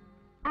இல்ல,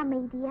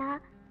 அமைதியா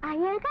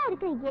அழகா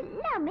இருக்கிற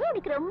எல்லாமே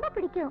எனக்கு ரொம்ப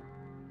பிடிக்கும்.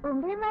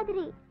 உங்களை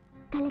மாதிரி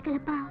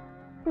கலகலப்பா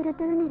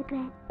துருதுருன்னு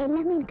இருக்கிற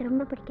எல்லாமே எனக்கு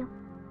ரொம்ப பிடிக்கும்.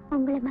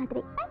 உங்களை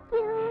மாதிரி.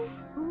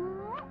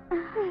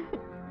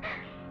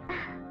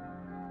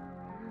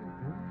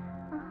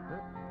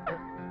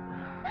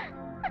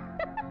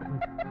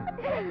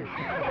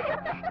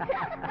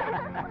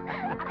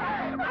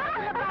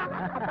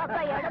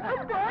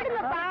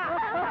 போடுங்கப்பா.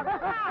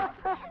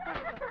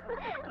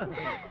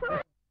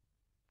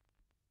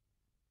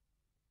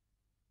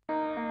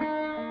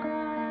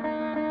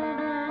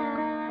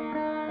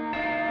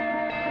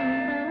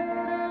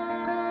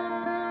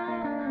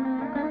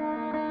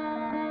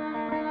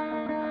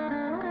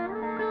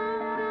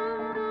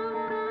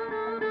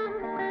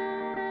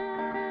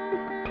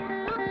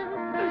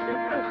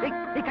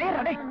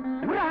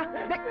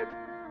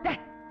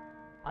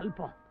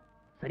 அல்பம்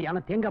சரியான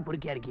தேங்காய்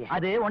பொறுக்கியா இருக்கியே.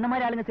 அது ஒன்ன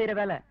மாதிரி ஆளுங்க செய்யற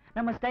வேலை.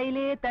 நம்ம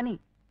ஸ்டைலே தனி.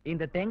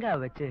 இந்த தேங்காவை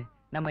வச்சு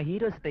நம்ம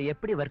ஹீரோஸ்ட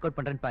எப்படி ஒர்க் அவுட்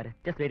பண்றேன்னு பாரு.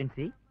 Just wait and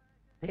see.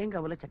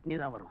 தேங்காவுல chutney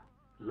தான் வரும்,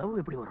 லவ்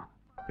எப்படி வரும்?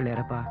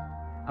 பிள்ளையரப்பா,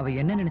 அவ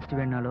என்ன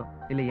நினைச்சிட்டு வேணாலோ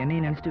இல்ல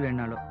என்னைய நினைச்சிட்டு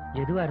வேணாலோ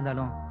எதுவா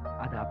இருந்தாலும்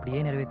அதை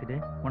அப்படியே நிறைவேற்றிட்டு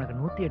உனக்கு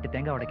 108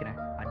 தேங்காய் உடைக்கிறேன்.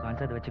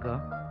 அட்வான்ஸா அதை வச்சுக்கோ.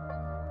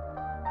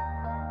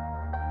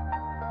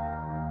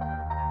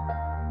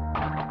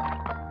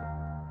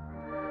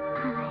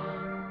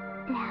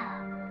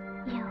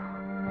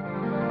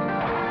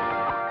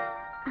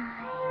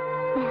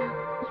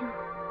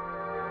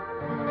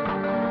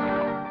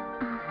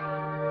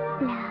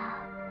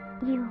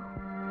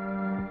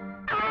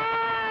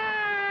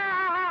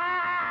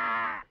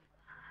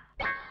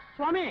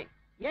 சுவாமி,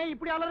 ஏன்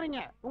இப்படி அலறீங்க?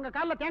 உங்க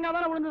கால்ல தேங்காய்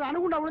தானே விழுந்தது,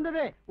 அணுகுண்டா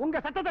விழுந்தது. உங்க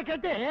சத்தத்தை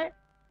கேட்டு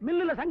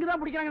மில்லுல சங்குதான்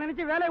பிடிக்கிறாங்க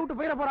நினைச்சு வேலையை விட்டு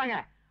போயிட போறாங்க.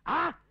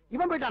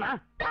 இவன் போயிட்டானா?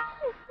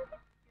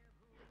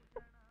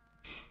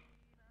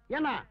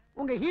 ஏன்னா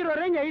உங்க ஹீரோ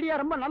ரேஞ்ச் ஐடியா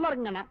ரொம்ப நல்லா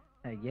இருக்குங்கண்ணா.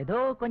 ஏதோ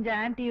கொஞ்சம்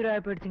ஆன்டி ஹீரோ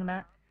போயிடுச்சுங்கண்ணா.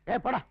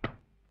 படா,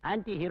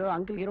 ஆன்டி ஹீரோ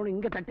அங்கிள் ஹீரோன்னு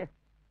இங்க தட்டு.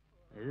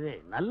 இது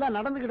நல்லா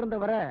நடந்துகிட்டு இருந்த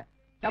வர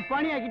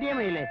தப்பானி ஆக்கிட்டே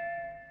மயிலே.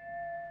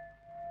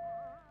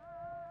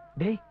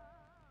 டேய்,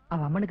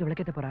 அவ அம்மனுக்கு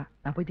விளக்கேத்த போறா.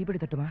 நான் போய்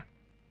தீப்பெட்டி தட்டுமா?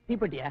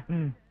 தீப்பெட்டியா?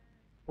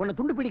 உன்னை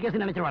துண்டு பிடி கேஸ்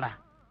நினைச்சவாடா.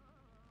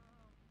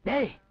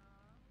 டேய்,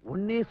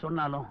 ஒன்னே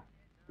சொன்னாலும்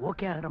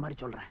ஓகே ஆகிற மாதிரி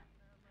சொல்றேன்.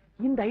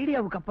 இந்த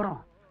ஐடியாவுக்கு அப்புறம்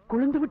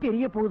குளிந்து விட்டு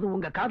எரிய போகுது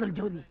உங்க காதல்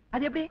ஜோதி.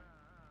 அது எப்படி?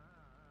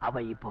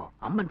 அவ இப்போ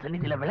அம்மன்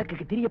சன்னிதியில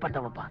விளக்குக்கு திரிய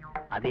பத்த வைப்பா.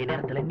 அதே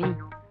நேரத்துல நீ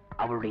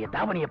அவளுடைய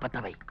தாவணிய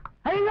பத்தவை.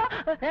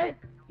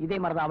 இதே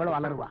மாதிரிதான் அவளும்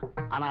அலருவா.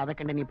 ஆனா அதை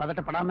கண்டு நீ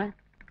பதட்டப்படாம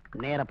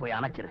நேர போய்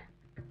அணைச்சிரு.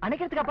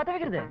 அணைக்கிறதுக்கா பத்த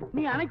வைக்கிறது?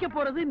 நீ அணைக்க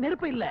போறது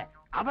நெருப்பு இல்ல,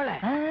 அவளை.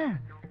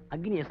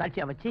 அக்னிய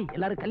சாட்சியா வச்சு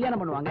எல்லாரும்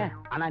கல்யாணம் பண்ணுவாங்க.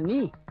 ஆனா நீ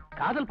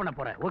காதல் பண்ண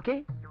போற. ஓகே?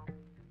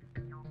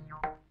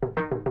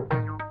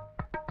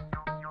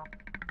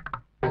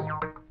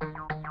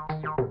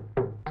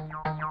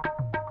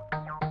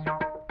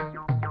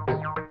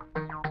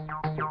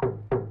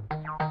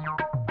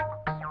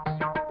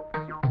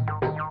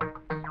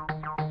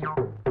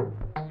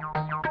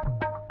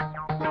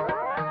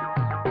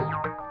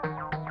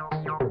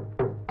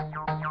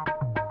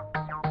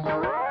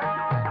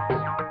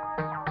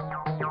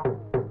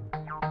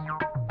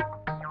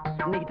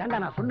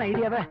 நான் சொன்ன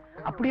ஐடியாவை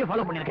அப்படியே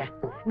ஃபாலோ பண்ணிருக்கேன்.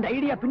 இந்த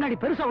ஐடியா பின்னாடி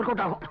பெருசா ஒர்க்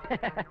அவுட் ஆகும்.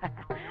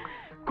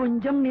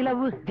 கொஞ்சம்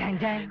நிலவு,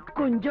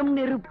 கொஞ்சம்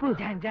நெருப்பு.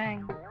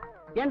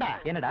 ஏண்டா?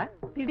 என்னடா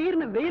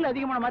திடீர்னு வெயில்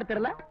அதிகமான மாதிரி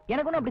தெரியல?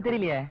 எனக்கு ஒன்னும் அப்படி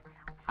தெரியலையே.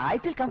 I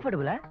feel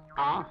comfortable.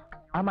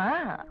 ஆமா,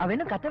 அவ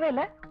இன்னும் கத்தவே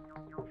இல்ல.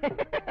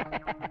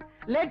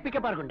 லேட்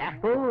பிக்கப் இருக்கும்டா.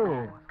 ஓ,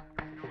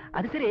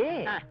 அது சரி.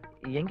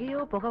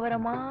 எங்கேயோ புகை வர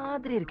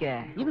மாதிரி இருக்க.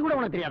 இது கூட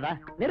உனக்கு தெரியாதா?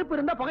 நெருப்பு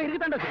இருந்தா புகை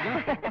இருக்குதாண்டா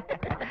தெரியும்.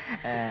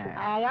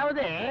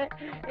 அதாவது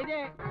இது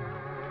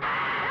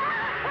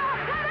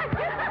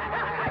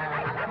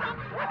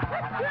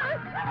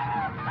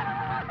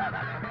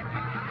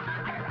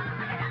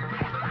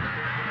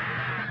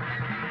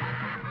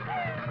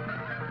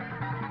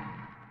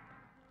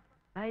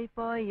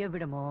போய்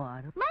விடுமோ?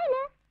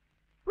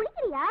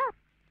 குளிக்கிறியா?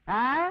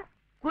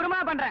 குருமா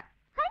பண்றேன்.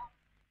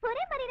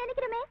 ஒரே மாதிரி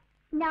நினைக்கிறமே.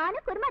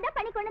 நானும் குருமா தான்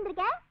பண்ணி கொண்டு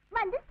வந்திருக்கேன்.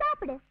 வந்து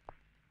சாப்பிடு.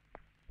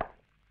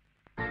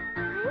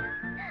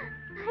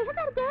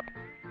 அழகா இருக்கு.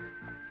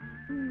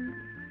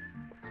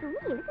 துணி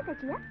எடுத்து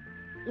தச்சியா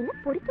இல்ல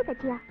பொறிக்க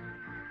தச்சியா?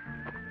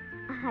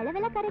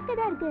 அளவெல்லாம் கரெக்டா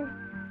தான் இருக்கு.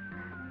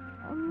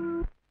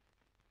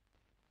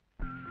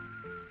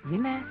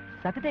 என்ன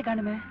சத்தத்தை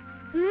காணுமே?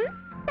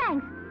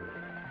 தேங்க்ஸ்.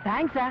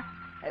 தேங்க்ஸா?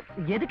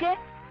 எதுக்கு?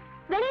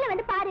 வெளியில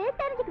வந்து பாரு,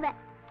 தெரிஞ்சுக்குவேன்.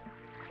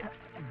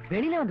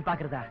 வெளியில வந்து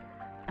பாக்குறதா?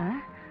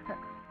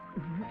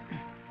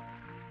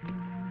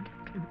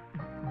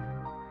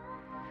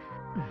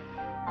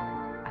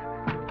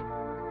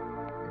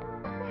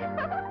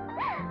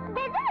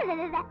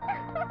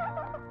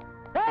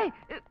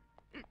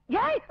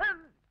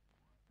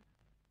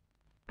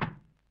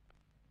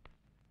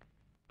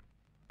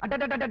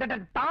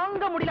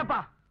 தாங்க முடியலப்பா.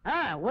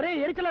 ஒரே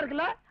எரிச்சலா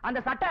இருக்குல்ல? அந்த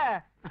சட்டை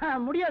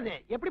முடியாது.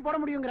 எப்படி போட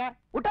முடியுங்கிற?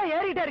 விட்டா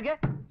ஏறிட்டே இருக்கு.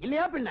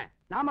 இல்லையா பின்ன?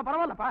 நாம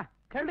பரவாயில்லப்பா.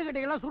 கரண்டு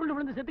கட்டைகள்லாம் சுருண்டு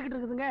விழுந்து செத்துக்கிட்டு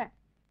இருக்குதுங்க.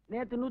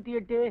 நேத்து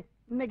 108,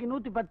 இன்னைக்கு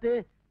 110.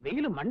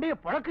 வெயில் மண்டைய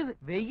பழக்குது.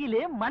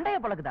 வெயிலே மண்டைய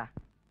பழக்குதா?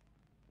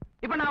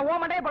 இப்ப நான் ஓ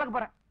மண்டைய பழக்க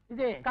போறேன்.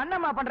 இது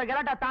கண்ணம்மா பண்ற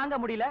கலாட்டா தாங்க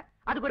முடியல.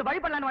 அதுக்கு ஒரு வழி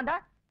பண்ணலான்னு வந்தா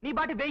நீ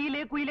பாட்டு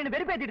வெயிலே குயிலேன்னு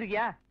வெறுப்பேத்திட்டு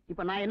இருக்கியா?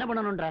 இப்ப நான் என்ன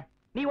பண்ணணும்ன்ற?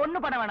 நீ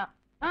ஒண்ணும் பண்ண வேணாம்.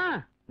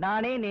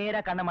 நானே நேரா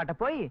கண்ணம்மாட்ட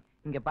போய்,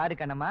 இங்க பாரு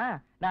கண்ணம்மா,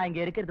 நான் இங்க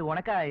இருக்கிறது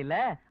உனக்கா இல்ல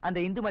அந்த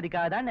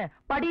இந்துமதிக்காக தான்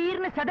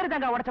படீர்னு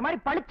சதுரதங்க உடைச்ச மாதிரி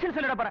பளிச்சுன்னு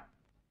சொல்லிட போறேன்.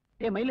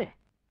 மயிலு,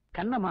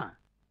 கண்ணம்மா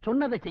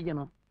சொன்னதை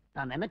செய்யணும்,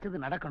 நான்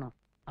நினைச்சது நடக்கணும்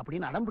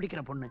அப்படின்னு அடம்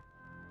பிடிக்கிற பொண்ணு.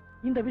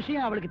 இந்த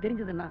விஷயம் அவளுக்கு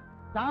தெரிஞ்சதுன்னா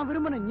தான்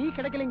விரும்பின நீ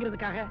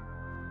கிடைக்கலைங்கிறதுக்காக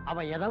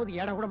அவ ஏதாவது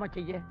ஏட கூடமா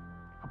செய்ய,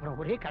 அப்புறம்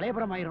ஒரே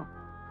கலையபுரம் ஆயிரும்.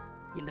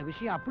 இந்த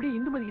விஷயம் அப்படியே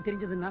இந்துமதிக்கு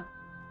தெரிஞ்சதுன்னா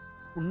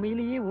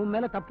உண்மையிலேயே உன்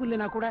மேல தப்பு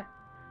இல்லைன்னா கூட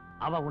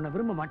அவ உன்னை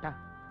விரும்ப மாட்டா.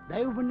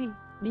 தயவு பண்ணி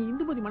நீ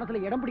இந்துமதி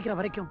மனசுல இடம் பிடிக்கிற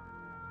வரைக்கும்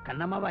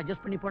கண்ணம்மாவை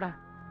அட்ஜஸ்ட் பண்ணி போடா.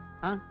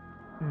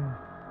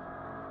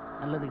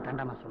 நல்லதுக்கு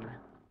தாண்டா நான் சொல்றேன்.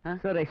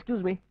 Sir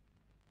excuse me,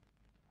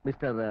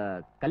 mister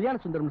Kalyana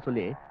Sundaram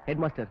சொல்லி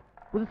ஹெட் மாஸ்டர்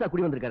புதுசா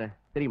குடி வந்திருக்காரு,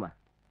 தெரியுமா?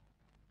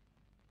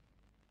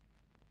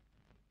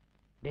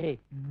 டேய்,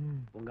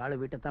 உங்க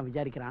ஆளு வீட்டை தான்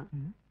விசாரிக்கிறான்.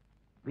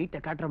 வீட்டை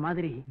காட்டுற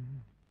மாதிரி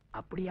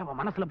அப்படியே அவன்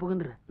மனசுல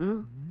புகுந்துரு.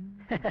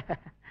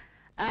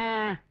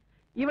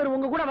 இவர்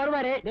உங்க கூட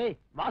வருவாரு. டேய்,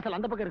 வாசல்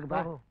அந்த பக்கம்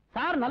இருக்குப்பா.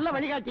 சார் நல்ல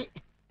வழிகாட்டி.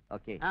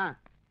 ஓகே,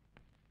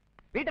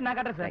 வீட்டை நான்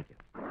காட்டுறேன் சார்.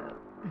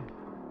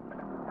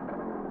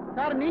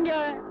 சார் நீங்க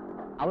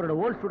அவரோட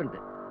ஓல்ட் ஸ்டூடெண்ட்.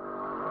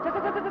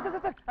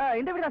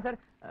 இந்த வீடு தான் சார்.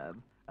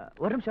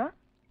 ஒரு நிமிஷம்.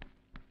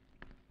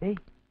 டேய்,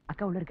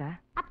 அக்கா உள்ள இருக்கா?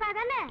 அப்பா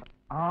தானே?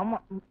 ஆமா.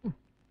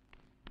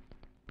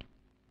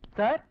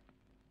 Sir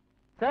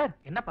sir.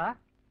 என்னப்பா?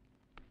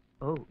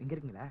 ஓ, இங்க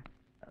இருக்கீங்களா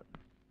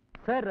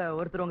சார்?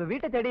 ஒருத்தர் உங்க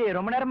வீட்டை தேடி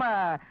ரொம்ப நேரமா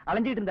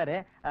அலைஞ்சிட்டு இருந்தாரு.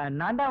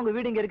 நான் தான் உங்க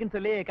வீடு இங்க இருக்குன்னு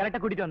சொல்லி கரெக்டா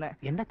கூட்டிட்டு வந்தேன்.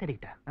 என்ன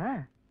தேடிட்டா?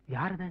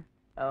 யாருது?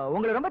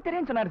 உங்களுக்கு ரொம்ப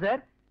தெரியும் சொன்னார்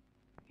சார்.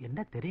 என்ன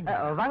தெரியும்?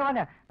 வாங்க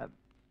வாங்க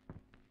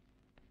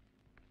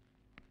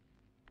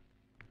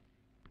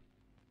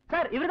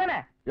சார். இவர் தானே?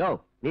 யோ,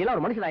 நீ எல்லாம்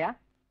ஒரு மனுஷனாயா?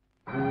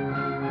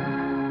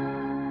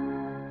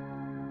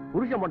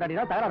 புருஷன்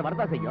பொண்டாட்டினா தகராறு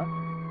வரதா செய்யும்.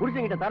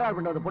 புருஷன் கிட்ட தகராறு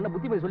பண்ற பொண்ணை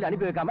புத்திமதி சொல்லி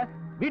அனுப்பி வைக்காம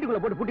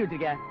வீட்டுக்குள்ள போட்டு பூட்டி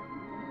வச்சிருக்க.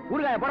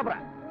 ஊருகாய போட போற.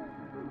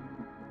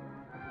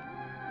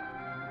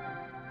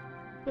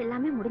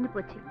 எல்லாமே முடிஞ்சு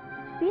போச்சு.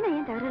 வீணா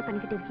ஏன் தகராறு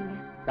பண்ணிக்கிட்டு இருக்கீங்க?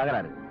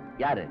 தகராறு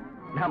யாரு?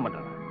 நான்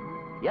பண்றேன்.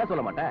 ஏன்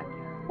சொல்ல மாட்டேன்?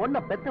 பொண்ணை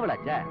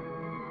பெத்தவளாச்சே.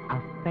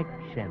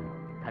 affection.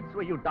 That's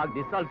why you talk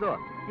this also.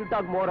 You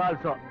talk more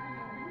also.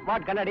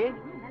 What கண்ணாடி?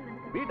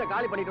 வீட்டை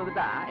காலி பண்ணிட்டு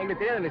வந்துட்டா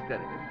எங்களுக்கு தெரியாத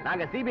மிஸ்டர்.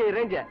 நாங்க சிபிஐ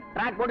ரேஞ்ச்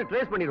ட்ராக் போட்டு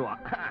ட்ரேஸ் பண்ணிடுவோம்.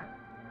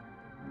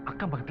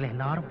 அக்கம் பக்கத்துல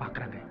எல்லாரும்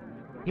பாக்குறாங்க.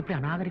 இப்படி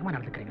அநாகரிகமா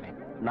நடந்துக்கிறீங்களே.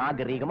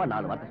 நாகரீகமா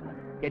 4 வார்த்தை சொன்னேன்,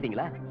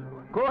 கேட்டீங்களா?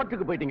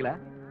 கோர்ட்டுக்கு போயிட்டீங்களா?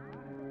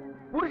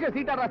 புருஷன்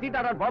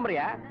சீட்டாடுறா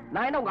போம்பறியா?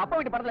 நான் என்ன உங்க அப்பா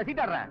வீட்டு படத்துல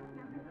சீட்டாடுறேன்?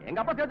 எங்க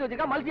அப்பா சேர்த்து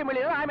வச்சிருக்கா மல்டி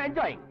மில்லியன். ஐ அம்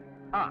என்ஜாயிங்.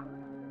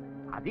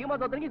 அதிகமா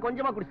தோத்தனைக்கு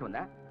கொஞ்சமா குடிச்சு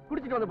வந்தேன்.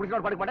 குடிச்சிட்டு வந்து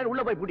புருஷனோட படுக்க மாட்டேன்,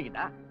 உள்ள போய்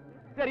பூட்டிக்கிட்டா.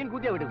 சரின்னு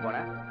கூத்தியா வீட்டுக்கு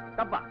போனேன்.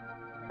 தப்பா?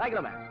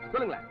 தாய்க்கிறோமே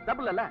சொல்லுங்களேன்,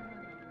 தப்பு இல்ல?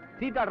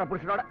 சீட்டாடுற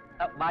புருஷனோட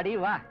வாடி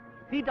வா.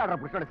 சீட்டாடுற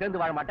புருஷனோட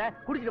சேர்ந்து வாழ மாட்டேன்,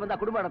 குடிச்சிட்டு வந்தா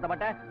குடும்பம் நடத்த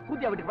மாட்டேன்,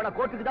 கூத்தியா வீட்டுக்கு போனா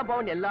கோர்ட்டுக்கு தான்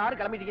போவேன். எல்லாரும்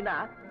கிளம்பிட்டீங்கன்னா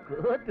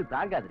கோர்ட்டு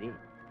தாங்காதுரி.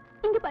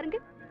 இங்க பாருங்க,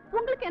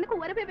 உங்களுக்கு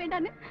எனக்கு உறவே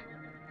வேண்டான்னு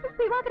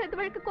விவாகரத்து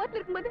வழக்கு கோர்ட்ல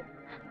இருக்கும்போது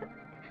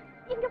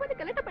இங்க வந்து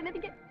கலெக்ட்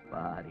பண்ணாதீங்க.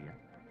 பாரியா,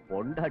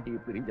 பொண்டாட்டி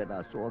பிரிஞ்சதா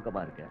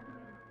சோகமா இருக்க.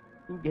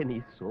 இங்க நீ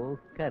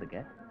சோக்கா இருக்க.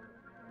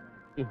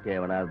 இங்க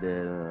எவனாவது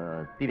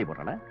தீனி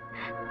போட்டானா?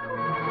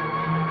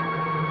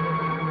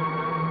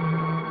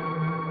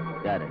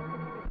 யாரு?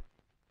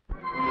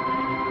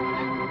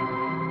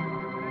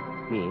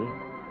 நீ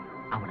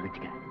அவனை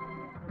வச்சுக்க.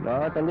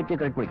 நான் தங்கச்சி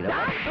கரெக்ட் பண்ணிக்கிறேன்.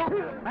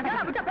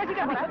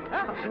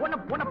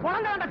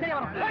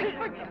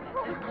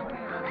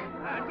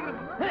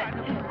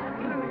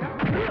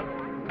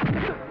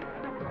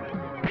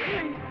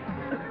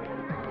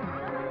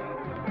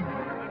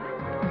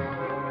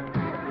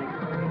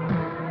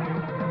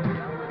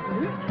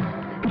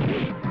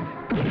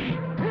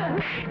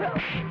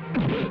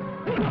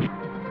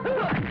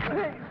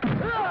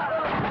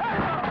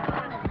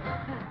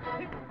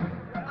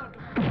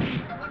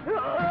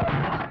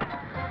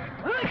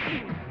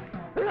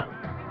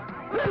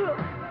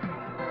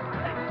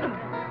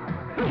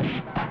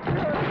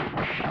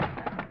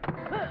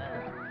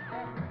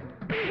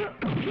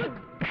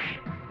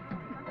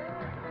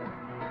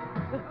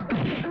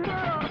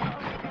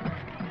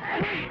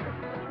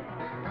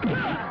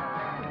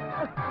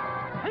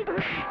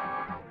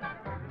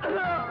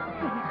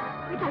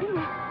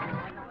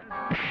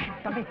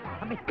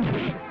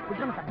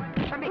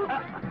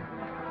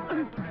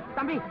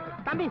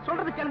 தம்பி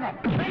சொல்றது கேளுங்க.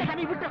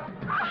 தம்பி விட்டு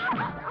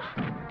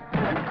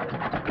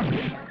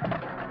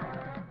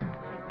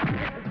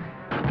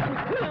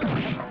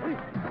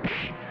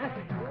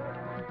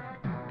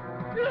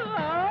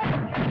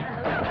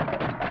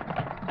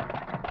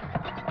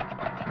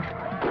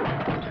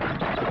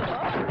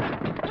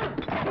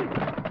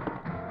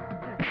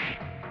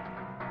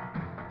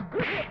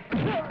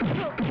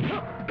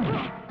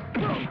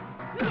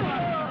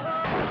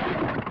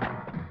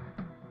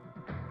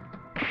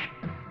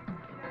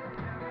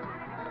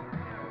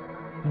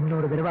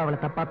இன்னொரு தடவை அவளை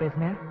தப்பா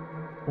பேசின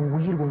உன்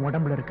உயிர் உன்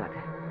உடம்புல இருக்காது.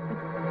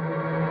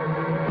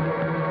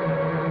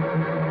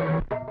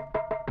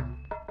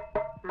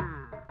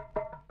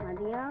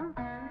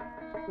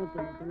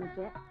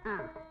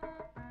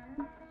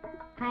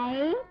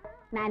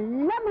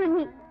 நல்ல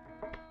மணி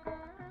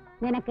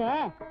നിനക്ക്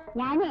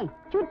ഞാനേ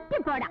ചുറ്റി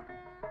പോടാം.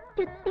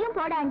 ചുറ്റിയും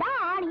പോടാണ്ട,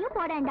 ആണിയും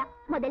പോടാണ്ട.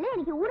 മുതലേ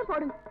എനിക്ക് ഊണ്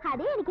പോടും.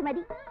 അതേ എനിക്ക്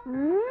മതി.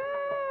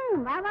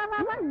 വാ വാ വാ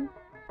വാ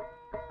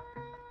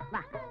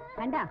വാ.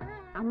 കണ്ടോ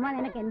അമ്മ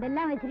നിനക്ക്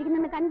എന്തെല്ലാം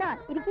വെച്ചിരിക്കുന്നെന്ന് കണ്ടോ?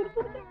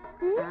 ഇരിക്കിരിക്കിരിക്ക.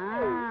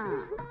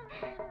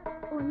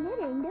 1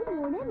 2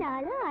 3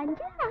 4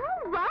 5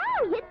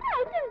 എത്ര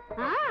ഐറ്റംസ്.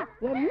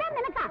 എല്ലാം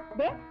നിനക്കാ.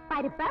 ദേ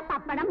പരിപ്പ്,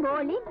 പപ്പടം,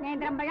 ബോളി,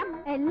 നേന്ത്രമ്പഴം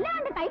എല്ലാം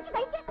ഉണ്ട്. കഴിക്ക്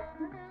കഴിക്ക്.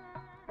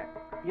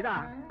 ഇതാ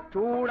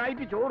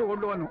ചൂടായിട്ട് ചോറ്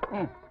കൊണ്ടുവന്നു.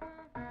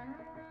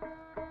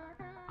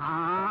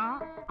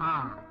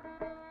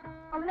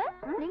 അവളെ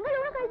നിങ്ങൾ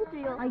ഊണ്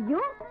കഴിച്ചിട്ടില്ലയോ?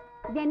 അയ്യോ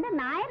ഇതെന്റെ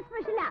നായർ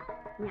സ്പെഷ്യലാ.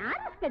 ഞാൻ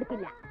റിസ്ക്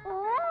എടുക്കില്ല. ഓ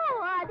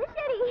അത്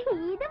ശരി.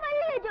 ഇത്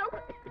വലിയ ജോക്ക്.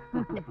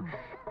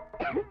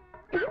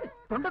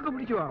 തൊണ്ടൊക്കെ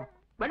പിടിച്ചുവോ?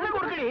 വെള്ളം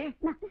കൊടുക്കണേ.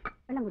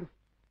 വെള്ളം കുടി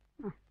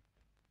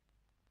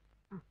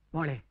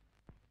മോളെ.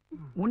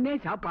 മുന്നേ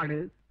സാപ്പാട്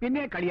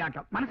പിന്നെ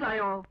കളിയാട്ടം.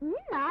 മനസ്സിലായോ?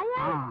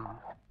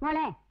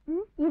 മോളെ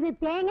ഇത്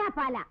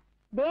തേങ്ങാപ്പാല.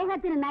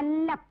 ദേഹത്തിന്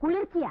നല്ല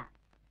കുളിർച്ചയാ.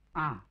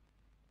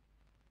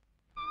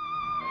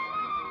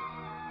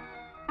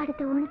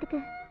 അടുത്ത ഊണத்துக்கு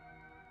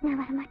ഞാൻ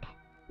வரமாட்டேன்.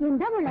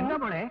 എന്താ മോളെ? എന്താ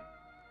മോളെ?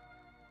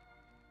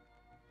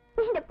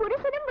 എന്റെ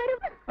പുരുഷനും വരും.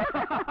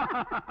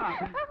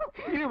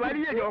 ഇത്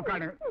വലിയ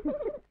ജോക്കാണ്.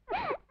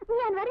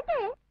 ഞാൻ വരട്ടെ.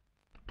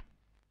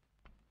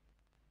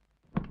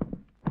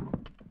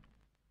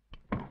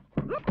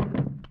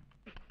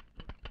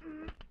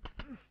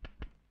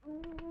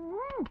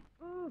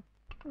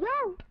 யோ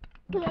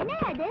என்ன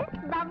அது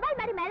பவால்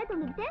மாதிரி மேல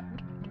தூங்கிட்டு?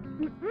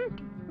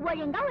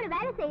 ஒழுங்கா ஒரு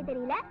வேலை செய்ய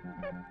தெரியல.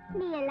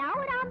 நீ எல்லாம்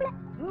ஒரு ஆம்பளை.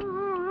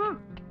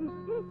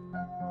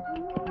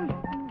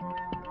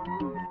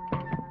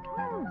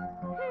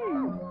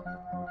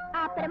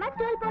 அப்புறமா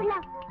ஸ்டூல்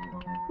போடலாம்.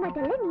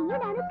 முதல்ல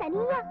நீயும் நானும்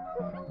தனியா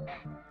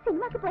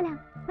சினிமாக்கு போலாம்.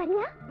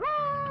 வரியா?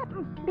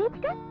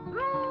 பீச்சுக்கு?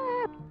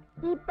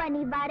 இப்ப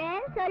நீ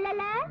வரேன்னு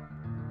சொல்லல,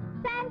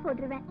 ஃபேன்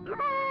போட்டுருவேன்.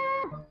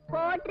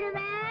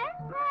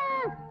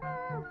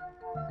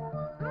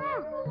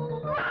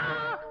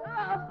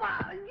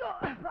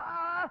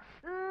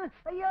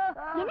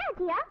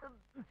 என்னாச்சியா?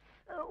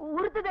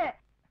 உறுத்துதே.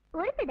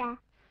 உறுத்துதா?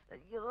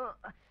 ஐயோ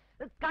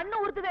கண்ணு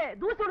உறுத்துதே.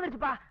 தூசு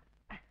விழுந்துருச்சுப்பா.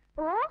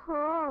 ஓஹோ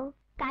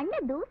கண்ணு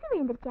தூசு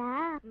விழுந்துருச்சா?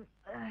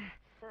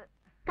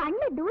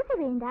 கண்ணு தூசு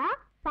விழுந்தா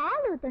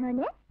பால்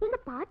ஊத்தணும்னு எங்க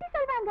பாட்டி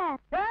சொல்வாங்க.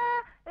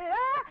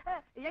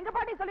 எங்க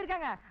பாட்டி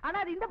சொல்லிருக்காங்க. ஆனா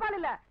அது இந்த பால்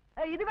இல்ல.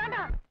 இது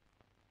வேண்டாம்.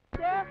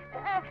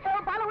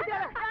 பால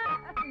ஊத்தியாத.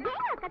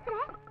 ஏன் கத்துற?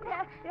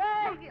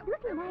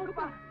 தூசி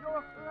நாயிடுப்பா.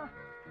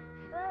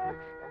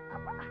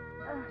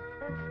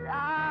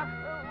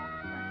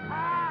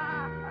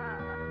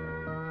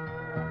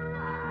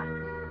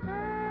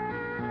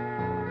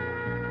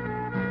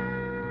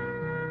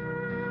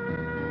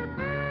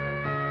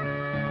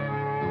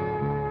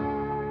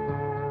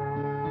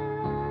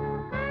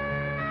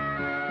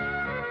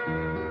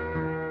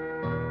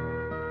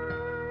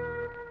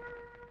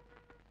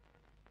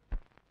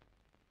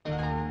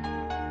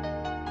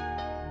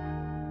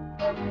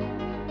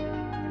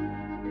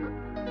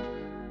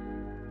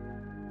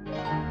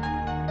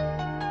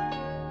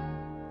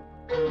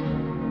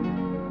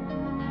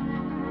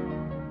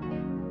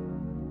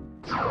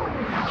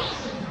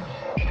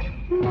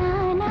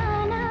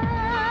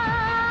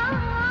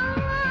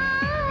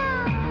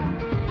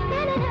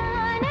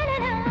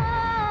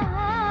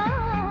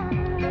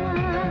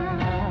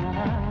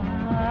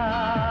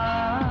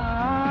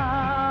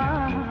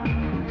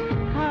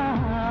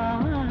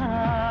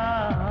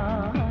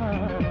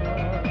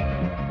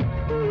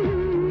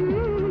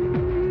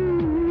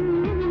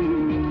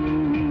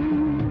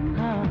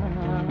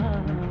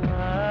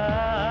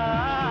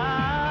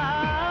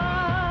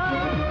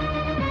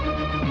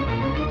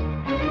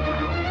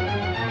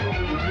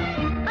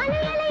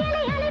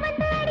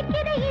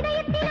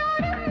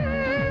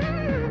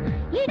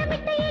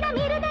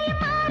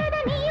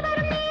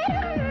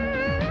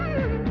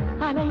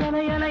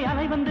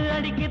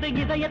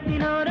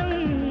 இதயத்தினோரும்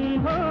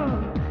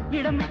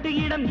இடம் விட்டு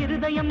இடம்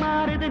இருதயம்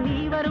மாறுது நீ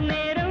வரும்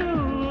நேரம்.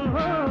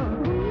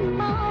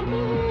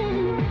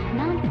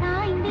 நான்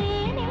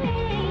சாய்ந்தேனே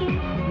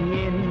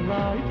என்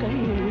வாழ்க்கை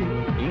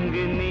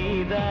இங்கு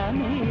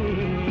நீதானே.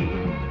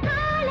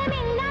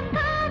 காலமெல்லாம்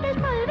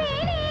காதல்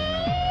சொல்வேனே.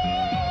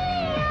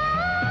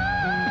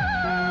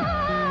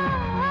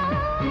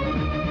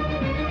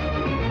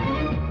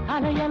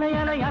 அலை அலை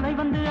அலை அலை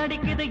வந்து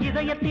அடிக்குது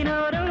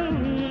இதயத்தினோரும்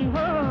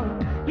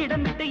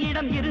இடம் விட்டு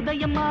இடம்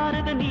இருதயம்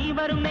மாறுது நீ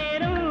வரும்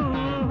நேரம்.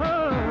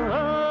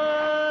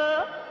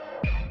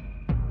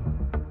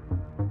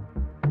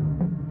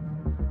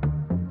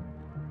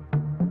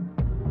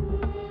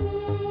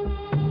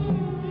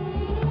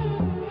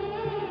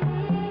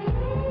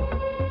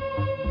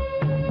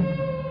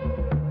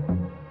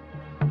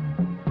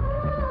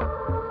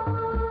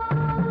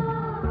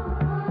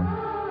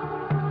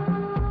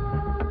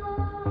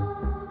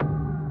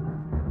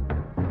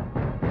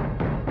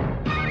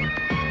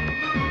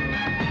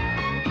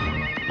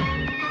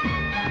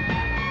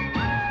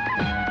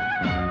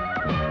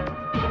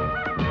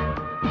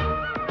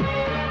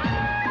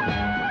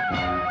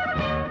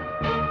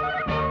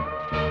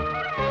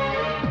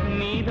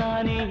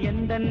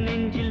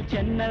 நெஞ்சில்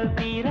ஜன்னல்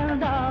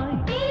தீரந்தாய்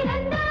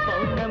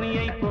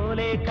பௌர்ணமியை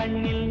போலே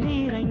கண்ணில்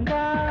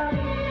நீரைந்தாய்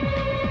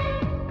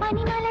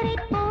பனிமலரை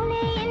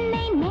போலே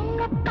என்னை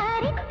மெல்ல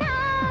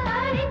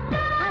பறித்தாய்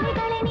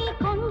அவைகளை நீ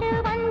கொண்டு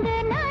வந்து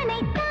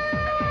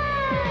நனைத்தாய்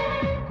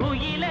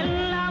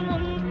குயிலெல்லாம்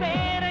உன்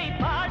பேரை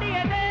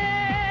பாடியதே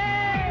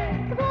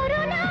ஒரு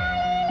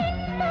நாளில்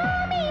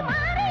பூமி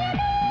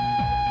மாறியதே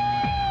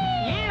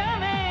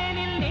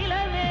இளவேனில்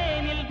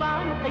நிலவேனில்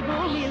வானத்தை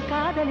பூமியில்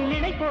காதலில்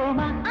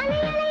இணைப்போமா அலை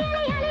அலை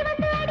அலை அலை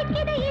வந்து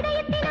அடிக்குது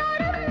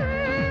இதயத்தினோரம்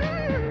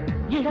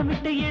இடம்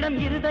விட்டு இடம்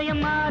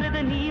இருதயம்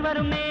மாறுது நீ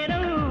வரும்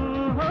நேரம்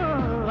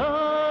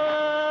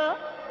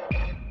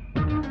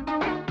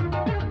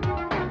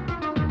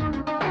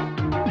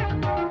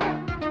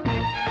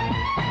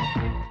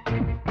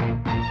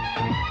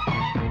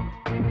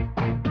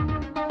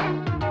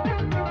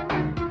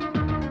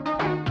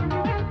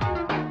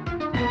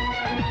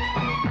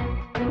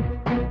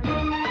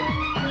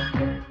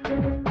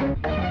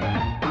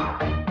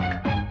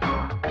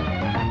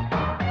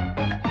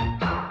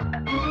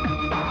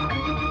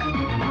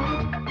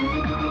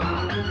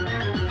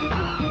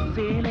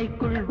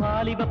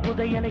வாலிப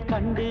புதையலை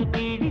கண்டு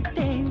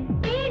பீடித்தேன்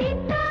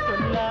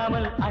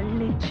சொல்லாமல்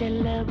அள்ளி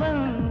செல்ல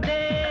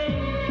வந்தேன்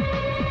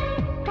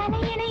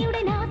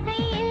தலையணையுடன் ஆசை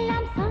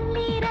எல்லாம்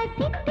சொல்லி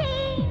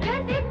ரசித்தேன்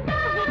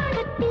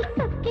வெட்கத்தில்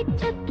சொக்கி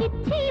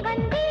சொக்கி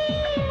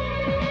வந்தேன்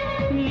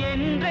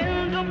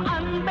என்றென்றும்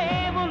அன்பே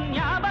உன்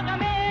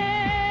ஞாபகமே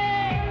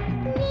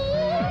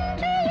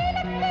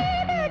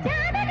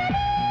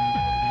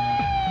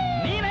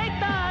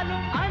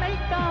நினைத்தாலும்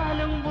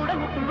அழைத்தாலும்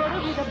உடலுக்குள்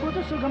ஒருவித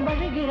புது சுகம்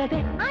வழிகிறது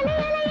அலை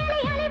அலை அலை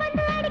அலை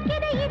வந்து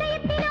அடிக்குது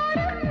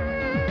இதயத்தினோரம்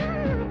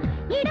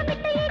இடம்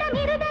விட்டு இடம்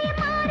இருதயம்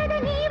மாறுது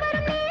நீ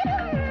வரும்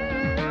நேரம்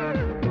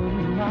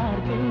உன்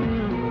மார்பில்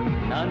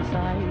நான்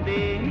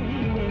சாய்ந்தேன்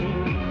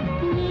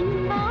என்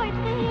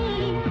வாழ்க்கை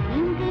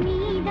இங்கு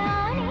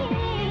நீதானே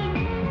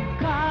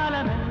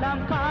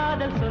காலமெல்லாம்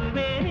காதல்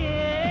சொல்வேனே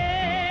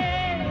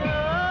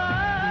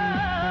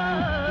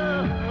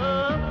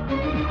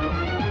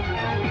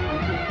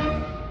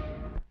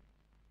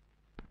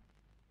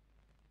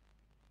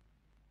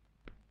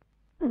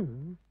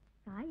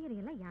காய்கறி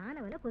எல்லாம் யானை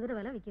விலை குதிரை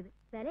விலை விக்குது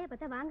விலைய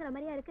பார்த்தா வாங்குற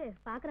மாதிரியா இருக்கு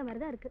பாக்குற மாதிரி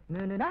தான் இருக்கு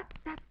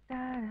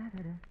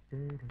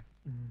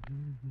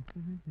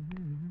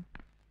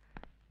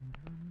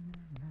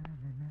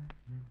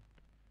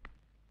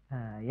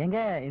எங்க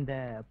இந்த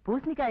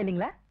பூசணிக்காய்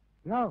இல்லைங்களா?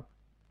 யோ,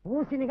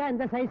 பூசணிக்காய்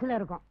இந்த சைஸ்ல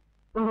இருக்கும்.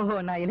 ஓ,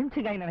 நான்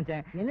எலுமிச்சங்காய்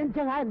நினைச்சேன்.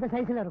 எலுமிச்சங்காய் இந்த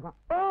சைஸ்ல இருக்கும்.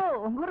 ஓ,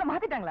 உங்க ஊர்ல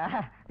மாத்திட்டாங்களா?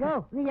 யோ,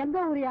 நீ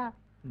எந்த ஊரியா?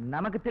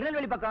 நமக்கு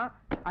திருநெல்வேலி பக்கம்.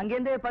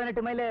 அங்கிருந்து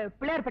 18 மைல்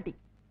பிள்ளையார்பட்டி.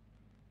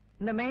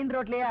 இந்த மெயின்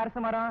ரோட்லயே அரச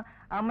மரம்,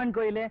 அம்மன்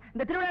கோயில்,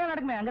 இந்த திருவிழா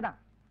நடக்குமே அங்கதான்.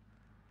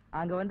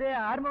 அங்க வந்து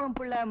ஆறுமுகம்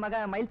புள்ள மக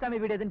மயில்சாமி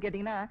வீடு எதுன்னு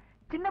கேட்டீங்கன்னா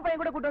சின்ன பையன்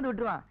கூட கூட்டு வந்து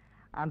விட்டுருவான்.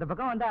 அந்த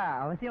பக்கம் வந்தா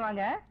அவசியம்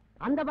வாங்க.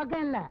 அந்த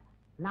பக்கம் இல்ல,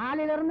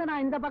 நாளையில இருந்து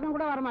நான் இந்த பக்கம்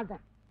கூட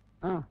வரமாட்டேன்.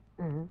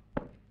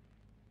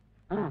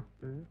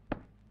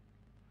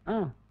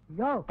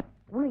 யோ,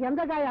 உனக்கு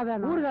எந்த காயா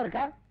வேணும்? ஊருகா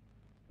இருக்க?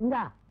 இந்த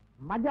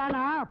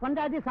மத்தியானம்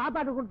பொண்டாட்டி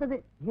சாப்பாடு கொடுத்தது,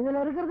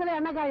 இதுல இருக்கிறதுல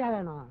என்ன காயா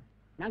வேணும்?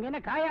 நாங்க என்ன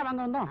காயா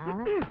வாங்க வந்தோம்?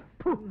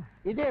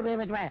 இது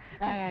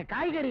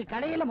காய்கறி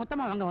கடையில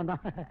மொத்தமா வாங்க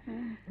வந்தோம்.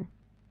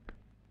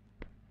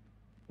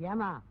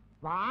 ஏமா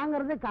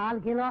வாங்குறது 1/4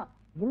 கிலோ,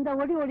 இந்த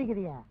ஒடி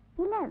ஒடிக்கிறிய?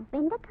 இல்ல,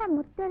 வெண்டைக்காய்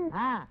முத்தல்.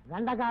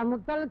 வெண்டைக்காய்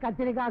முத்தல்,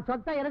 கத்திரிக்காய்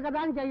சொத்தை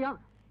இருக்கதான் செய்யும்.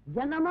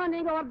 என்னமோ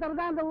நீங்க ஒருத்தர்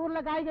தான் இந்த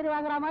ஊர்ல காய்கறி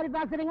வாங்குற மாதிரி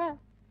பேசுறீங்க.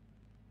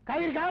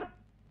 காய்கறிக்கார்,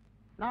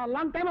 நான்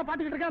லாங் டைமா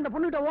பாத்துக்கிட்டு இருக்கேன். அந்த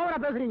பொண்ணுகிட்ட ஓவரா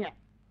பேசுறீங்க.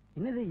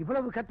 என்னது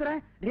இவ்வளவு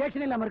கத்துறேன்,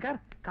 ரியாக்ஷன் இல்லாம இருக்கார்?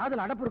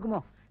 காதுல அடப்பு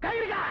இருக்குமோ?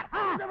 காய்கறிக்கார்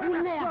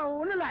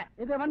ஒண்ணு இல்ல,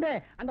 இது வந்து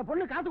அந்த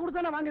பொண்ணு காசு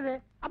கொடுத்தானே வாங்குது,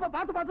 அப்ப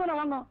பார்த்து பார்த்து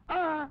வாங்கும்.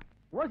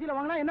 ஓசியில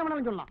வாங்கினா என்ன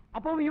வேணாலும் சொல்லலாம்.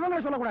 அப்பவும்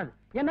இவங்க சொல்லக்கூடாது,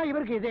 ஏன்னா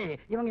இவருக்கு இது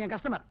இவங்க என்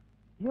கஸ்டமர்.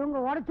 இவங்க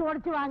உடைச்சு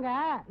உடைச்சு வாங்க,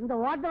 இந்த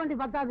ஓட்ட வண்டி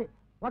பத்தாது,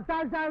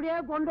 ஒத்தாள் சாவடியே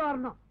கொண்டு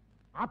வரணும்.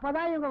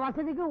 அப்பதான் இவங்க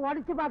வசதிக்கு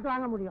உடைச்சு பார்த்து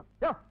வாங்க முடியும்.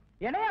 யோ,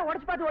 என்னையா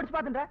உடைச்சு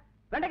பார்த்துன்ற?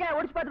 வெண்டைக்காய்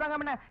உடைச்சு பார்த்து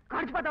வாங்காம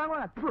கடிச்சு பார்த்து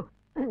வாங்குவாங்க.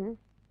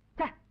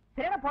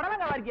 சரியான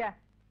புடலங்க வாரிக்கியா?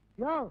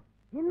 யோ,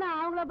 இன்னும்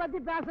அவங்கள பத்தி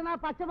பேசினா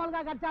பச்சை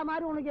மிளகா கச்சா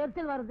மாதிரி உனக்கு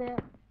எரிச்சல் வருது.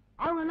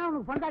 அவங்க என்ன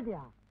உனக்கு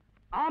பொண்டாட்டியா?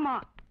 ஆமா,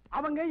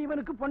 அவங்க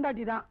இவனுக்கு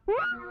பொண்டாட்டி தான்.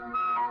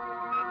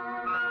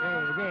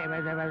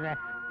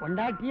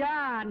 பொண்டாட்டியா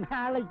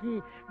நாளைக்கு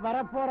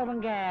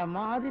வரப்போறவங்க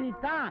மாதிரி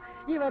தான்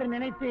இவர்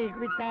நினைத்து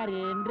விட்டார்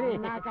என்று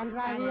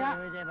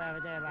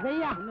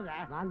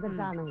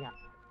வந்துட்டானுங்க.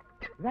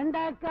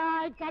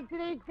 வெண்டைக்காய்,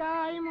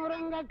 கத்திரிக்காய்,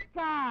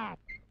 முருங்கைக்காய்.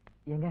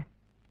 ஏங்க,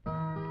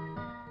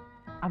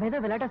 அவன்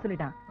ஏதோ விளையாட்டா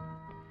சொல்லிட்டான்,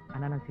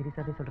 ஆனா நான்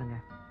சீரியஸாவே சொல்றேங்க.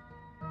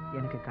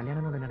 எனக்கு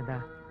கல்யாணம் நடந்தா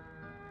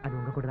அது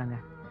உங்க கூட தாங்க.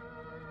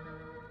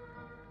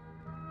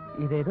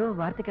 இது ஏதோ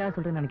வார்த்தைக்காக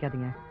சொல்றேன்னு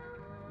நினைக்காதீங்க,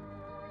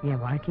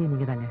 என் வாழ்க்கையை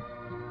நீங்க தாங்க.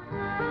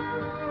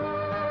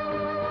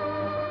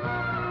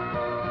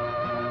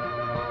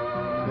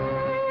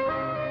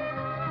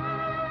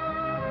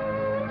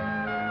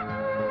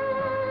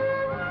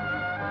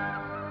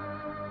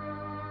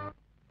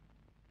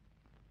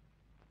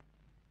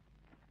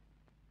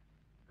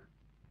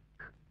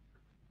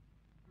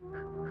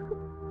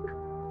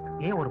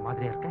 ஏன் ஒரு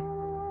மாதிரியா இருக்க?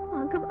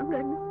 வாங்க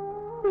வாங்கன்னு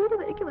வீடு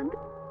வரைக்கும் வந்து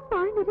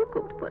பால் நிறைய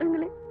கூப்பிட்டு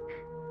போறாங்களே,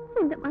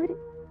 இந்த மாதிரி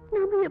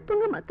நாம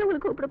எப்பங்க மத்தவங்களை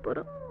கூப்பிட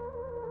போறோம்?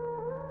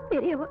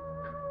 பெரியவா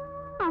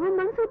அவன்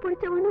மனசு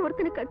பிடிச்சவன்னு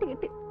ஒருத்தனை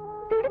கட்டிக்கிட்டு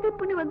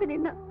திடுதிப்புன்னு வந்து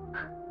நின்னா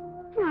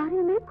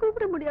யாரையுமே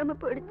கூப்பிட முடியாம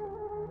போயிடுச்சு.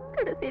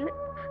 கடைசியில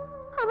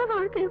அவன்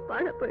வாழ்க்கைய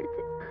பாழ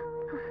போயிடுச்சு.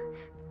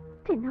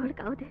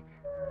 சின்னவளுக்காவது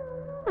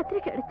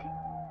பத்திரிக்கை அடிச்சு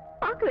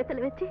பாக்கு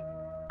வெத்தல வச்சு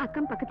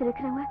அக்கம் பக்கத்துல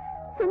இருக்கிறவங்க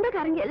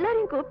சொந்தக்காரங்க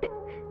எல்லாரையும் கூப்பிட்டு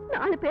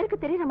 4 பேருக்கு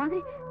தெரியற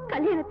மாதிரி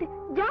கல்யாணத்தை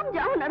ஜாம்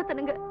ஜாம்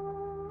நடத்தணுங்க.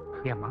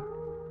 ஏம்மா,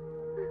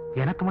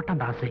 எனக்கு மட்டும்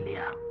அந்த ஆசை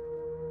இல்லையா?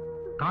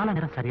 கால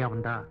நேரம் சரியா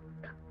வந்தா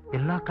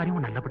எல்லா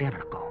காரியமும் நல்லபடியா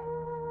நடக்கும்.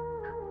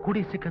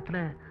 கூடிய சீக்கிரத்துல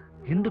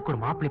இந்துக்கு ஒரு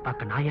மாப்பிள்ளை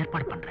பார்க்க நான்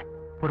ஏற்பாடு பண்றேன்.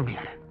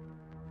 பொறுமையா இரு.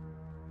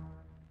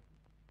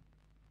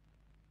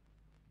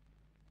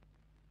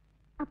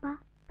 அப்பா,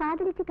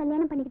 காதலிச்சு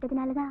கல்யாணம்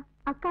பண்ணிக்கிட்டதுனாலதான்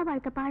அக்கா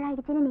வாழ்க்கை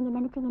பாழாயிடுச்சுன்னு நீங்க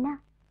நினைச்சீங்கன்னா,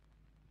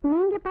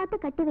 நீங்க பார்த்து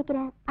கட்டி வைக்கிற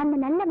அந்த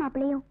நல்ல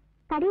மாப்பிள்ளையும்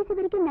கடைசி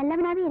வரைக்கும்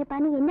நல்லவனாவே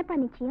இருப்பான்னு என்னப்பா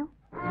நிச்சயம்?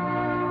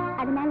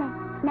 அதனால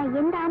நான்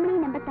எந்த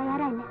ஆம்பளையும் நம்ப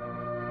தயாரா இல்ல.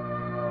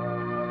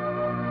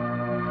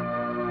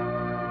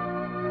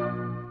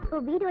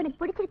 வீடு உனக்கு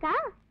பிடிச்சிருக்கா?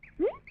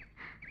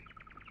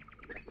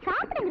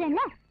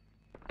 சாப்பிடுங்கிறேன்ல.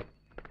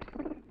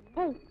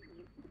 ஏய்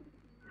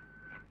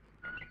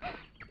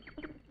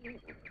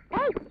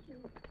ஏய்,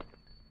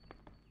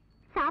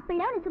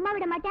 சாப்பிடல உன்னை சும்மா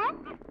விட மாட்டேன்.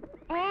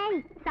 ஏய்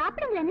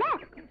சாப்பிடுங்களேன்ல.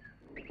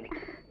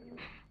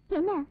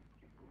 என்ன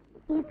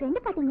என் ஃப்ரெண்டு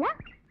பாத்தீங்களா?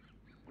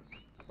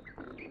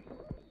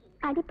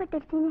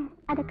 அடிபட்டுருச்சுன்னு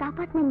அதை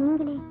காப்பாத்தின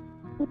நீங்களே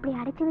இப்படி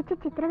அடைச்சு வச்சு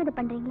சித்திரவதை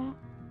பண்றீங்களே,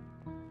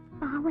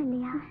 பாவம்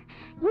இல்லையா?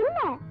 இல்ல,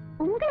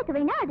 உங்களுக்கு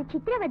வேணா அது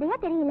சித்திரவதையா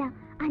தெரியல,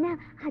 ஆனா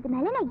அது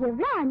மேல நான்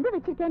எவ்வளவு அன்பு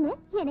வச்சிருக்கேன்னு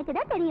எனக்கு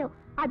தான் தெரியும்.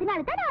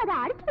 அதனாலதான் நான் அதை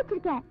அடைச்சு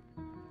வச்சிருக்கேன்.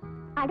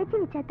 அடைச்சு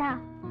வச்சாத்தா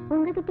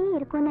உங்ககிட்டயே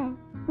இருக்கும்னு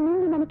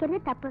நீங்க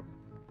நினைக்கிறது தப்பு.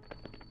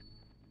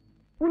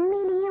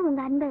 உண்மையிலேயே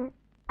உங்க அன்பு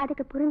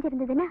அதுக்கு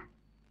புரிஞ்சிருந்ததுன்னா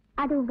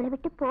அது உங்களை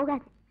விட்டு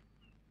போகாது.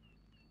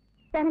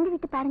 திறந்து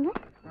விட்டு பாருங்க.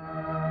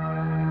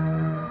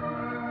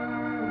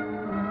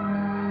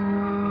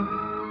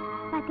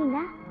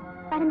 பாத்தீங்களா,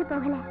 பறந்து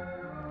போகல.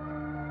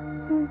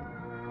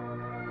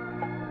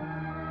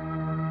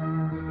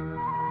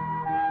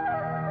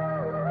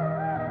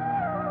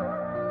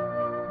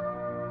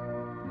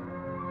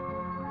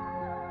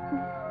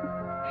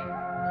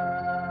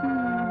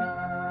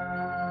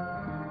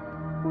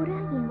 புறா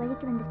என்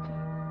வழிக்கு வந்துருச்சு.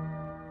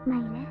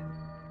 மயில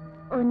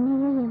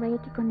ஒன்னையும் என்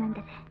வழிக்கு கொண்டு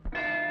வந்துடுறேன்.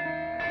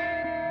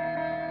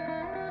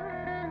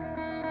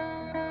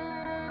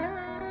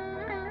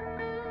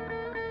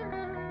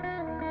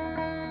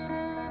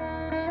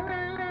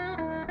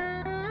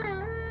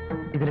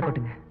 இதுல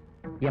கொட்டுங்க.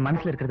 என்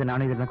மனசுல இருக்கிறது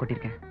நானும் இதெல்லாம்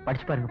கொட்டிருக்கேன்.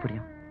 படிச்சு பாருங்க,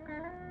 புரியும்.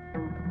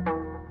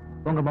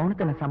 உங்க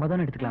மௌனத்தை நான்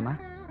சமாதானம் எடுத்துக்கலாமா?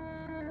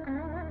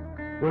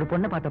 ஒரு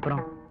பொண்ணை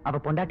பார்த்தப்புறம் அவ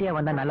பொண்டாட்டியா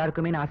வந்தா நல்லா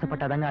இருக்குமே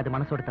ஆசைப்பட்டாதாங்க அது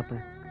மனசோட தப்பு.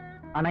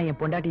 ஆனா என்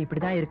பொண்டாட்டி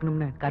இப்படிதான்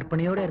இருக்கணும்னு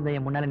கற்பனையோட இருந்த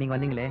என் முன்னால நீங்க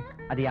வந்தீங்களே,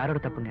 அது யாரோட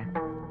தப்புங்க?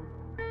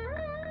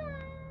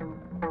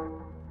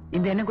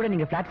 இந்த எண்ணம் கூட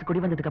நீங்க பிளாட்ஸ்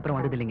குடி வந்ததுக்கு அப்புறம்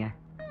வந்தது இல்லைங்க.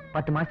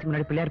 10 மாசத்துக்கு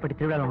முன்னாடி பிள்ளையார்பட்டி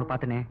திருவிழா உங்களை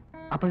பார்த்தனே,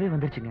 அப்பவே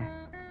வந்துருச்சுங்க.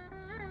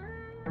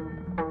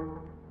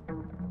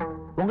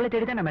 உங்களை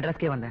தேடிதான் நான்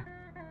மெட்ராஸ்கே வந்தேன்.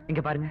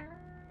 இங்க பாருங்க,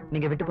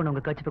 நீங்க விட்டு போன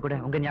உங்க கட்சிப்ப கூட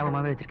உங்க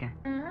ஞாபகமாவே வச்சிருக்கேன்.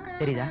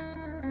 தெரியுதா?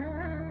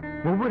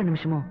 ஒவ்வொரு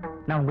நிமிஷமும்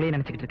நான் உங்களையே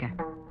நினைச்சுக்கிட்டு இருக்கேன்.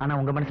 ஆனா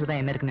உங்க மனசுல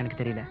தான் என்ன இருக்குன்னு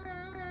எனக்கு தெரியல.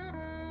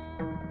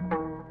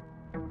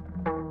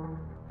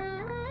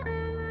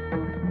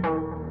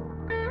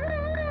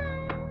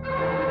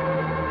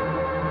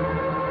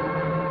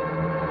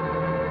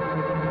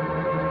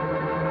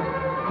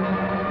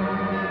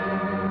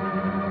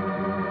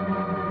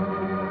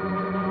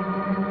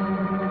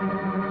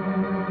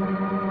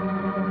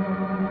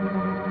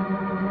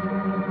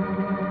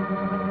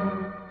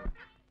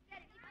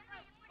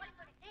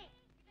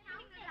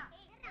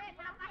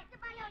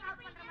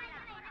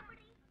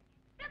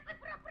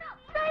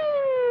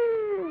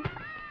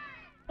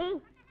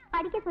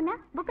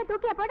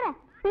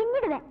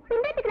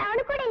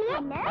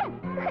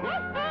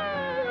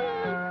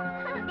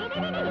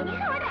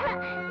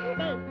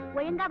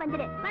 ஒழுங்கா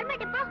வந்துரு.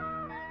 வரமாட்டே போ.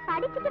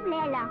 படிச்சுட்டு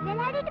விளையாடலாம்.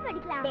 விளையாடிட்டு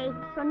படிக்கலாம். டேய்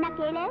சொன்னா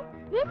கேளு.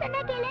 நீ சொன்னா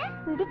கேளு.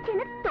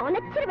 பிடிச்சுன்னு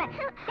தொலைச்சிருவேன்.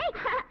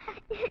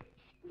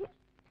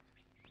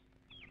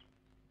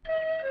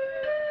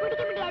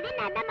 பிடிக்க முடியாது.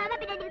 நான் தான் மாமா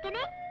பின்னாடி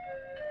இருக்கேனே.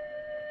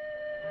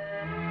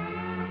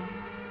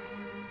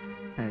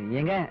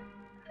 ஏங்க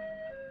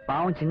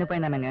பாவம் சின்ன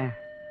பையன் தானேங்க.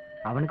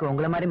 அவனுக்கு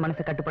உங்களை மாதிரி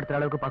மனசை கட்டுப்படுத்துற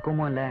அளவுக்கு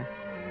பக்குவமும் இல்ல.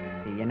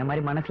 என்ன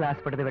மாதிரி மனசுல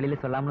ஆசைப்படுறத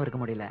வெளியில சொல்லாமலும் இருக்க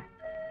முடியல.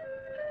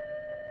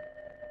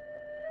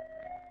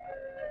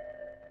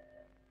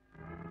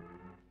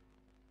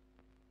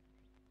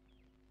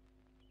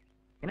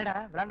 என்னடா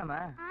விளையாடணுமா?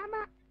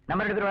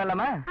 நம்ம 2 பேரும்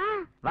விளையாடலாமா?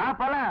 வா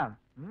போலாம்.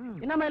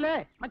 என்ன மேலே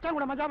மச்சான்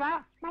கூட மஜாவா?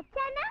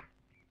 மச்சானா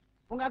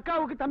உங்க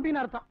அக்காவுக்கு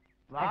தம்பின்னு அர்த்தம்.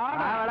 வா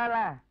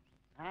விளையாடலாம்.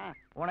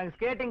 உனக்கு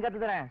ஸ்கேட்டிங்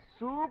கத்து தரேன்.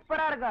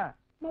 சூப்பரா இருக்கும்.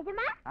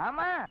 நிஜமா?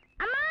 ஆமா.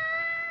 அம்மா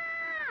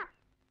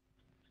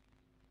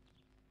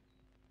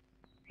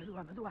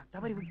மெதுவா மெதுவா,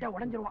 தவறி விட்டா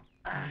உடைஞ்சிருவான்.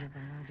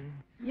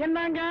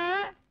 என்னங்க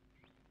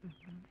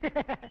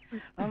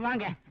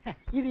வாங்க,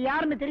 இது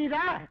யாருன்னு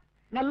தெரியுதா?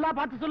 நல்லா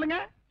பார்த்து சொல்லுங்க.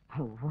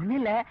 ஒண்ணு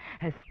இல்ல,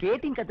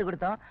 ஸ்கேட்டிங் கத்து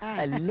கொடுத்தோம்,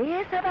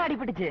 லேசா தான்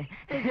அடிபட்டுச்சு.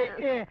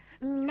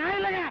 நான்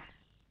இல்லைங்க.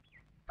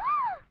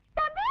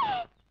 தம்பி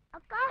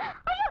அக்கா,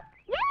 ஐயோ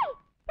ஏய்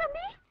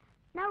தம்பி,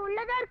 நான்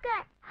உள்ளதா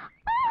இருக்கேன்.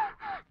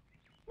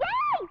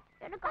 ஏய்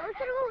எனக்கு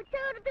அவசரமா உச்ச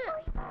வருது.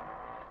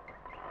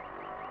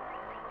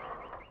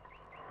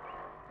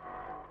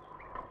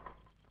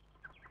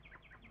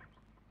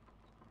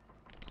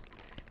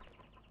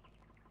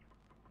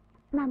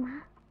 மாமா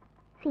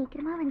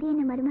சீக்கிரமா வந்து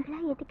என்ன மருமகளா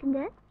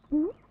ஏத்துக்குங்க.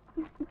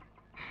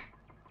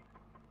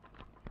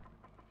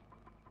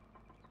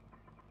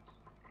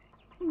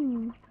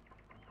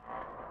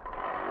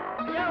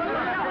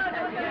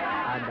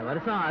 அந்த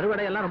வருஷம்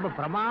அறுவடை எல்லாம் ரொம்ப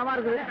பிரமாதமா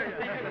இருக்குது.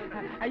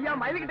 ஐயா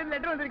மயில் கிட்ட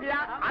லெட்டர் வந்திருக்கியா?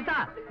 ஆத்தா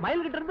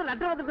மயில் கிட்ட இருந்து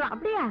லெட்டர் வந்திருக்கு.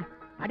 அப்படியா?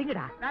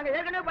 படிங்கடா. நாங்க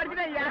ஏற்கனவே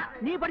படிச்சுட்டோம் ஐயா.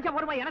 நீ படிச்ச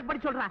போறமா எனக்கு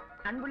படிச்சு சொல்றா.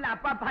 அன்புள்ள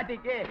அப்பா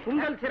பாட்டிக்கு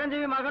உங்கள்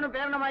சிரஞ்சீவி மகனும்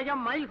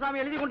பேரணமாயம்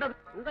மயில்சாமி எழுதி கொண்டது.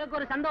 உங்களுக்கு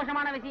ஒரு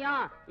சந்தோஷமான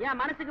விஷயம், என்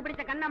மனசுக்கு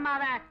பிடிச்ச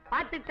கண்ணம்மாவை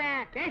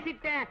பார்த்துட்டேன்,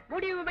 பேசிட்டேன்,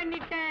 முடிவு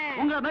பண்ணிட்டேன்.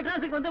 உங்க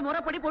மெட்ராஸுக்கு வந்து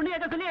முறைப்படி பொண்ணு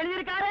கேட்க சொல்லி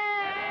எழுதியிருக்காரு.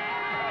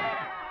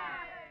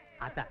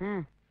 ஆத்தா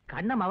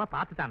கண்ணம்மாவை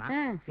பாத்துட்டானா,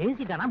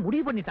 பேசிட்டானா,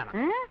 முடிவு பண்ணிட்டானா?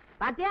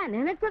 பாத்தியா,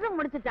 நினைச்சதும்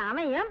முடிச்சுட்டான்.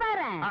 அவன் ஏன்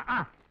பாரு,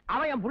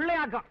 அவன் என்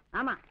புள்ளையாக்கம்.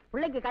 ஆமா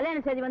பிள்ளைக்கு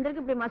கல்யாணம் செய்தி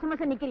வந்திருக்கு, இப்படி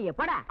மச நிக்கிறிய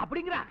போடா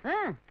அப்படிங்கிற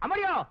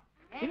அமரியோ.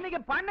 இன்னைக்கு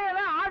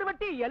பண்ணையில ஆடு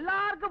வெட்டி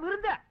எல்லாருக்கும்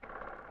விருந்து.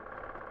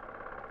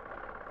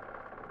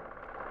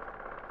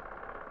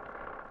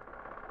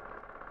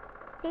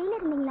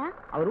 டெய்லர் இல்லீங்களா?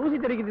 அவர் ஊசி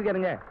தெரிவிக்கிட்டு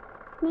இருக்காருங்க.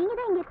 நீங்க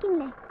தான் இங்க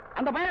இருக்கீங்களே.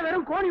 அந்த பையன்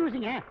வெறும் கோணி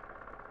ஊசிங்க.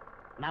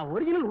 நான்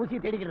ஒரிஜினல்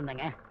ஊசியை தேடிக்கிட்டு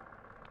இருந்தேங்க.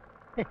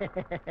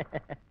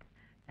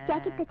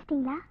 ஜாக்கெட்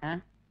தச்சிட்டீங்களா?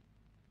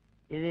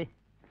 இது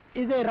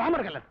இது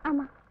ராமர் கலர்.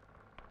 ஆமா.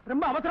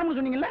 ரொம்ப அவசரம்னு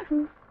சொன்னீங்கல்ல,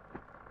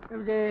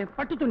 இது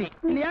பட்டு துணி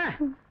இல்லையா?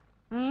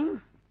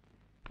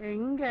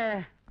 இங்க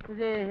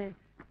இது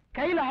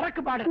கையில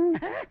அரக்கு பாடு.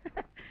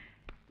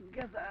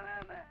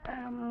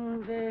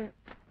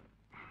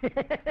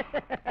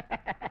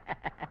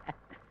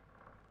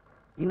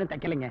 இன்னும்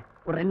தைக்கலைங்க,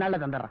 ஒரு 2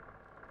 நாள்ல தந்துடுறேன்.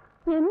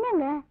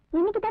 என்னங்க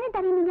இன்னைக்கு தானே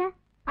தரீங்க,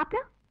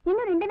 அப்புறம்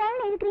இன்னும் 2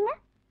 நாள்ல இருக்கிறீங்க?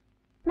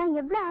 நான்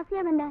எவ்வளவு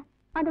ஆசையா வந்தேன்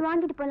அதை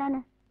வாங்கிட்டு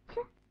போலான்னு.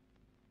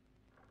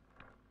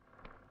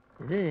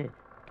 இது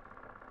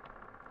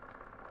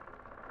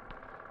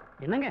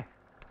என்னங்க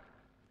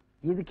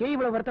இதுக்கே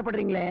இவ்வளவு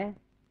வருத்தப்படுறீங்களே?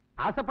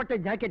 ஆசைப்பட்ட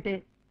ஜாக்கெட்டு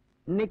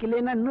இன்னைக்கு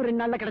இல்லைன்னா இன்னும் 2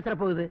 நாள்ல கிடைச்சிட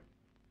போகுது.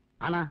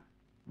 ஆனா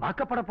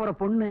வாக்கப்பட போற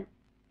பொண்ணு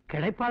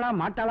கிடைப்பாளா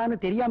மாட்டாளான்னு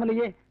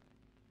தெரியாமலேயே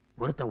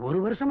ஒருத்தன்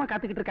 1 வருஷமா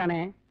காத்துக்கிட்டு இருக்கானே,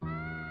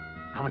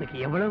 அவனுக்கு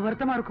எவ்வளவு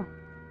வருத்தமா இருக்கும்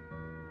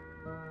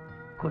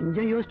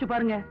கொஞ்சம் யோசிச்சு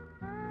பாருங்க.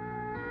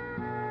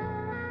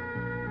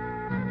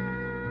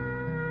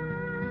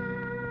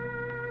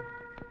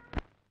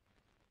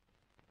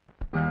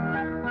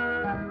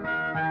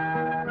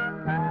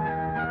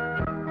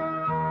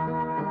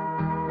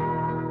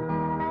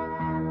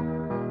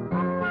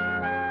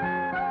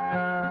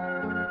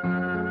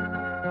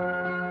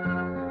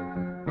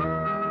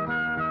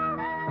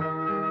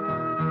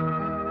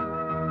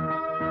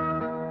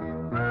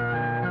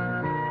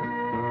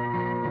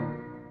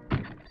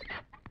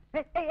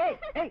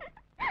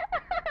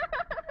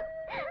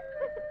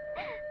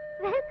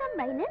 Welcome,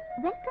 Mailu.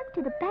 Welcome to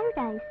the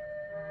paradise.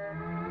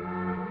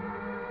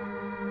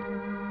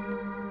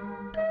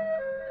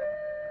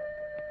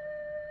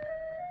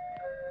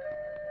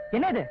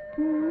 என்னது?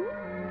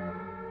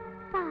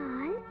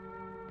 பால்,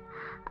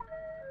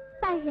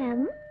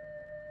 பழம்,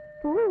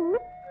 பூ,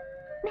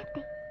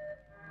 மெத்தை.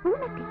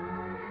 பூமெத்தை.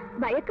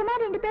 வழக்கமா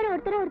 2 பேரும்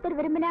ஒருத்தர்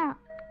விரும்பினா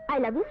ஐ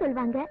லவ் யூ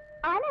சொல்வாங்க.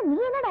 ஆனா நீ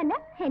என்னடா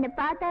என்ன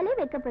பார்த்தாலே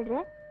வெக்கப்படுற.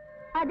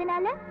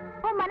 அதனால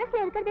உன்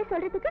மனசுல இருக்கிறதே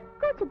சொல்றதுக்கு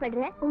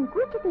கூச்சப்படுற. உன்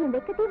கூச்சத்தையும்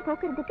வெக்கத்தையும்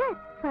போக்குறதுக்கு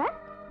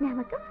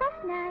நமக்கு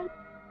ஃபர்ஸ்ட் நைட்.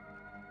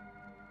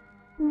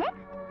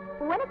 நெக்ஸ்ட்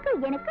உனக்கு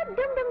எனக்கு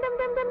டும் டும் டும்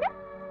டும் டும்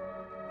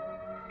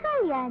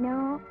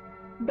கல்யாணம்.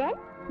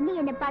 தென் நீ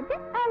என்ன பார்த்து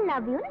ஐ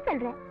லவ் யூன்னு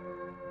சொல்ற.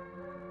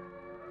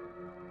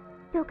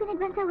 டோக்கன்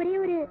அட்வான்ஸா ஒரே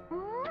ஒரு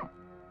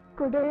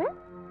குடு.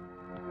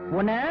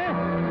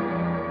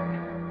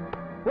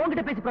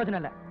 உன்கிட்ட பேசி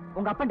பிரயோஜனம் இல்ல,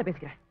 உங்க அப்பன்ட்ட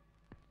பேசிக்கிறேன்.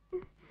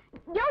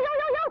 யோ யோ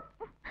யோ யோ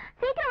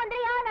சீக்கிரம்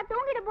வந்துறியா, நான்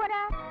தூங்கிட்டு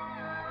போறேன்.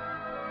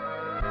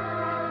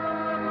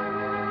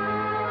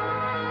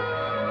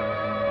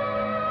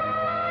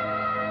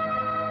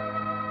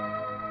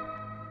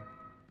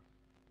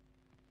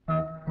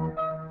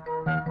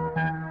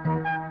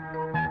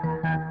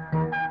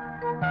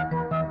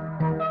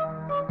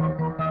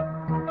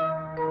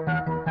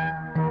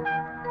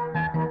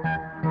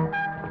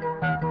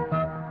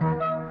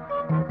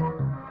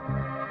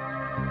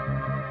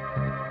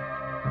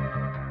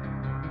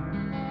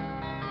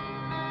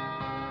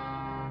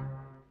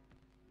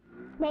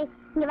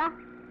 இங்க வா.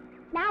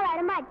 நான்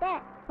வரமாட்டேன்.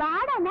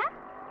 வாடானா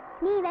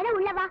நீ வேற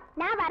உள்ள வா.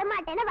 நான்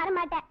வரமாட்டேன்னா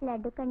வரமாட்டேன்.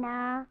 லட்டு கண்ணா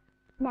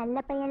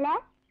நல்ல பையன்ல,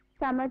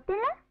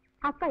 சமத்துல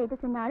அக்கா எது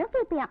சொன்னாலும்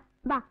கேட்பியான்.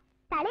 வா.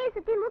 தலையை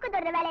சுத்தி மூக்க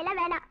தொடுற வேலையெல்லாம்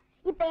வேணாம்.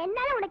 இப்ப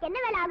என்னால உனக்கு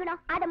என்ன வேலை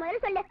ஆகணும் அத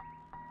முதல்ல சொல்லு.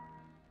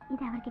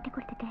 இது அவர்கிட்ட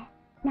கொடுத்துட்டு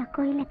நான்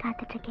கோயில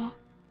காத்துட்டு இருக்கேன்.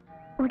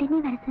 உடனே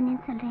வர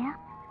சொன்னேன்னு சொல்றியா?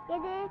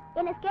 எது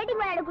என்ன ஸ்கேட்டிங்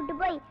விளையாட கூட்டு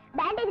போய்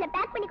பேண்டேஜ்ல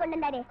பேக் பண்ணி கொண்டு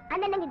வந்தாரு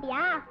அந்த அண்ணன்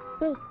கிட்டியா?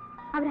 ஏய்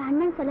அவர்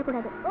அண்ணன்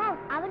சொல்லக்கூடாது. ஓ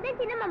அவர்தான்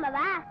சின்ன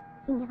மாமாவா?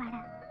 இங்க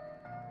வாடா,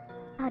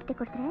 அவர்கிட்ட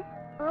கொடுத்துறேன்.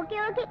 ஓகே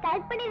ஓகே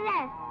கரெக்ட்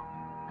பண்ணிடுறேன்.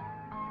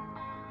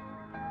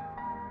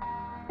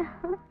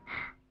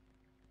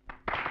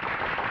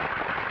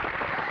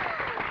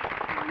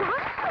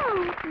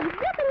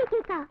 இவ்வளவு பெரிய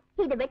கேக்கா?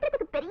 இதை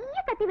வெட்டுறதுக்கு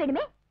பெரிய கத்தி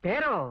வேணுமே.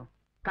 பேரோ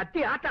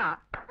கத்தி ஆட்டா.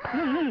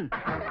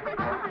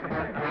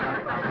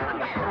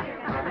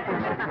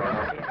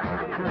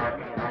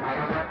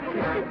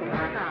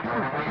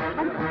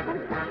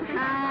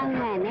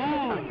 അങ്ങനെ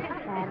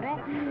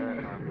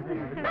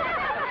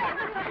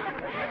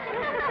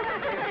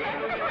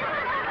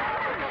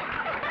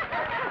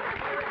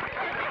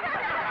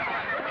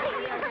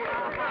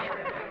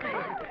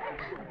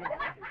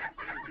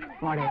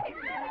മോളെ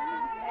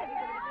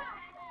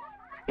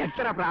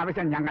എത്ര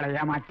പ്രാവശ്യം ഞങ്ങളെ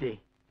ഏമാറ്റി.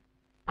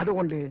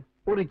 അതുകൊണ്ട്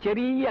ഒരു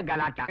ചെറിയ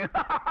ഗലാട്ട.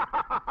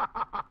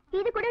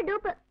 இது கூட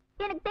டூப்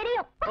எனக்கு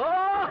தெரியும்.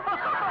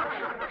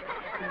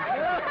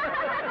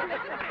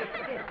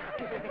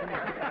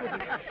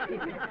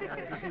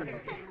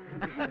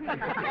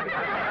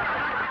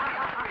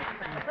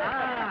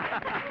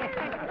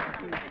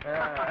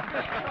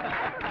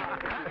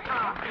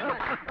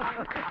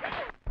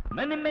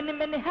 Many many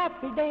many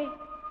happy day.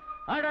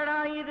 Adada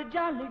idu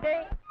jolly day.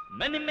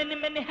 Many many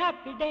many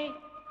happy day.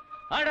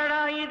 Adada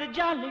idu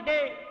jolly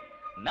day.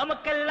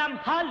 Namakkellam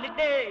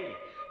holiday.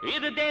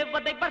 Idu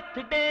devadai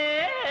birthday.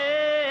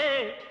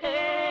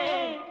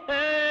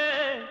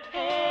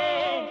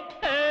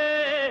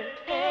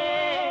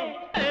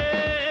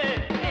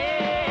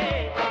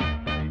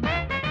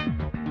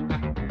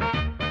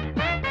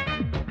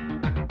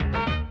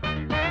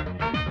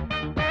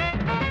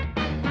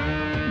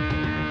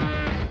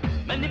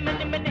 Many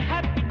many many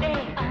happy day.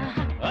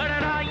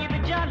 Adada idu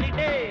jolly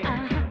day.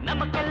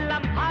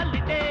 Namakkellam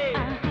holiday.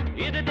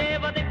 Idu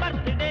devadai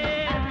birthday.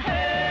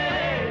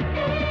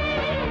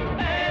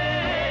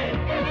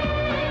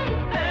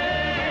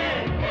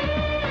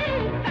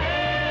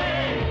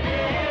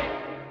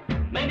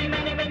 Many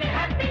many many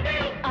happy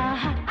day.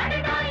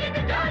 Adada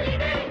idu jolly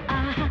day.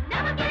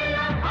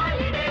 Namakkellam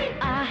holiday.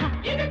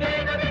 Idu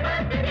devadai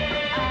birthday.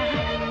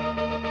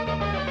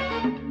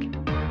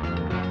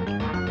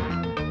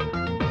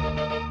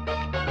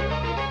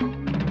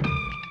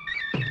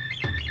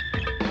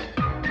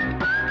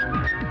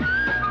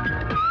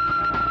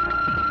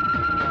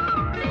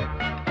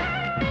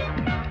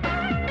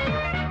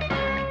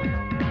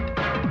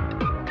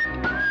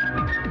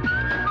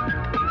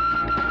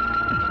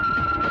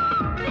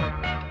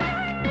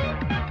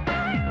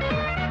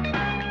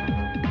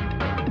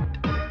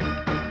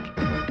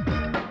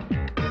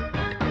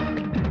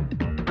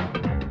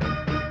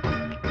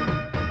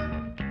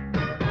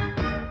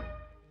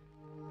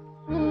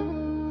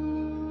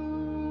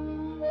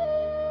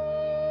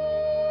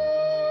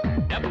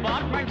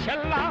 Departments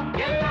எல்லாம்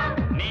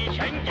நீ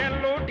செஞ்சல்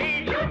லூட்டி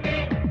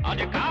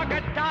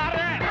அதுக்காகத்தார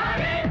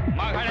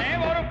மகளே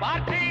ஒரு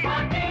party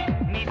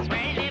நீ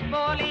smiley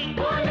போலி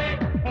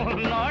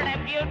உன்னோட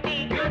beauty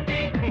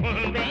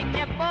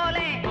வெஞ்ச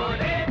போலே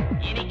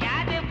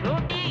இனிக்காது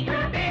Frooti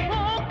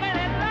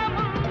பூக்கள் எல்லாம்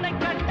உன்னை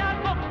கண்டா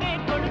பொக்கே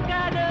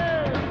கொடுக்காது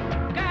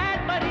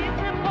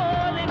காட்பரிசு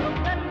போல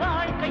உங்கள்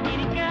வாழ்க்கை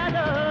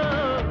இருக்காதோ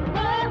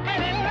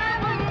பூக்கள்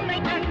எல்லாம் உன்னை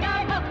கண்டா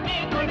பொக்கே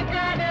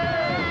கொடுக்காது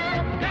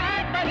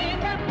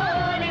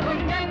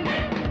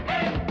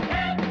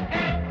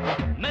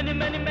Many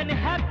many many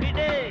happy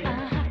day.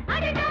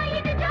 Adada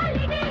idu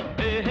jolly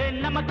day.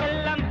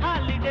 Namakkellam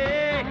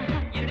holiday.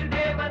 Idu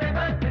devadai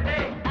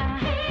birthday.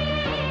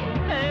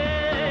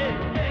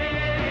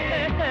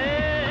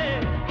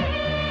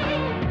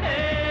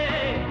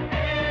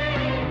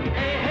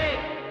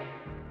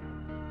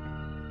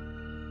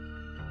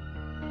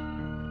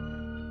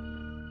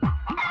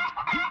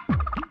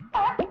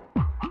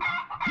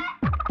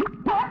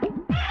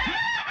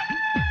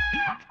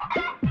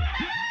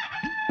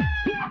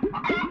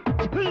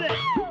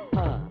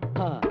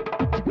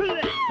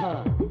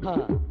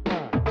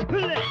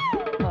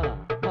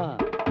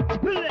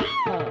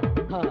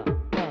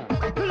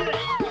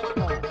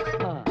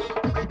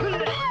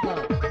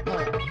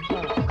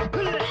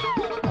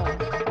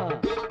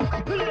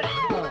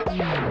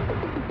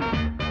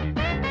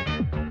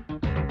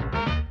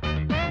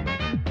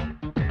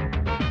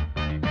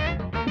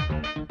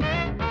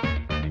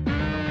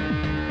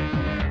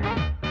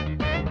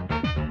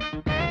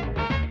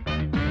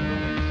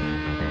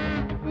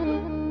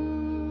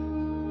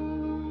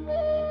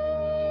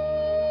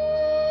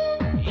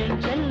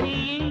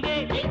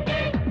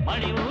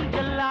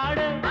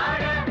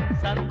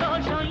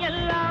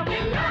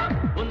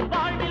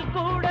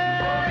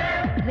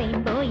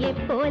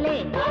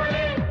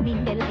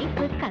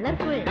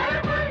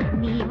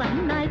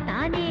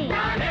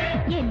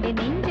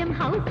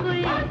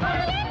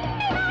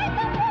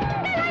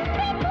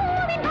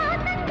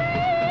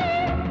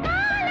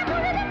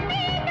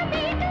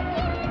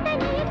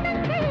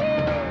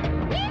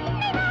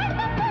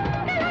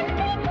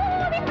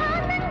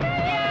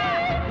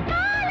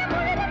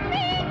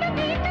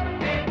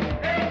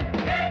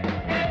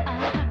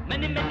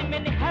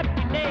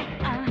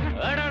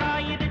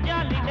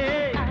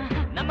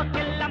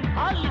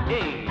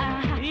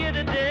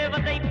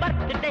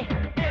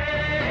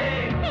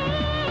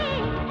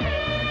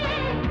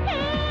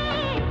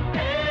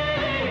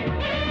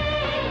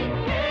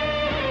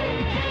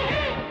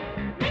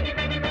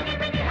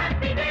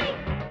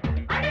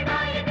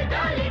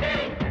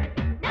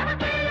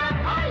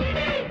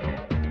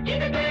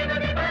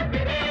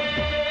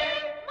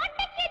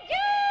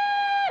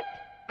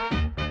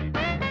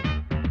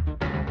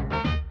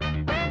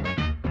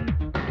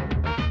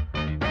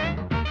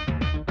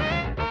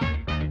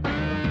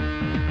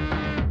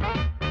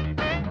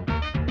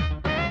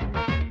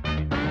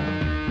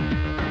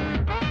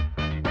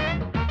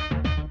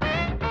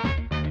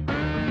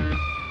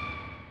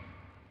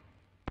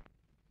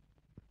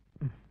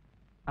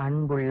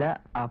 அன்புள்ள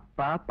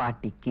அப்பா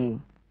பாட்டிக்கு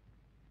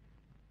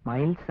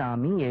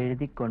மயில்சாமி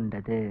எழுதி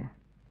கொண்டது.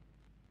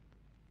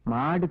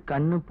 மாடு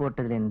கண்ணு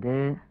போட்டதுலேருந்து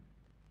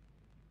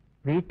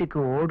வீட்டுக்கு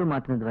ஓடு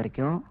மாத்தினது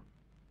வரைக்கும்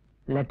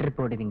லெட்டர்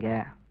போடுவீங்க.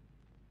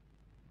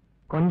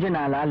 கொஞ்ச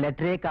நாளா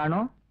லெட்டரே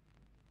காணும்.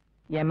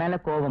 என் மேல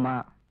கோபமா?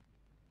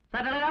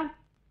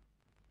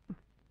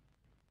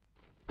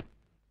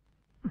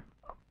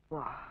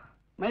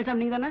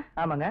 மயில்சாமி நீங்க தானே?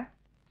 ஆமாங்க.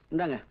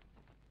 இந்தாங்க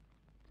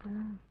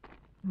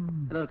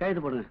ஒரு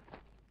கையெழுத்து போடுங்க.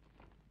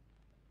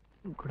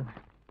 கொடுங்க.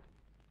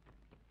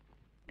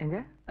 எங்க?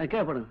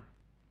 கீழே போடுங்க.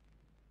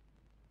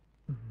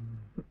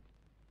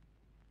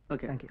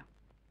 Okay, thank you.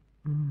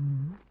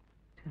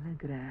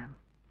 டெலிகிராம்.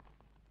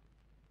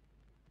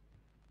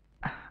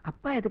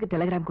 அப்பா எதுக்கு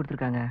டெலிகிராம்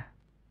கொடுத்துருக்காங்க?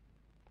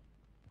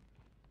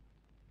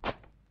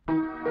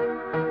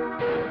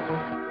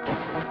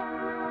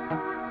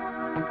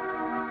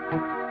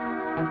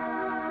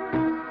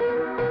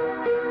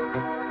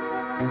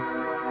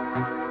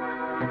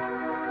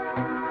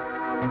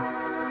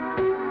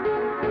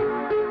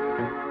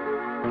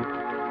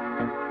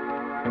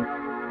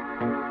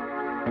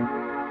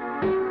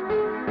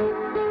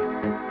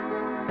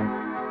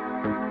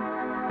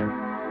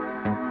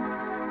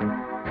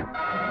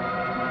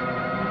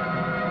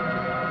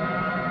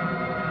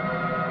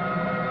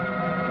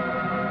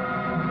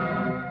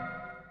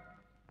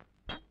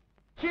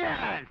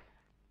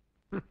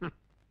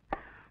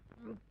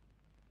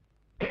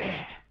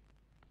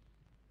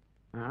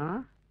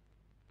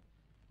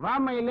 வா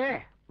மயிலே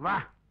வா.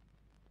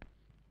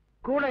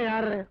 கூட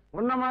யாரு?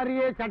 உன்ன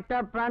மாதிரியே சட்டை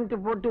பேண்ட்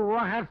போட்டு ஓ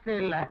ஹேர்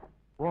ஸ்டைல்ல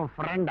ஓ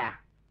ஃப்ரெண்டா?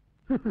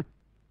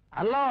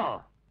 Hello,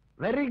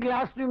 very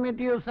class to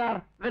meet you sir.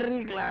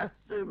 Very class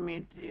to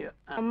meet you.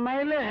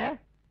 மயிலே,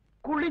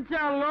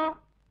 குடிச்சாலும்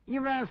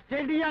இவன்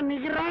ஸ்டெடியா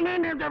நிக்கிறானே,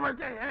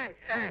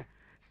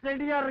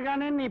 ஸ்டெடியா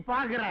இருக்கானே நீ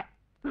பாக்குற.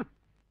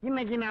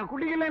 இன்னைக்கு நான்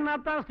குடிக்கலைன்னா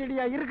தான்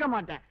ஸ்டெடியா இருக்க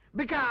மாட்டேன்.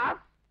 பிகாஸ்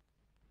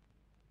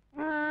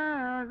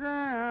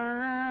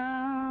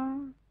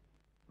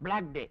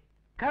பிளாக் டே,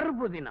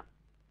 கருப்பு தினம்.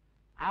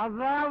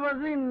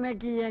 அதாவது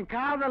இன்னைக்கு என்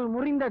காதல்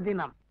முறிந்த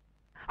தினம்.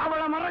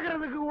 அவளை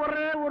மறக்கிறதுக்கு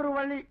ஒரே ஒரு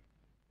வழி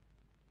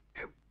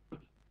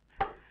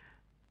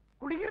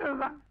குடிக்கிறது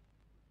தான்.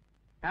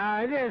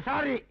 இது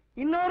சாரி,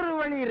 இன்னொரு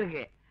வழி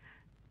இருக்கு.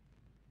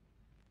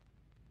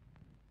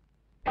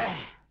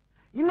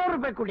 இன்னொரு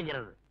பேர்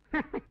குடிக்கிறது.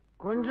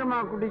 கொஞ்சமா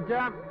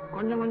குடிச்சா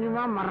கொஞ்சம்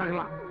கொஞ்சமா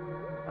மறக்கலாம்,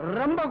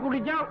 ரொம்ப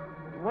குடிச்சா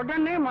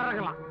உடனே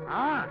மறக்கலாம்.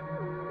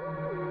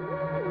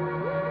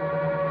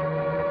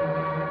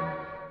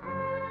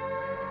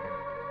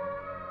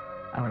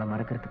 அவளை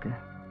மறக்கிறதுக்கு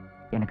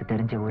எனக்கு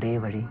தெரிஞ்ச ஒரே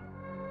வழி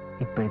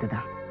இப்ப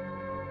இதுதான்.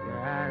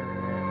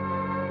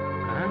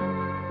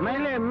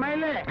 மயிலே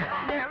மயிலே,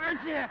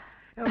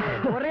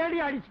 ஒரே அடி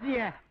அடிச்சிட்டிய,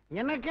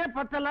 எனக்கே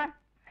பத்தல.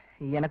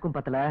 எனக்கும்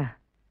பத்தல.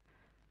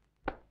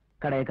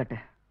 கடையை கட்டு.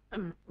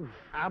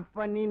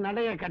 அப்ப நீ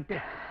நடைய கட்டு.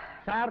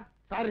 சார்,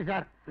 சாரி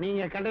சார்,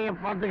 நீங்க கடையை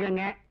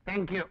பார்த்துக்கங்க.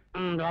 தேங்க்யூ.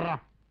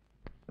 வர்றோம்.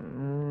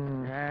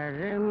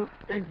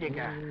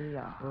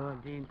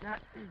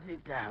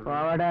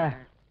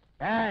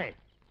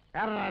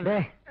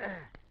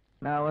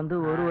 நான் வந்து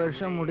ஒரு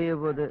வருஷம் முடிய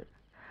போகுது.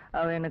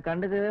 அவ என்ன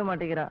கண்டுக்கவே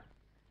மாட்டேங்கிறா.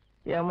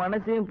 என்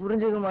மனசையும்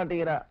புரிஞ்சுக்க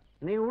மாட்டேங்கிறா.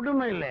 நீ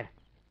உடுமை இல்ல,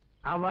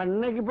 அவ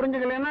இன்னைக்கு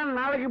புரிஞ்சுக்கலன்னா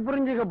நாளைக்கு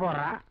புரிஞ்சுக்க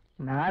போறா.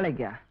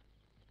 நாளைக்கா?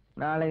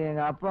 நாளைக்கு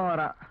எங்க அப்பா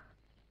வரான்,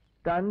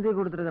 தந்தி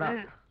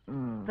கொடுத்துருக்கான்.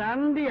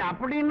 தந்தி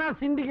அப்படின்னா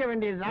சிந்திக்க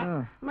வேண்டியதுதான்.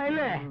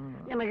 மயிலே,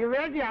 எனக்கு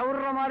வேட்டி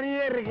அவுற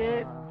மாதிரியே இருக்கு,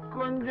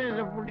 கொஞ்சம்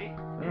இதை புடி.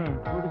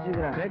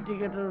 புடிச்சுக்கிறேன். வேட்டி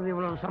கட்டுறது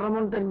இவ்வளவு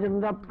சிரமம்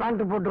தெரிஞ்சிருந்தா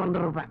பேண்ட் போட்டு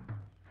வந்துருப்பேன்.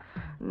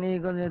 நீ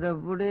கொஞ்சம் இதை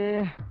புடி.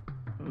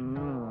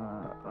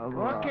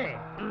 ஓகே,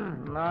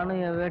 நானும்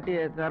என்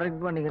வேட்டியை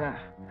கரெக்ட் பண்ணிக்கிறேன்.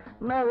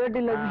 நான்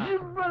வேட்டியில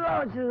ஜிப்பெல்லாம்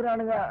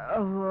வச்சுக்கிறானுங்க.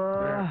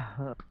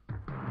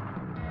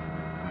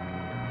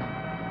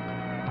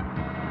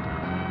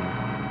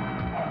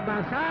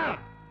 சார்,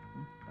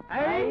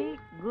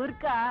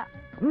 குர்கா.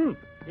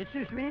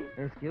 Excuse me.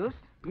 எக்ஸ்கியூஸ்?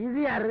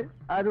 இது யாரு?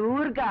 அது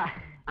ஊர்க்கா.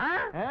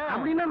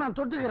 அப்படின்னா நான்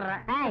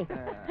தொட்டுக்கிறேன்.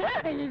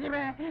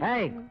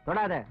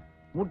 தொடாத,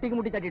 முட்டிக்கு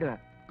முட்டி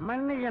தட்டிடுவேன்.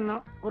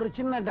 மன்னிக்கணும், ஒரு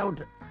சின்ன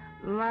டவுட்.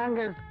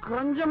 நாங்க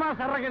கொஞ்சமா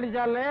சரக்கு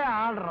அடிச்சாலே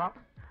ஆடுறோம்,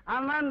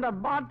 ஆனா இந்த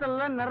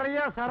பாட்டில்ல நிறைய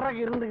சரக்கு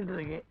இருந்துகிட்டு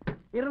இருக்கு.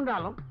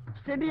 இருந்தாலும்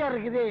ஸ்டெடியா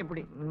இருக்குதே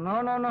எப்படி? No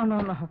no no no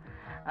no,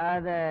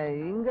 அத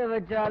இங்க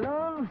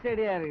வச்சாலும்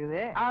ஸ்டெடியா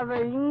இருக்குது, அத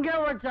இங்க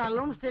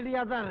வச்சாலும்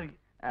ஸ்டெடியா தான் இருக்கு,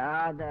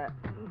 அத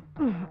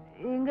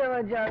இங்க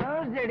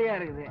வச்சாலும் ஸ்டெடியா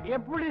இருக்குது.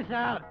 எப்படி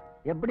சார்?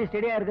 எப்படி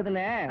ஸ்டெடியா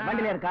இருக்குதுன்னு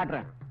வண்டியில யாரு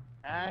காட்டுறேன்.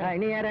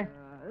 நீ யாரு?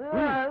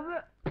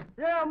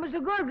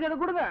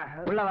 கொடுங்க,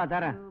 உள்ளவா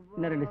தரேன்.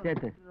 இன்னும் ரெண்டு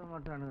சேர்த்து.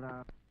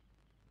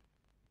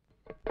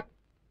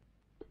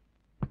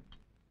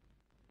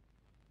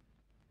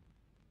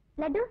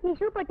 லட்டு, நீ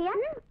ஷூ போட்டியா?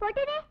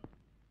 போட்டேனே.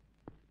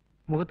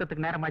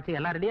 முகூர்த்தத்துக்கு நேரமாச்சு,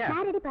 எல்லாம் ரெடியா?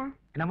 நான் ரெடிப்பா.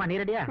 என்னம்மா நீ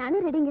ரெடியா?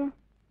 நானும் ரெடிங்க.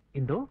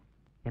 இந்து,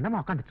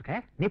 என்னம்மா உட்காந்துட்டு இருக்க?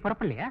 நீ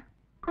புறப்படலையா?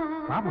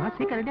 வாமா,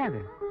 சீக்கிரம் ரெடியா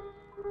ஆகு.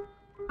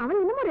 அவன்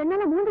இன்னமும் 2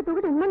 நாளா மூந்து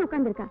தூக்கிட்டு உண்மை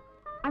உட்கார்ந்துருக்கா.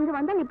 அங்க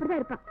வந்தா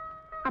இப்படிதான் இருப்பான்.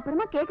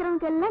 அப்புறமா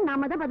கேக்குறவங்க எல்லாம்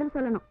நாம தான் பதில்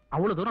சொல்லணும்.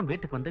 அவ்வளவு தூரம்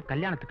வீட்டுக்கு வந்து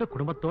கல்யாணத்துக்கு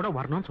குடும்பத்தோட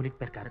வரணும்னு சொல்லிட்டு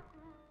போயிருக்காரு.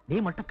 நீ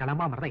மட்டும்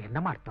கிளம்பாம இருந்தா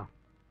என்னமா அர்த்தம்?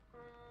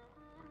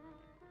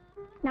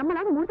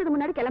 நம்மளாவது மூர்த்தத்துக்கு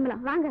முன்னாடி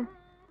கிளம்பலாம் வாங்க.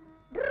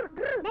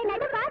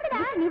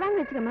 நீ வாங்க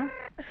வச்சுக்கமா.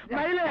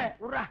 மயில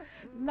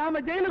நாம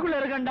ஜெயிலுக்குள்ள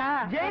இருக்கண்டா.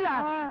 ஜெயிலா?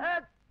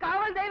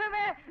 காவல்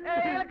தெய்வமே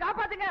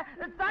காப்பாத்துங்க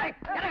சார்.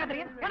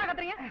 என்ன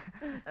கத்துறீங்க?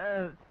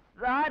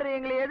 சார்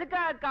எங்களை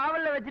எதுக்கா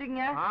காவல்ல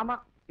வச்சிருக்கீங்க? ஆமா,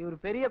 இவர்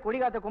பெரிய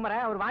கொடிகாத்த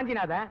குமரன், அவர்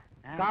வாஞ்சினாத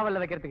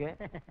காவல்ல வைக்கிறதுக்கு.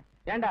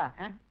 ஏண்டா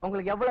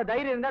உங்களுக்கு எவ்வளவு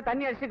தைரியம் இருந்தா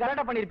தண்ணி அடிச்சு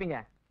கலாட்டா பண்ணிருப்பீங்க.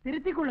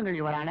 திருத்திக் கொள்ளுங்கள்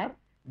யுவரானர்.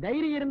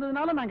 தைரியம்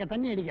இருந்ததுனால நாங்க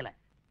தண்ணி அடிக்கல.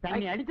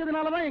 தண்ணி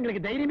அடிச்சதுனாலதான்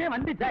எங்களுக்கு தைரியமே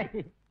வந்துச்சு.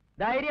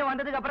 தைரியம்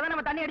வந்ததுக்கு அப்புறம் தான்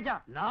நம்ம தண்ணி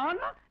அடிச்சோம்.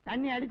 நானும்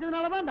தண்ணி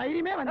அடிச்சதுனாலதான்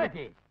தைரியமே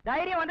வந்துச்சு.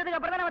 தைரியம் வந்ததுக்கு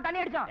அப்புறம் தான் நம்ம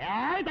தண்ணி அடிச்சோம்.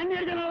 தண்ணி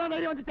அடிச்சதுனாலதான்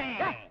தைரியம் வந்துட்டேன்.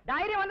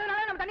 தைரியம்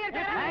வந்ததுனால நம்ம தண்ணி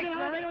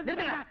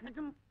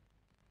அடிச்சோம்.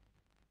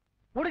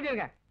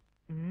 முடிஞ்சிருங்க.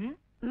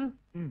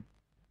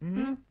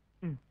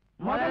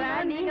 முதல்ல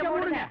நீங்க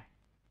மூடுங்க.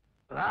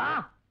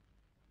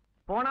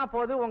 போனா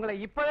போது உங்களை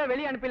இப்பவே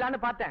வெளியே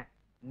அனுப்பிடலான்னு பார்த்தேன்.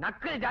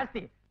 நக்கல்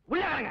ஜாஸ்தி.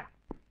 உள்ள வாங்க.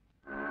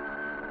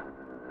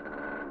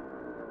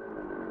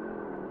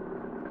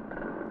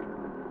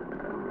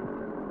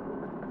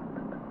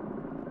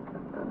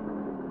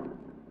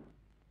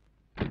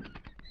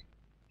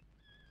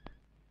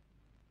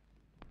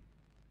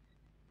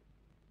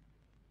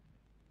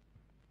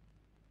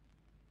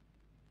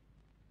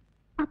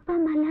 அப்பா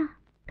அம்மா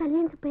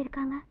கல்யாணத்துக்கு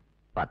போயிருக்காங்க.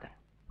 பார்த்தேன்,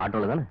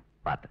 ஆட்டோல தானே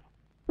பார்த்தேன்.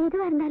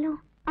 எதுவா இருந்தாலும்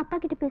அப்பா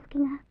கிட்ட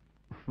பேசிக்கீங்க.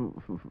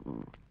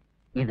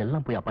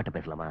 இதெல்லாம் போய் அப்பாட்ட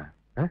பேசலாமா?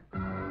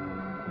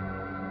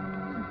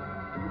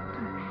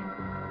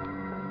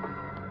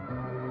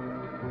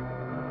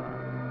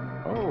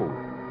 ஓ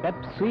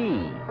பெப்சி,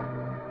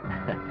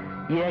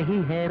 यही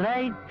है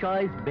राइट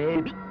चॉइस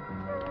बेबी.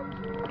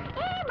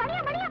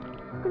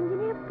 கொஞ்ச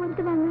நேரம்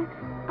பொறுத்து வாங்க,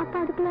 அப்பா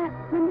அதுக்குள்ள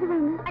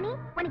வந்துருவாங்க. அனி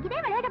உனக்கு இதே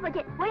விளையாட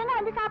போச்சு, ஒழுங்கா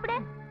வந்து சாப்பிடு.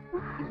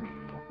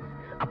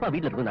 அப்பா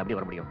வீட்டுல இருந்து அப்படியே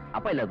வர முடியும்?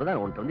 அப்பா இல்லாததான்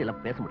உன்கிட்ட வந்து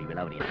எல்லாம் பேச முடியும்.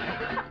 விளாவரியா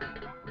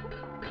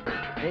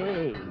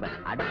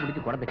அடை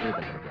பிடிச்சு குழந்தை கீழே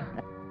தந்துருக்கியா?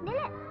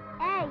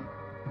 ஏய்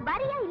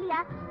வரியா இல்லையா?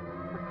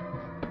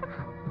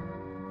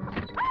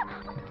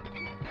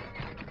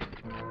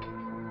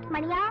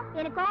 மணியா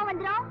எனக்கு கோவம்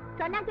வந்துரும்.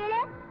 சொன்னா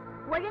கேளு.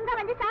 ஒழுங்கா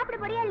வந்து சாப்பிட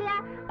போறியா இல்லையா?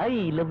 I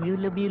love you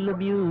love you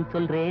love you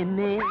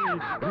சொல்றேன்னு.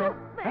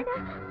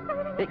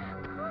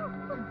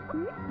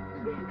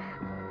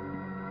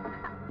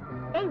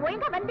 ஏய்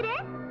ஒழுங்கா வந்துரு.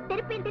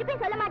 திருப்பி திருப்பி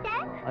சொல்ல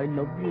மாட்டேன். I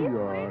love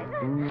you.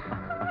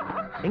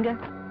 எங்க?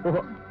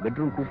 ஓஹோ,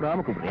 பெட்ரூம்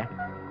கூப்பிடாம கூப்பிடுறியா?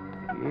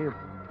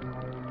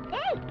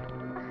 ஏய்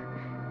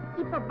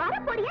இப்ப வர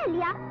போறியா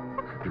இல்லையா?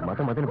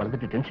 மதம்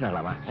வளர்ந்துட்டு டென்ஷன்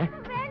ஆகலாமா?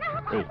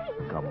 ஏய்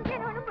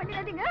ஒண்ணும்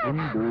பண்ணிடாதீங்க.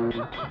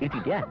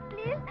 இருக்கிட்டியா?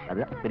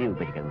 அதுதான் பெரிய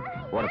பெரிய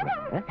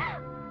ஓடக்கூடாது.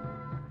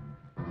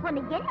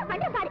 உனக்கு என்ன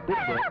பண்ண பாரு.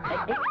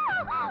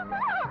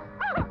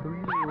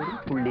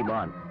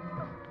 புள்ளிமான்